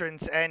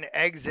entrance and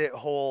exit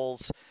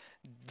holes,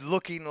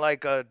 looking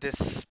like a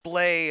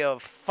display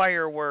of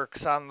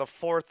fireworks on the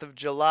 4th of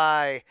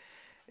July.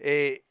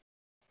 It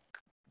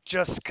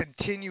just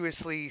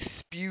continuously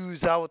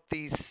spews out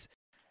these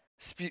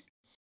spe-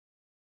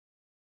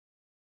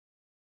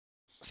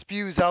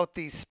 spews out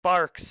these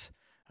sparks.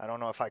 I don't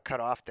know if I cut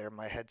off there.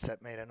 My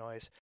headset made a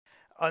noise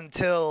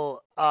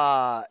until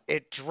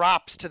it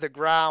drops to the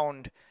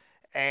ground,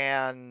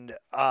 and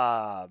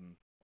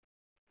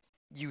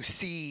you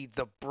see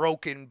the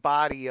broken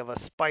body of a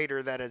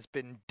spider that has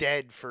been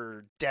dead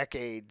for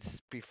decades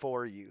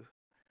before you.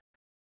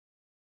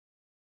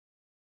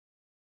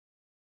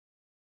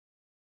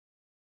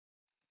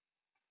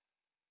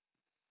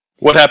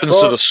 What happens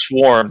to Gor- the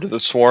swarm? Do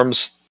the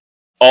swarms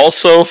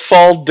also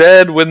fall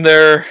dead when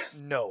they're?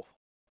 No.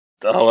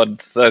 Oh,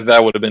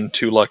 that would have been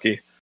too lucky.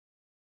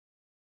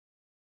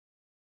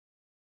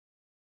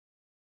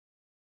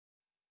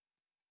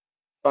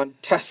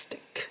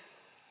 Fantastic.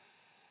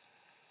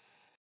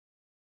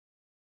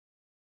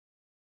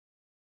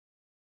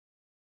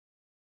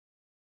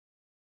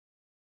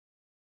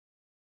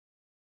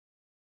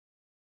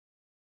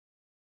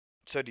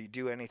 So do you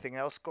do anything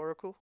else,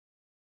 Goroku?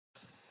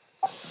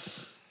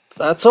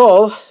 That's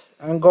all.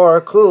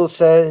 Angora Cool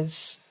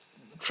says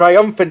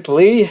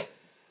triumphantly,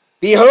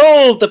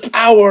 "Behold the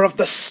power of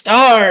the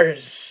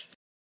stars!"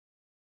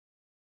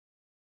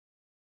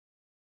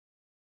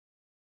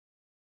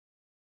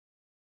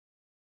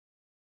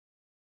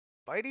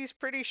 Bitey's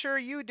pretty sure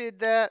you did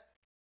that.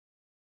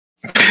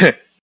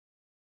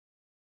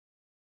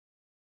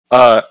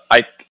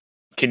 I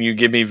can you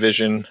give me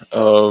vision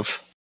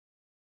of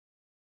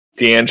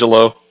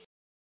D'Angelo?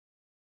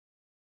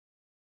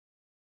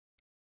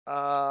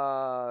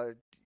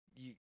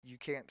 You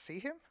can't see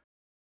him?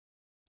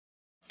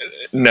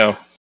 No,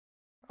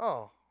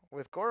 Oh,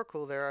 with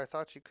Goroku there, I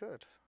thought you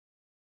could.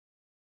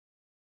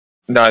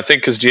 no. I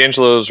think because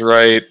D'Angelo's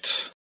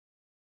right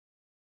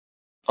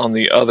on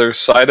the other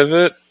side of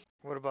it.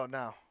 What about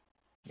now?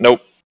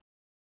 Nope.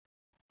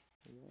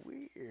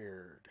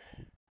 Weird.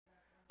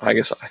 I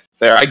guess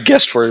I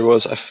guessed where he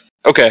was.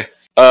 Okay.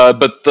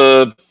 But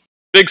the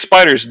big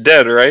spider's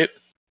dead, right?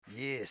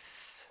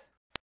 Yes.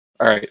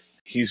 All right.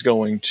 He's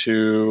going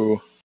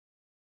to.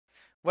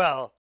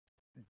 Well,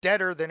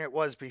 deader than it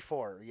was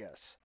before,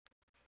 yes.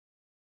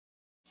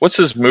 What's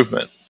his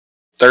movement?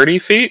 30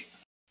 feet?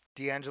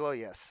 D'Angelo,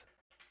 yes.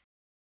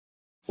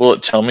 Will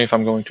it tell me if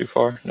I'm going too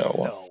far? No, it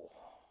won't. No.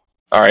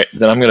 All right.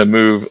 Then I'm going to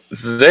move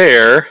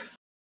there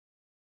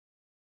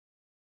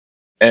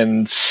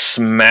and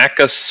smack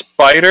a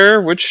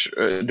spider. Which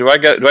do I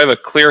get? Do I have a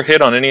clear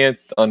hit on any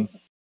on?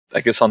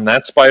 I guess on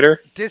that spider.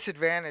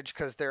 Disadvantage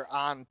because they're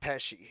on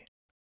Pesci.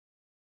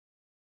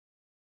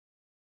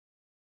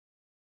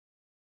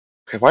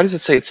 Okay. Why does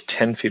it say it's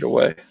 10 feet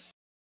away?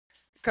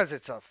 Because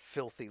it's a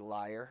filthy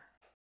liar.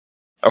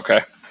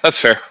 Okay, that's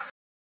fair.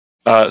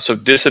 So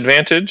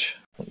disadvantage.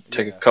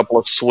 Take a Yeah. couple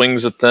of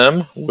swings at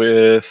them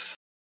with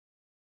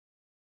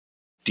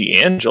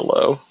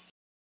D'Angelo.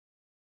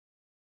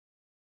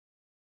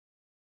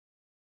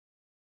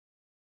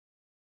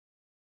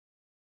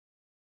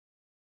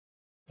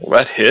 Well,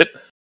 that hit.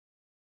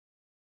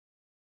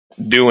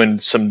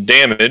 Doing some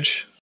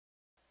damage.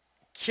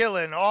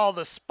 Killing all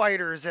the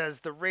spiders as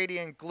the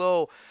radiant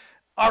glow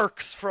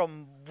arcs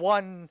from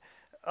one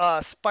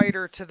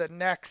spider to the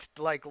next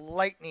like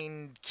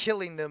lightning,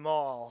 killing them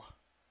all.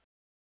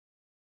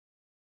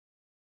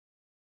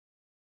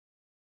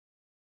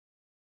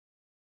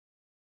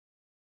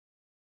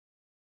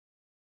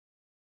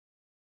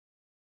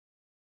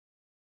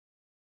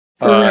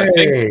 I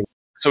think Hooray!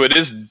 so. It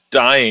is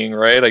dying,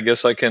 right? I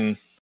guess I can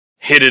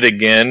hit it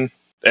again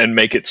and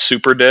make it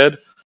super dead.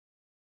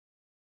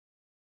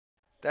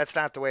 That's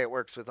not the way it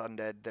works with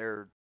undead.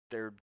 They're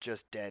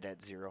just dead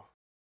at 0.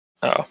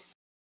 Oh.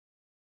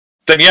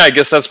 Then yeah, I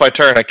guess that's my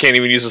turn. I can't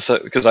even use this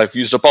because I've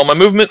used up all my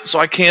movement, so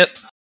I can't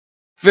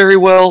very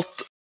well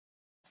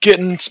get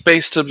in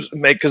space to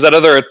make because that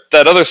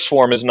other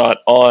swarm is not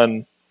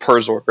on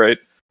Perzorg, right?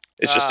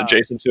 It's just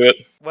adjacent to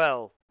it.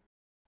 Well,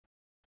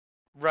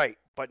 right,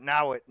 but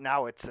now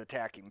it's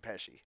attacking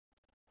Pesci.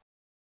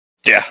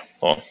 Yeah.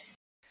 Well,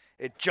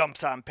 It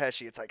jumps on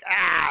Pesci. It's like,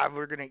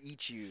 we're gonna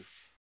eat you.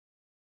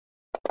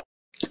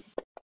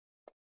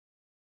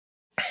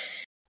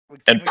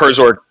 and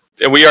Perzorg,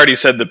 and we already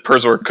said that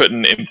Perzorg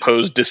couldn't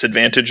impose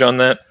disadvantage on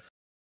that.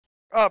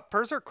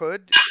 Perzer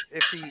could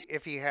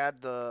if he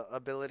had the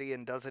ability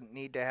and doesn't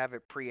need to have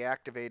it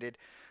pre-activated.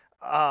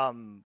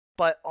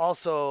 But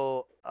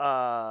also,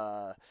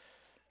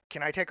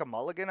 can I take a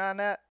mulligan on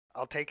that?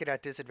 I'll take it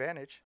at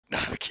disadvantage. No,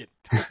 I'm kidding.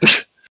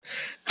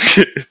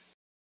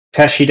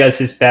 Pesci does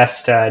his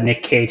best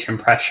Nick Cage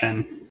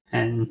impression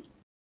and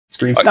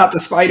screams, "Not the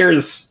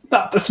spiders!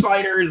 Not the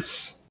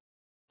spiders!"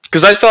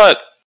 Because I thought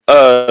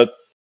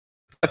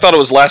it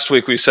was last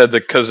week we said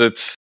that because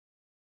it's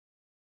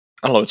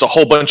I don't know, it's a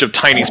whole bunch of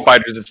tiny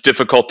spiders. It's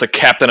difficult to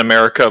Captain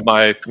America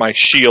my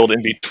shield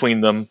in between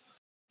them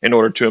in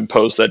order to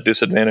impose that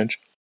disadvantage.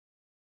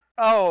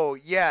 Oh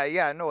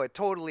yeah, no, it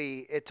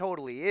totally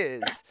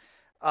is.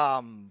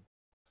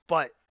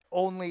 But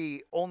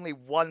only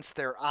once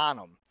they're on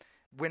them.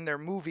 When they're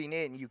moving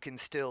in, you can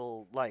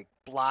still like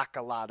block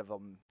a lot of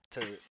them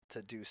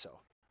to do so.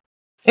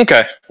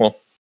 Okay, well,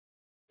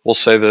 we'll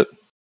say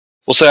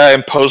I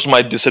imposed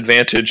my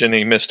disadvantage and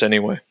he missed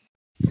anyway.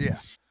 Yeah.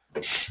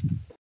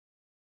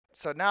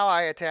 So now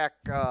I attack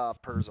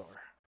Perzor.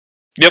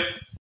 Yep.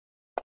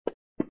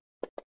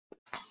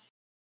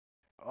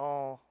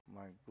 Oh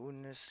my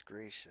goodness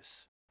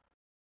gracious.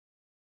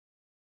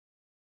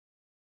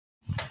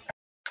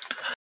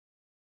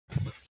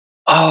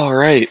 All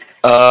right.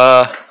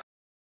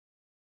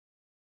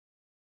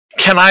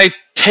 Can I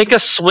take a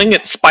swing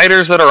at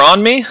spiders that are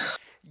on me?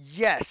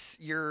 Yes,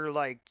 you're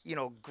like,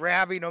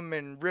 grabbing them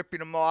and ripping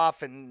them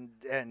off and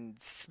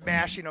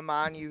smashing them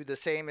on you the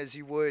same as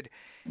you would,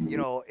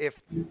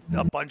 if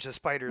a bunch of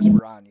spiders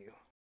were on you.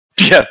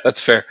 Yeah,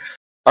 that's fair.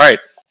 All right,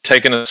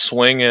 taking a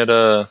swing at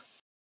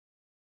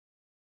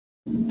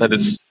That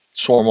is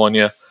Swarm 1,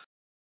 yeah.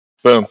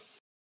 Boom.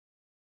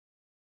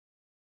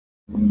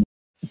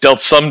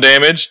 Dealt some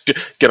damage.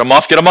 Get him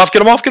off, get him off,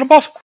 get him off, get him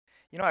off!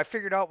 You know, I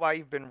figured out why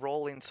you've been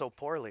rolling so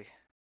poorly.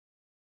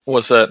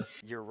 What's that?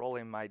 You're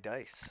rolling my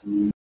dice.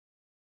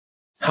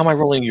 How am I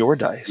rolling your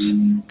dice?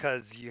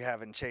 Because you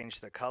haven't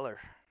changed the color.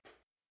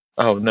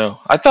 Oh, no.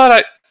 I thought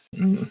I...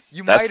 You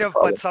That's might the have,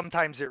 problem. but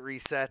sometimes it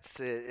resets.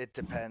 It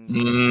depends.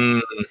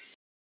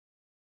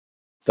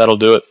 That'll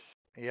do it.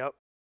 Yep.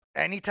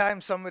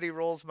 Anytime somebody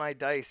rolls my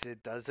dice,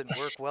 it doesn't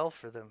work well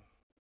for them.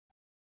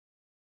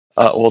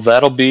 Well,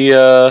 that'll be...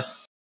 I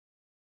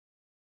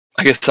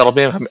guess that'll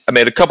be... I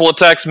made a couple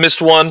attacks,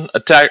 missed one,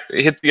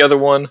 hit the other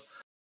one.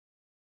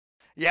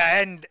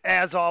 Yeah, and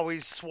as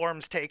always,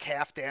 swarms take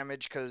half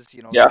damage because,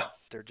 you know, Yeah.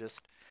 they're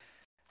just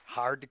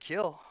hard to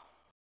kill.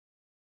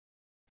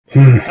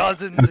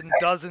 Dozens and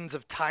dozens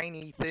of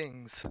tiny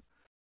things.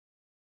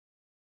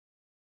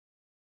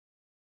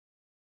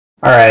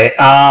 Alright,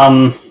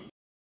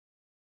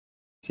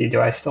 see, do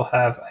I still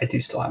have... I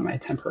do still have my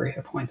temporary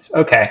hit points.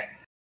 Okay.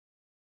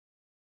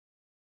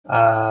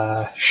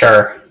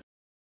 Sure.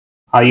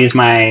 I'll use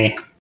my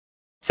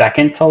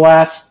second to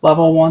last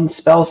level 1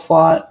 spell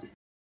slot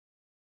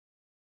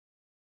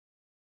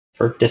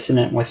for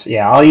Dissonant Whispers.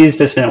 Yeah, I'll use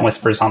Dissonant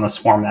Whispers on the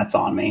swarm that's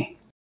on me.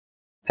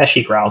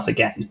 Pesci growls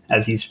again,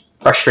 as he's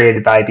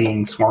frustrated by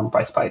being swarmed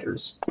by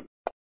spiders.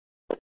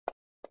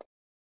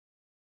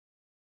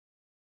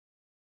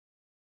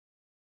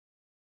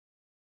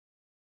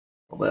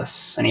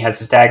 This, and he has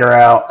his dagger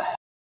out.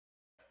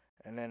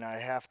 And then I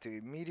have to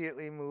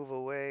immediately move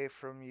away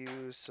from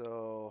you,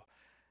 so...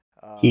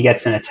 He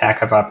gets an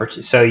attack of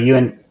opportunity. So you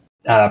and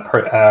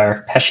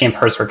Pesci and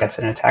Pursor gets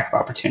an attack of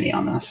opportunity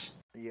on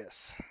this.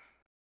 Yes.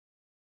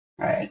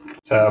 Alright,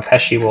 so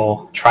Pesci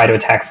will try to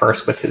attack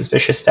first with his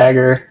Vicious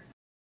Dagger.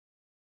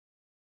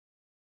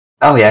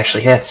 Oh, he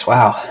actually hits,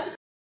 wow.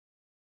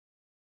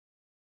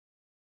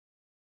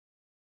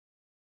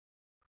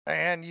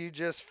 And you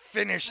just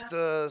finish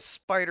the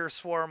spider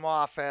swarm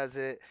off as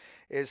it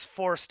is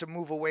forced to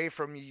move away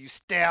from you. You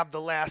stab the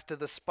last of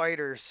the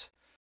spiders.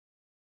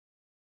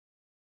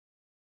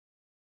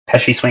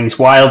 Pesci swings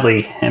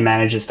wildly and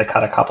manages to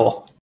cut a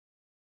couple.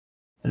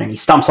 And then he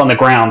stumps on the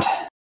ground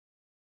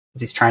as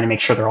he's trying to make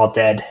sure they're all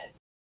dead.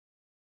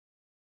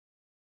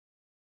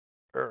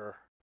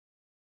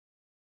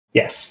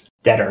 Yes,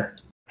 deader.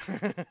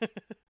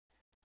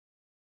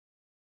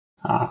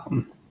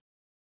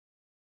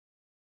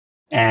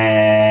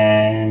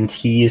 And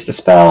he used a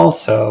spell,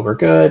 so we're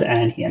good,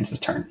 and he ends his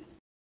turn.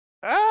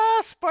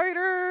 Ah,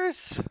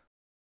 spiders!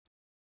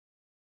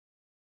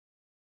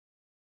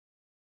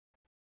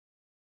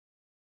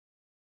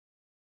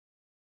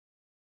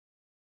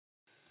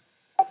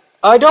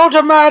 I don't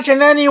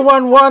imagine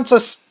anyone wants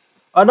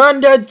an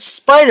undead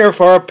spider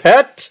for a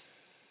pet.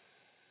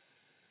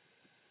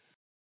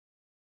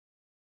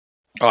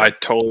 Oh,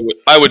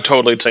 I would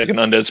totally take an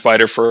undead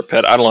spider for a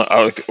pet. I don't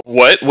know.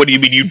 What? What do you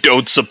mean you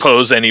don't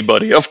suppose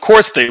anybody? Of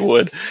course they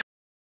would.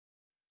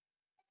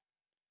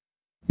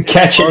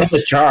 Catch it in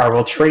the jar,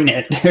 we'll train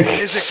it.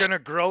 Is it gonna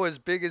grow as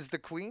big as the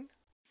queen?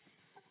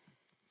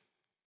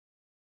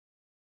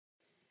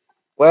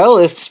 Well,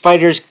 if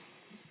spiders...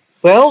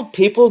 Well,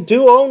 people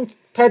do own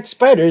pet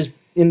spiders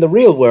in the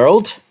real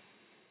world.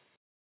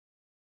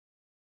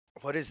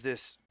 What is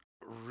this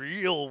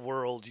real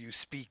world you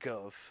speak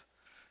of?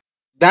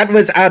 That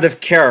was out of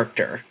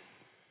character.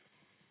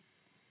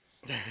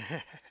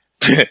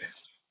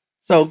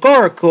 So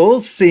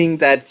Gorakul, seeing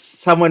that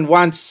someone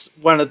wants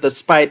one of the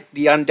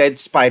undead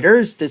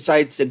spiders,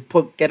 decides to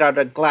get out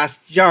a glass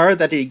jar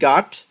that he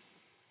got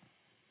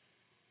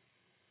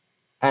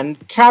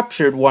and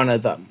captured one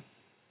of them.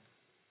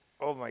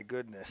 Oh my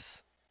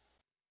goodness.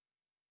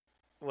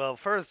 Well,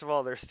 first of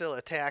all, they're still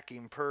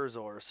attacking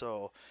Purzor,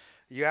 so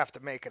you have to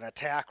make an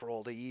attack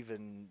roll to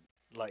even,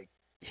 like,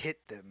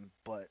 hit them,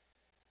 but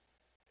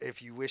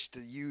if you wish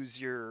to use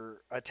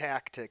your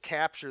attack to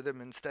capture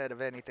them instead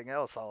of anything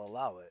else, I'll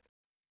allow it.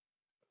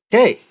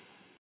 Okay.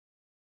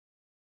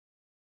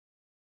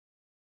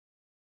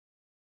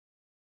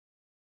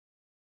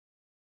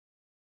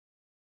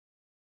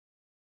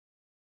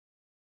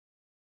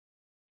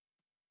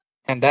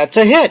 And that's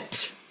a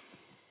hit.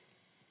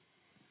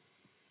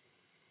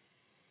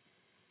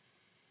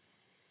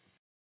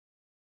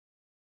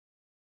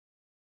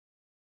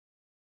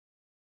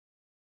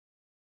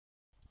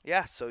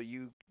 Yeah, so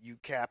you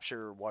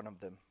capture one of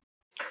them.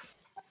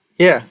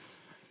 Yeah.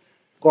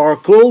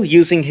 Gorakul,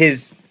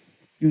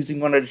 using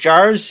one of the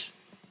jars,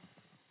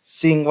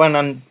 seeing one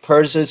on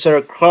person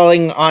sort of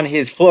crawling on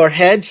his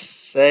forehead,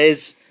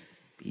 says,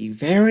 "Be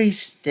very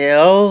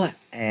still,"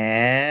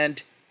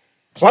 and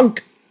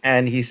clunk,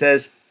 and he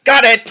says,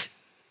 "Got it!"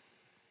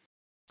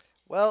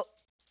 Well,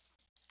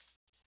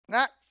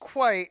 not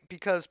quite,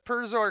 because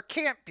Purzor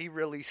can't be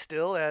really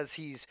still as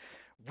he's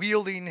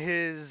wielding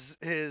his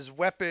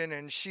weapon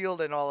and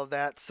shield and all of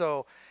that.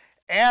 So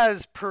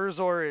as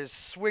Purzor is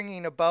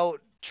swinging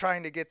about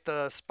trying to get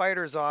the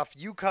spiders off,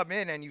 you come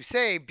in and you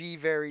say, "Be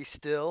very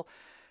still."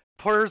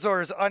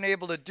 Perzor's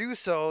unable to do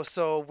so,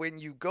 so when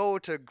you go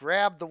to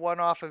grab the one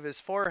off of his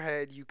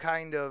forehead, you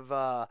kind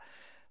of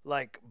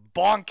like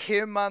bonk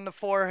him on the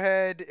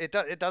forehead.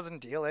 It doesn't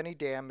deal any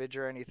damage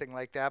or anything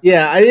like that.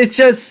 Yeah, it's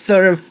just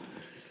sort of.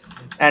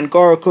 And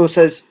Goroku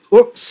says,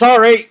 "Oops,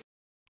 sorry."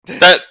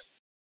 That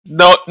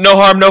no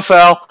harm, no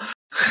foul.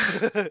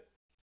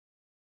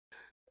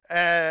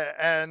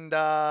 And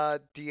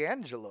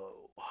D'Angelo.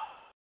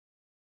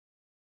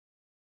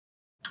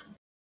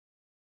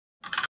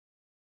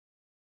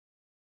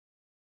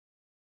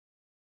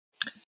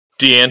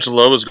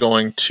 D'Angelo is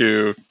going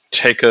to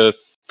take a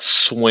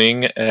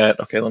swing at.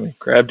 Okay, let me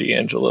grab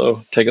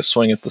D'Angelo. Take a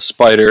swing at the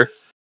spider.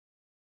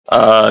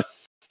 Can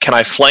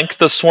I flank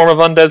the swarm of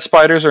undead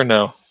spiders or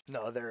no?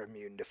 No, they're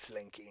immune to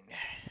flanking.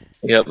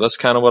 Yep, that's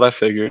kind of what I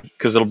figured.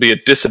 Because it'll be a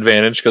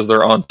disadvantage because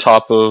they're on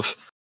top of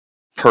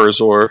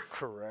Perzor.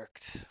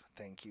 Correct.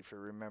 Thank you for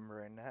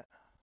remembering that.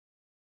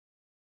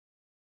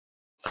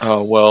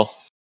 Oh, well.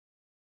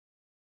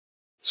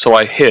 So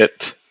I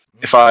hit.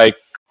 If I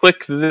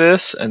click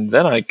this, and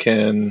then I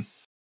can...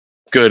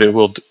 Good, it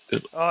will...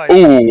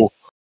 Ooh!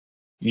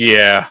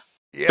 Yeah.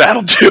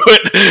 That'll do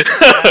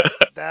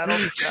it!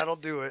 That'll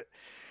do it.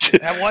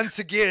 And once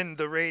again,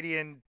 the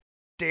radiant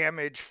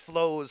damage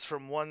flows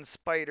from one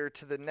spider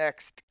to the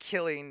next,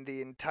 killing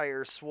the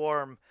entire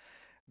swarm.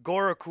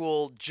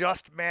 Gorakul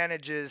just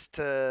manages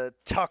to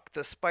tuck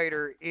the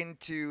spider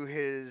into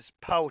his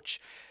pouch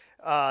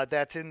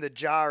that's in the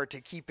jar to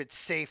keep it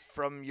safe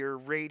from your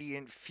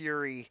radiant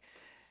fury.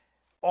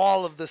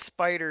 All of the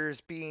spiders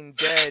being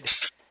dead,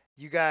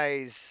 you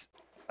guys,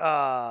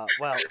 well,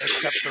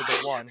 except for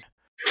the one,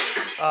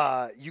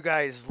 you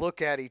guys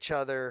look at each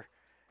other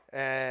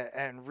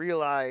and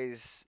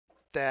realize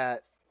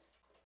that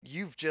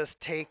you've just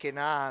taken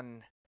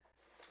on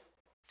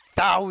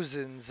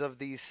thousands of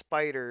these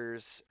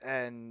spiders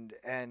and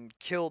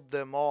killed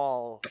them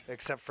all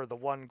except for the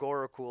one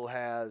Gorakul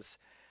has,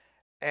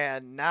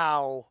 and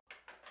now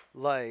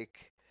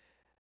like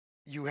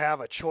you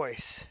have a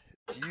choice.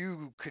 Do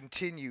you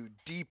continue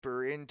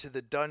deeper into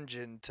the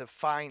dungeon to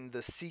find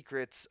the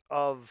secrets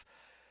of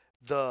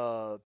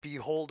the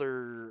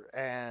beholder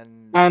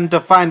and And to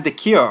find the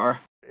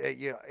cure.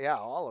 yeah,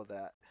 all of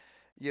that,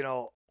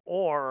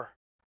 or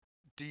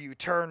do you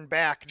turn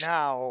back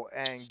now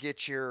and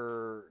get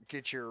your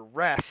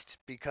rest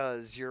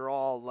because you're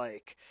all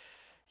like,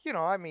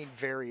 I mean,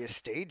 various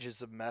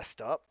stages of messed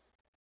up.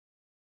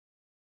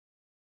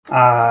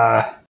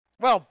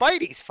 Well,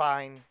 Bitey's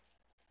fine.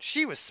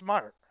 She was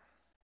smart.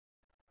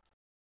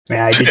 I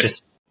mean, I did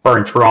just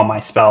burn through all my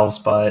spells,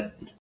 but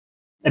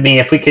I mean,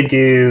 if we could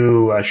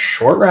do a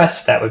short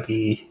rest, that would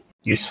be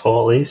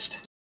useful at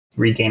least.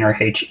 Regain our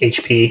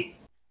HP.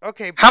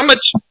 Okay, How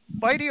much?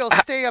 Bitey will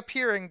stay up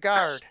here and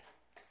guard.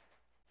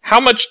 How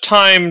much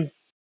time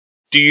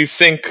do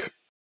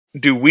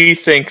we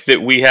think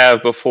that we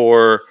have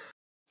before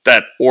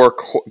that orc?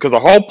 Because the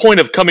whole point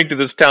of coming to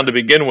this town to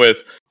begin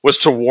with was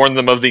to warn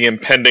them of the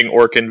impending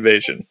orc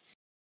invasion.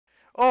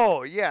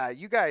 Oh yeah,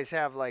 you guys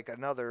have like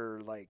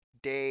another like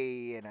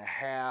day and a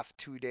half,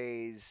 2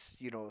 days,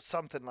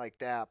 something like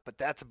that. But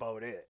that's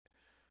about it.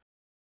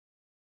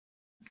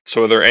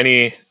 So, are there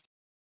anything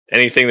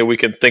that we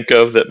can think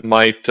of that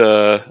might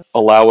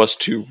allow us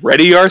to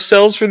ready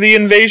ourselves for the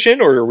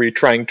invasion, or are we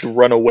trying to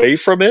run away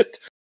from it?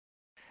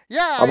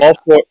 Yeah, I'm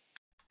also.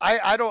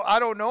 I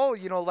don't know.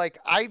 Like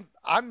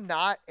I'm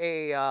not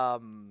a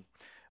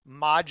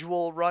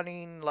module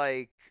running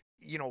like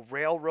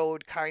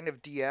railroad kind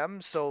of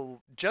DM.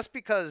 So just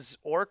because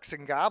orcs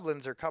and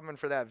goblins are coming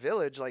for that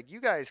village, like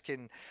you guys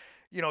can,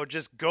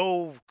 just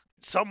go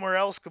somewhere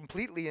else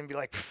completely and be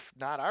like,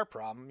 not our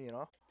problem.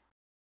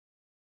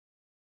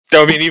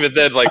 I mean, even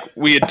then, like,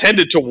 we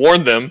intended to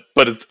warn them,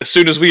 but as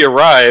soon as we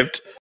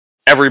arrived,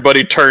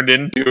 everybody turned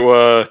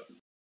into,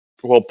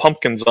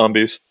 pumpkin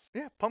zombies.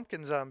 Yeah,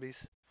 pumpkin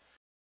zombies.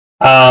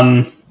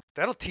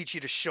 That'll teach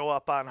you to show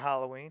up on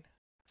Halloween.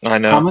 I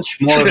know. How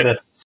much more of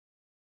this?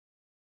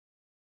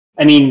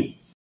 I mean,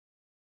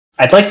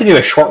 I'd like to do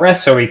a short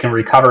rest so we can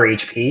recover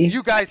HP.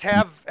 You guys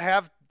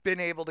have been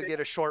able to get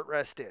a short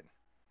rest in.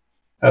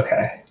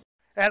 Okay.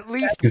 At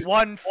least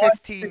one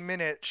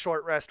 15-minute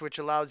short rest, which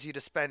allows you to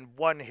spend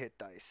one hit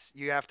dice.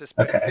 You have to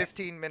spend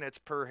 15 minutes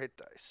per hit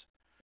dice.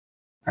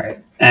 All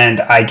right.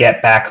 And I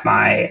get back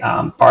my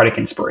bardic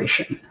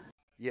inspiration.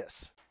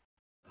 Yes.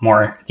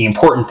 More the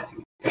important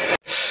thing.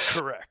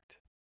 Correct.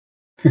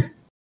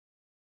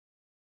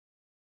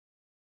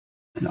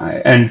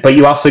 But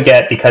you also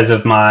get, because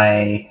of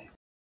my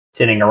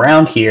sitting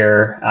around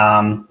here,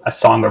 a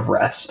song of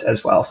rest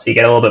as well. So you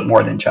get a little bit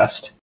more than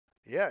just.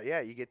 Yeah,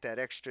 you get that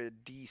extra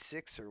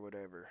D6 or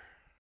whatever.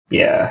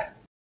 Yeah.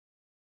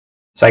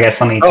 So I guess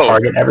let me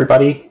target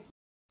everybody.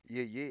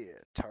 Yeah,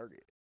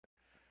 target.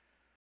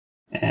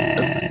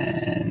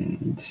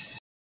 And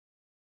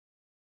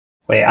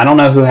wait, I don't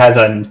know who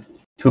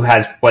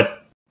has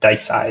what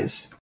dice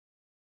size.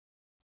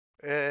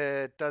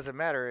 It doesn't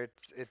matter.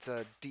 It's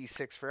a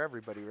D6 for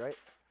everybody, right?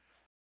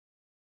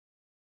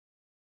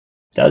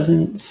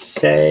 Doesn't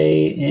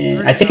say in.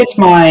 I think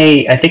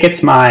Original-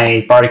 it's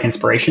my Bardic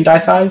Inspiration die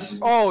size.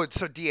 Oh, it's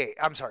so D8.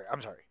 I'm sorry.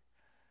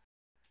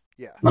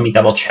 Yeah. Let me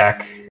double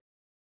check.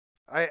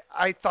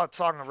 I thought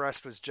Song of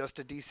Rest was just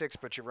a D6,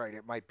 but you're right.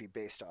 It might be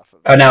based off of.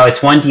 Oh no, it's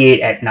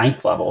 1d8 at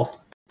 9th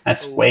level.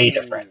 That's way Ooh,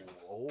 different.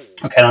 Oh.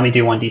 Okay, let me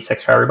do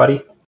 1d6 for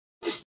everybody.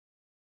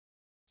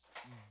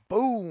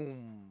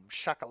 Boom.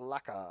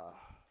 Shakalaka.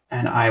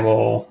 And I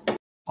will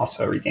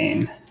also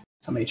regain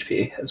some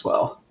HP as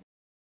well.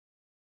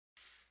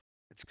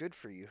 It's good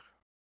for you.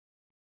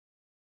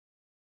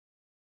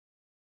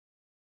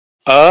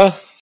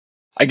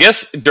 I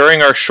guess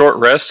during our short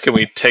rest, can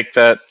we take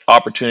that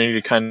opportunity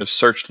to kind of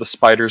search the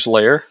spider's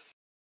lair?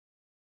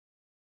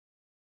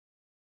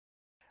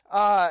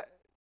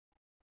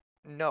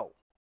 No.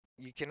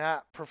 You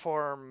cannot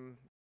perform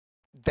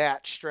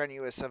that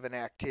strenuous of an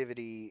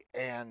activity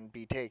and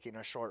be taking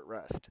a short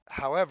rest.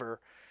 However,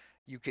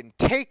 you can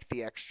take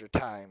the extra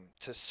time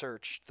to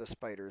search the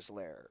spider's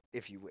lair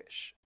if you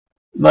wish.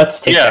 Let's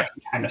take Yeah. that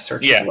time to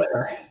search his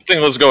lair. I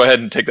think let's go ahead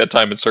and take that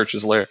time and search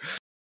his lair.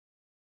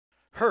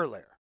 Her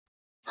lair.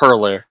 Her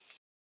lair.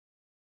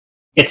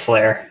 Its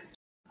lair.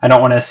 I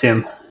don't want to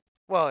assume.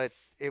 Well,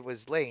 it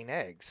was laying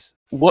eggs.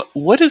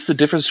 What is the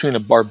difference between a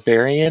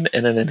barbarian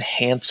and an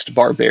enhanced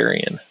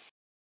barbarian?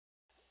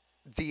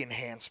 The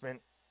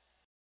enhancement.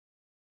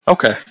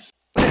 Okay.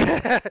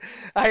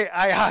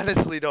 I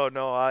honestly don't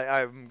know.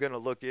 I'm gonna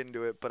look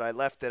into it, but I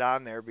left it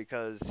on there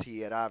because he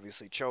had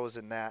obviously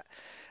chosen that.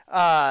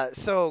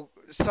 So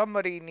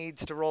somebody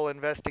needs to roll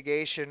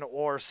investigation,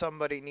 or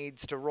somebody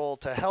needs to roll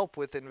to help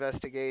with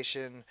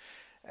investigation,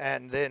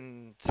 and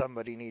then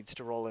somebody needs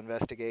to roll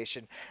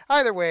investigation.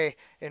 Either way,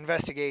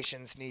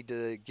 investigations need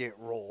to get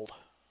rolled.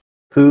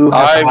 Who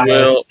has I the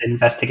highest will-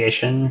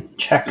 investigation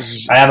check?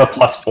 I have a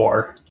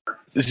 +4.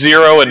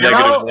 0 and You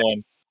know-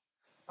 -1.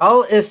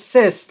 I'll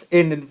assist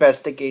in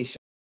investigation.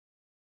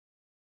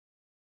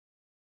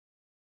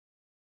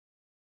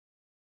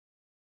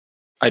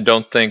 I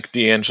don't think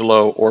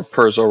D'Angelo or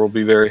Perzor will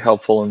be very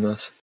helpful in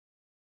this.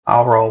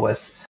 I'll roll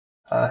with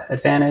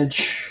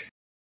advantage.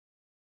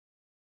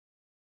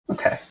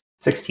 Okay,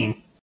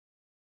 16.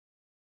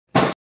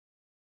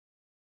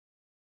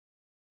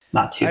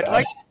 Not too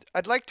bad.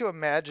 I'd like to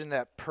imagine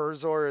that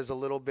Perzor is a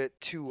little bit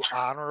too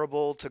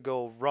honorable to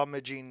go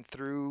rummaging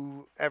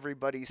through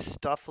everybody's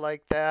stuff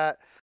like that,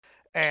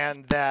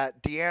 and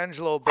that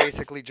D'Angelo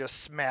basically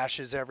just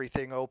smashes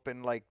everything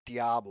open like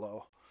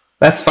Diablo.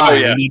 That's fine.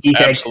 yeah, We need these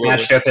eggs absolutely.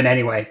 smashed open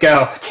anyway.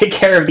 Go, take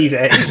care of these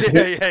eggs.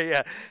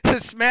 yeah. To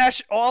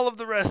smash all of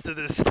the rest of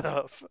this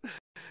stuff.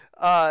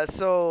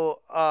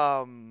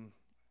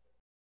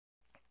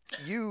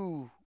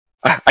 You.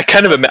 I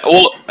kind of imagine.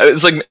 Well,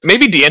 it's like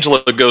maybe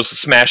D'Angelo goes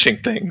smashing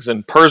things,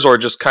 and Perzor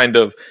just kind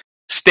of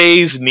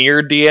stays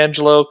near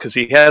D'Angelo because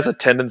he has a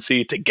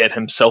tendency to get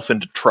himself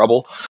into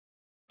trouble.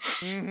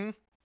 Mm-hmm.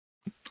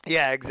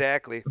 Yeah,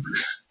 exactly.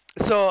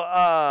 So,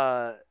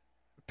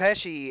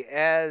 Pesci,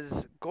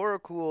 as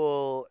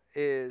Gorakul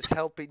is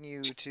helping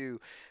you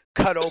to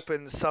cut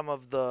open some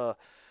of the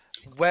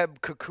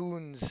web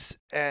cocoons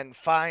and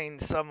find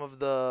some of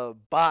the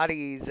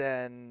bodies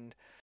and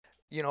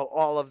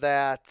all of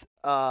that,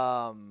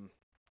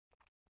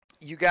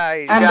 you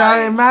guys. And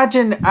I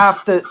imagine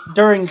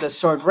during the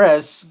short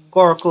rest,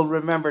 Gorakul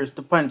remembers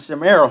to punch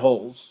some air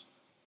holes.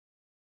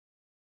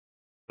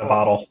 The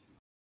bottle.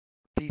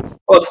 These,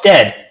 Well, it's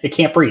dead. It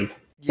can't breathe.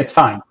 yeah, It's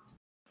fine.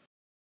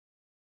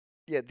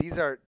 yeah, these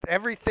are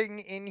everything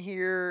in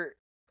here,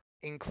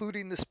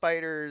 including the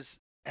spiders,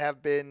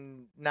 have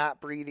been not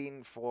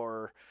breathing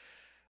for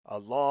a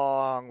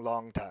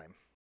long time.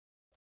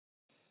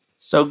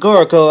 So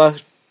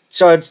Gorakul,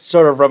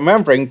 sort of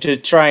remembering to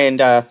try and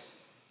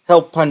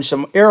help punch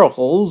some air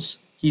holes,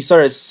 he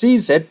sort of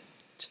sees the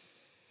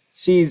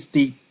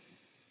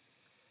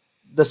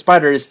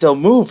spider is still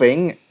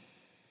moving,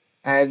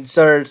 and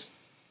sort of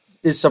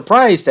is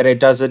surprised that it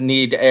doesn't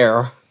need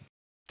air.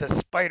 The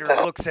spider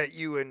looks at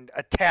you and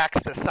attacks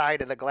the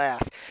side of the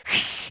glass.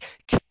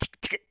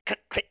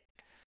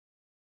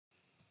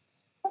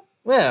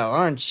 Well,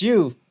 aren't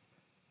you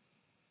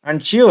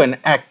an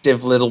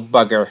active little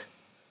bugger?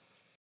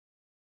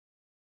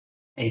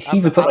 And I'm he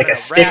even put like gonna a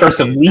stick or wrap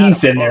some it,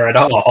 leaves not a in there at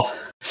bug. all.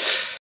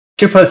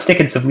 Should put a stick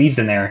and some leaves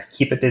in there.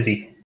 Keep it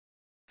busy.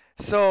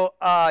 So,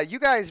 you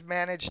guys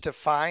managed to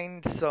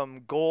find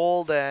some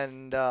gold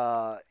and,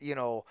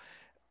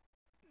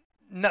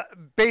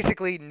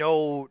 basically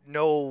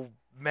no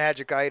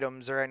magic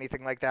items or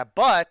anything like that,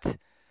 but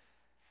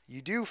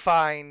you do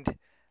find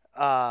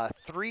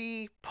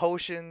 3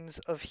 potions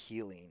of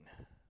healing.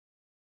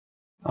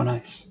 Oh,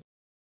 nice.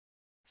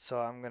 So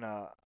I'm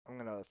gonna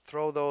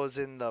throw those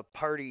in the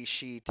party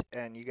sheet,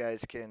 and you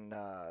guys can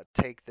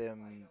take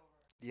them.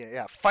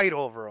 Yeah, fight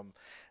over them.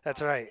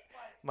 That's right.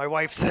 My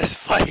wife says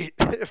fight,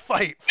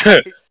 fight.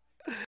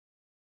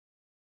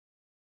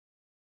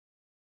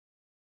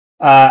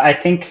 I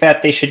think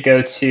that they should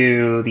go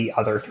to the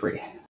other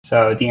 3.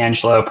 So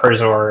D'Angelo,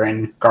 Perzor,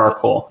 and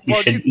Garkul. You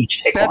Well, should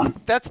each take one.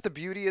 That's the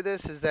beauty of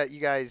this, is that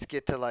you guys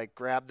get to like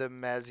grab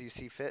them as you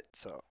see fit.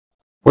 So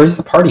Where's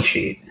the party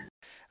sheet?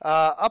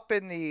 Up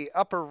in the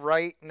upper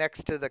right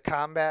next to the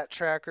combat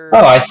tracker.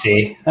 Oh, I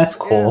see. That's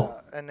cool.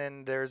 Yeah, and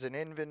then there's an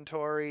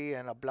inventory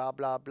and a blah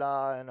blah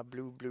blah and a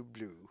blue blue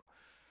blue.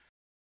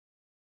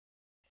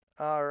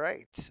 All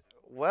right.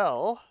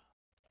 Well,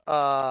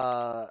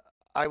 I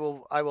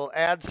will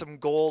add some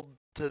gold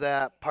to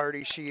that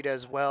party sheet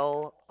as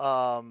well.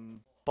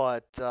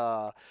 But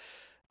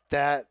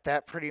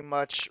that pretty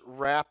much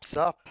wraps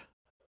up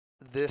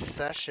this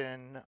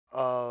session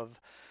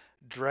of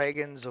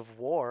Dragons of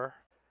War.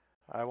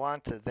 I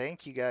want to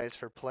thank you guys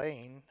for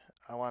playing.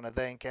 I want to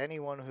thank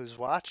anyone who's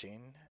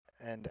watching,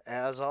 and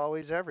as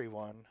always,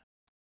 everyone,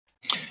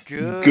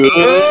 good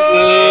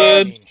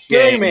Good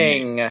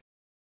gaming. Gaming.